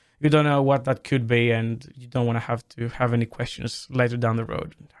own. You don't know what that could be, and you don't want to have any questions later down the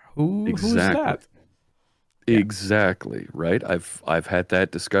road. Who's that? Exactly, right. I've had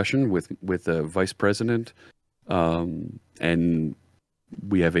that discussion with a vice president, and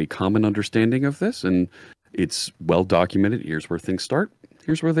we have a common understanding of this, and it's well documented. Here's where things start.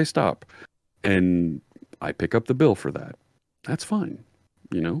 Here's where they stop, and I pick up the bill for that. That's fine.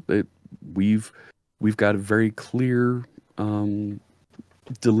 We've got a very clear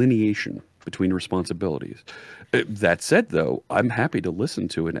delineation between responsibilities. That said, though, I'm happy to listen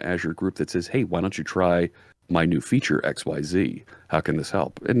to an Azure group that says, hey, why don't you try my new feature XYZ? How can this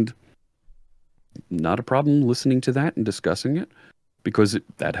help? And not a problem listening to that and discussing it, because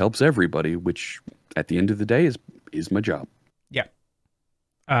that helps everybody, which at the end of the day is my job. Yeah.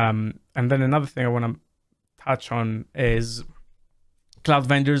 And then another thing I want to touch on is cloud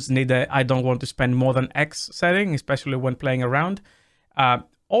vendors need a I don't want to spend more than X setting, especially when playing around.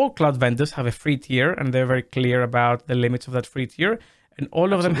 All cloud vendors have a free tier, and they're very clear about the limits of that free tier. And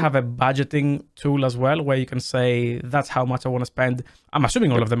all of them have a budgeting tool as well, where you can say, that's how much I want to spend. I'm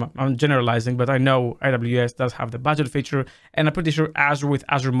assuming all of them, I'm generalizing, but I know AWS does have the budget feature. And I'm pretty sure Azure with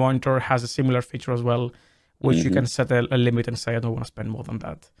Azure Monitor has a similar feature as well, which you can set a limit and say, I don't want to spend more than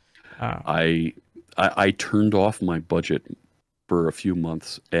that. I turned off my budget for a few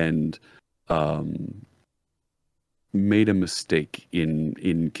months and made a mistake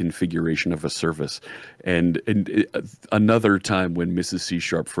in configuration of a service, and another time when Mrs. C#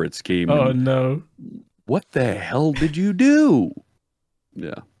 Fritz came. Oh no! What the hell did you do?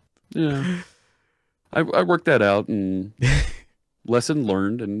 Yeah. I worked that out, and lesson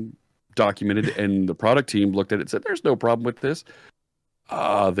learned and documented. And the product team looked at it and said, "There's no problem with this."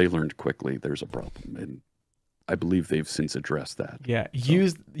 They learned quickly there's a problem, and I believe they've since addressed that. Yeah,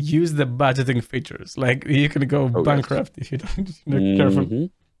 so. Use the budgeting features. Like, you can go bankrupt if you don't careful.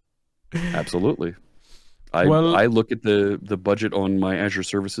 Absolutely. I look at the budget on my Azure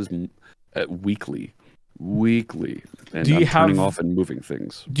services weekly, and I'm turning off and moving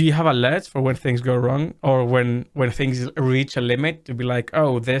things. Do you have alerts for when things go wrong, or when things reach a limit to be like,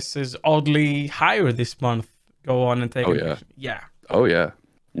 oh, this is oddly higher this month? Go on and take action. Yeah. Oh yeah.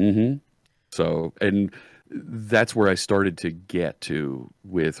 So, and that's where I started to get to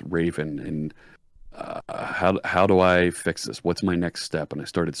with Raven, and how do I fix this? What's my next step? And I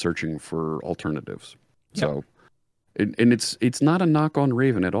started searching for alternatives. Yep. So, and it's not a knock on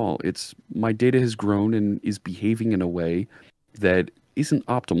Raven at all. It's my data has grown and is behaving in a way that isn't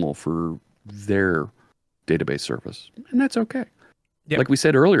optimal for their database service, and that's okay. Yep. Like we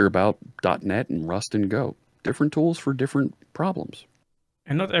said earlier about .NET and Rust and Go, different tools for different problems.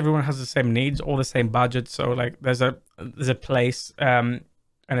 And not everyone has the same needs or the same budget. So like there's a place and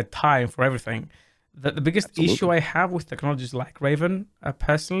a time for everything. The biggest issue I have with technologies like Raven,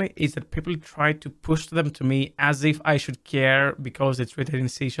 personally, is that people try to push them to me as if I should care because it's written in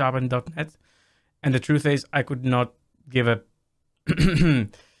C# and .NET. And the truth is, I could not give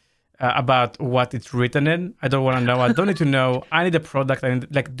about what it's written in. I don't want to know. I don't need to know. I need a product.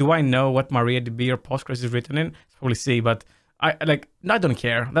 Do I know what MariaDB or Postgres is written in? Probably C, but I don't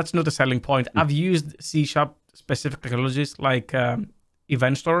care. That's not a selling point. I've used C# specific technologies like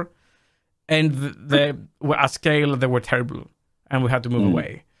Event Store, and they were at scale. They were terrible, and we had to move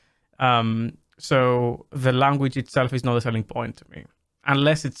away. So the language itself is not a selling point to me,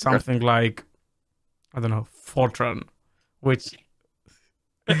 unless it's something like, I don't know, Fortran, which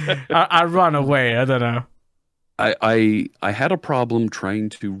I run away. I don't know. I had a problem trying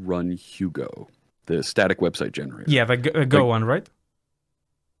to run Hugo, the static website generator. Yeah, the Go one, right?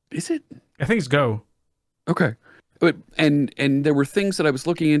 Is it? I think it's Go. Okay. But and there were things that I was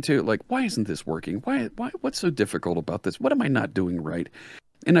looking into, like, why isn't this working? Why what's so difficult about this? What am I not doing right?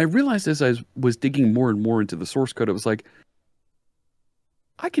 And I realized as I was digging more and more into the source code, it was like,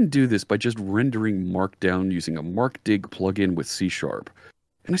 I can do this by just rendering Markdown using a MarkDig plugin with C#.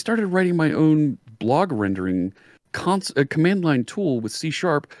 And I started writing my own blog rendering command line tool with C#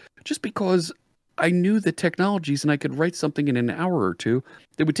 just because I knew the technologies and I could write something in an hour or two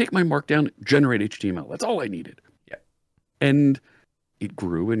that would take my Markdown, generate HTML. That's all I needed. Yeah. And it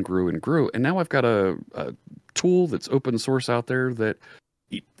grew and grew and grew. And now I've got a tool that's open source out there that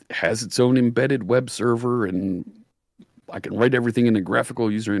it has its own embedded web server, and I can write everything in a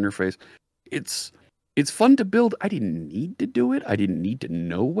graphical user interface. It's fun to build. I didn't need to do it. I didn't need to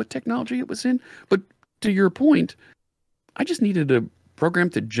know what technology it was in. But to your point, I just needed a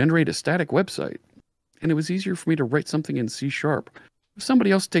program to generate a static website. And it was easier for me to write something in C#. If somebody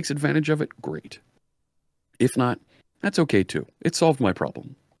else takes advantage of it, great. If not, that's okay too. It solved my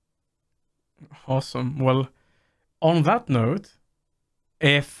problem. Awesome. Well, on that note,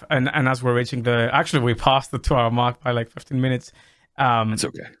 and as we're reaching we passed the 2-hour mark by like 15 minutes. It's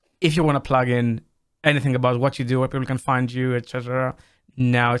okay. If you want to plug in anything about what you do, where people can find you, etc.,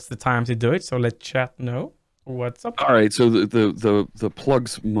 now it's the time to do it. So let chat know what's up. All right. So the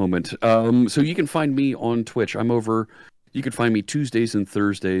plugs moment. So you can find me on Twitch. You can find me Tuesdays and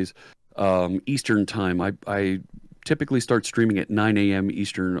Thursdays, Eastern time. I typically start streaming at 9 a.m.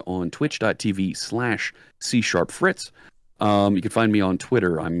 Eastern on twitch.tv/C#Fritz. You can find me on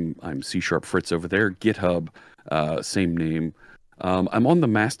Twitter. I'm C# Fritz over there. GitHub, same name. I'm on the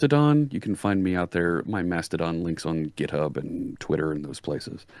Mastodon. You can find me out there. My Mastodon links on GitHub and Twitter and those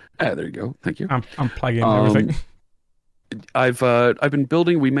places. There you go. Thank you. I'm plugging everything. I've been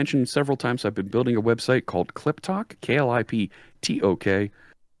building. We mentioned several times. I've been building a website called KlipTalk, KlipTok.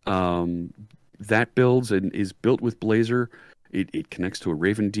 That builds and is built with Blazor. It connects to a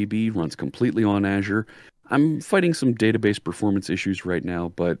Raven DB, runs completely on Azure. I'm fighting some database performance issues right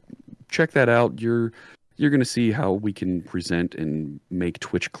now, but check that out. You're going to see how we can present and make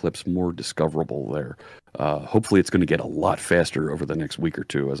Twitch clips more discoverable there. Hopefully it's going to get a lot faster over the next week or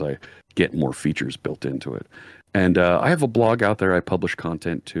two as I get more features built into it. And I have a blog out there I publish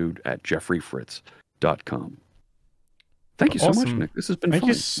content to at jeffreyfritz.com. Thank you so much, Nick. This has been fun. Thank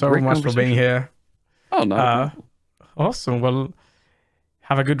you so much for being here. Oh, no. Awesome. Well,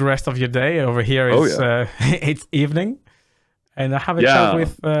 have a good rest of your day. Over here it's evening. And I have a chat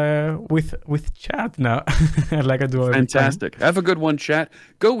with Chad now, like I do all Fantastic. Have a good one, chat.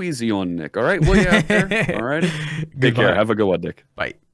 Go easy on Nick, all right? Will you out there? All right? Take care. Have a good one, Nick. Bye.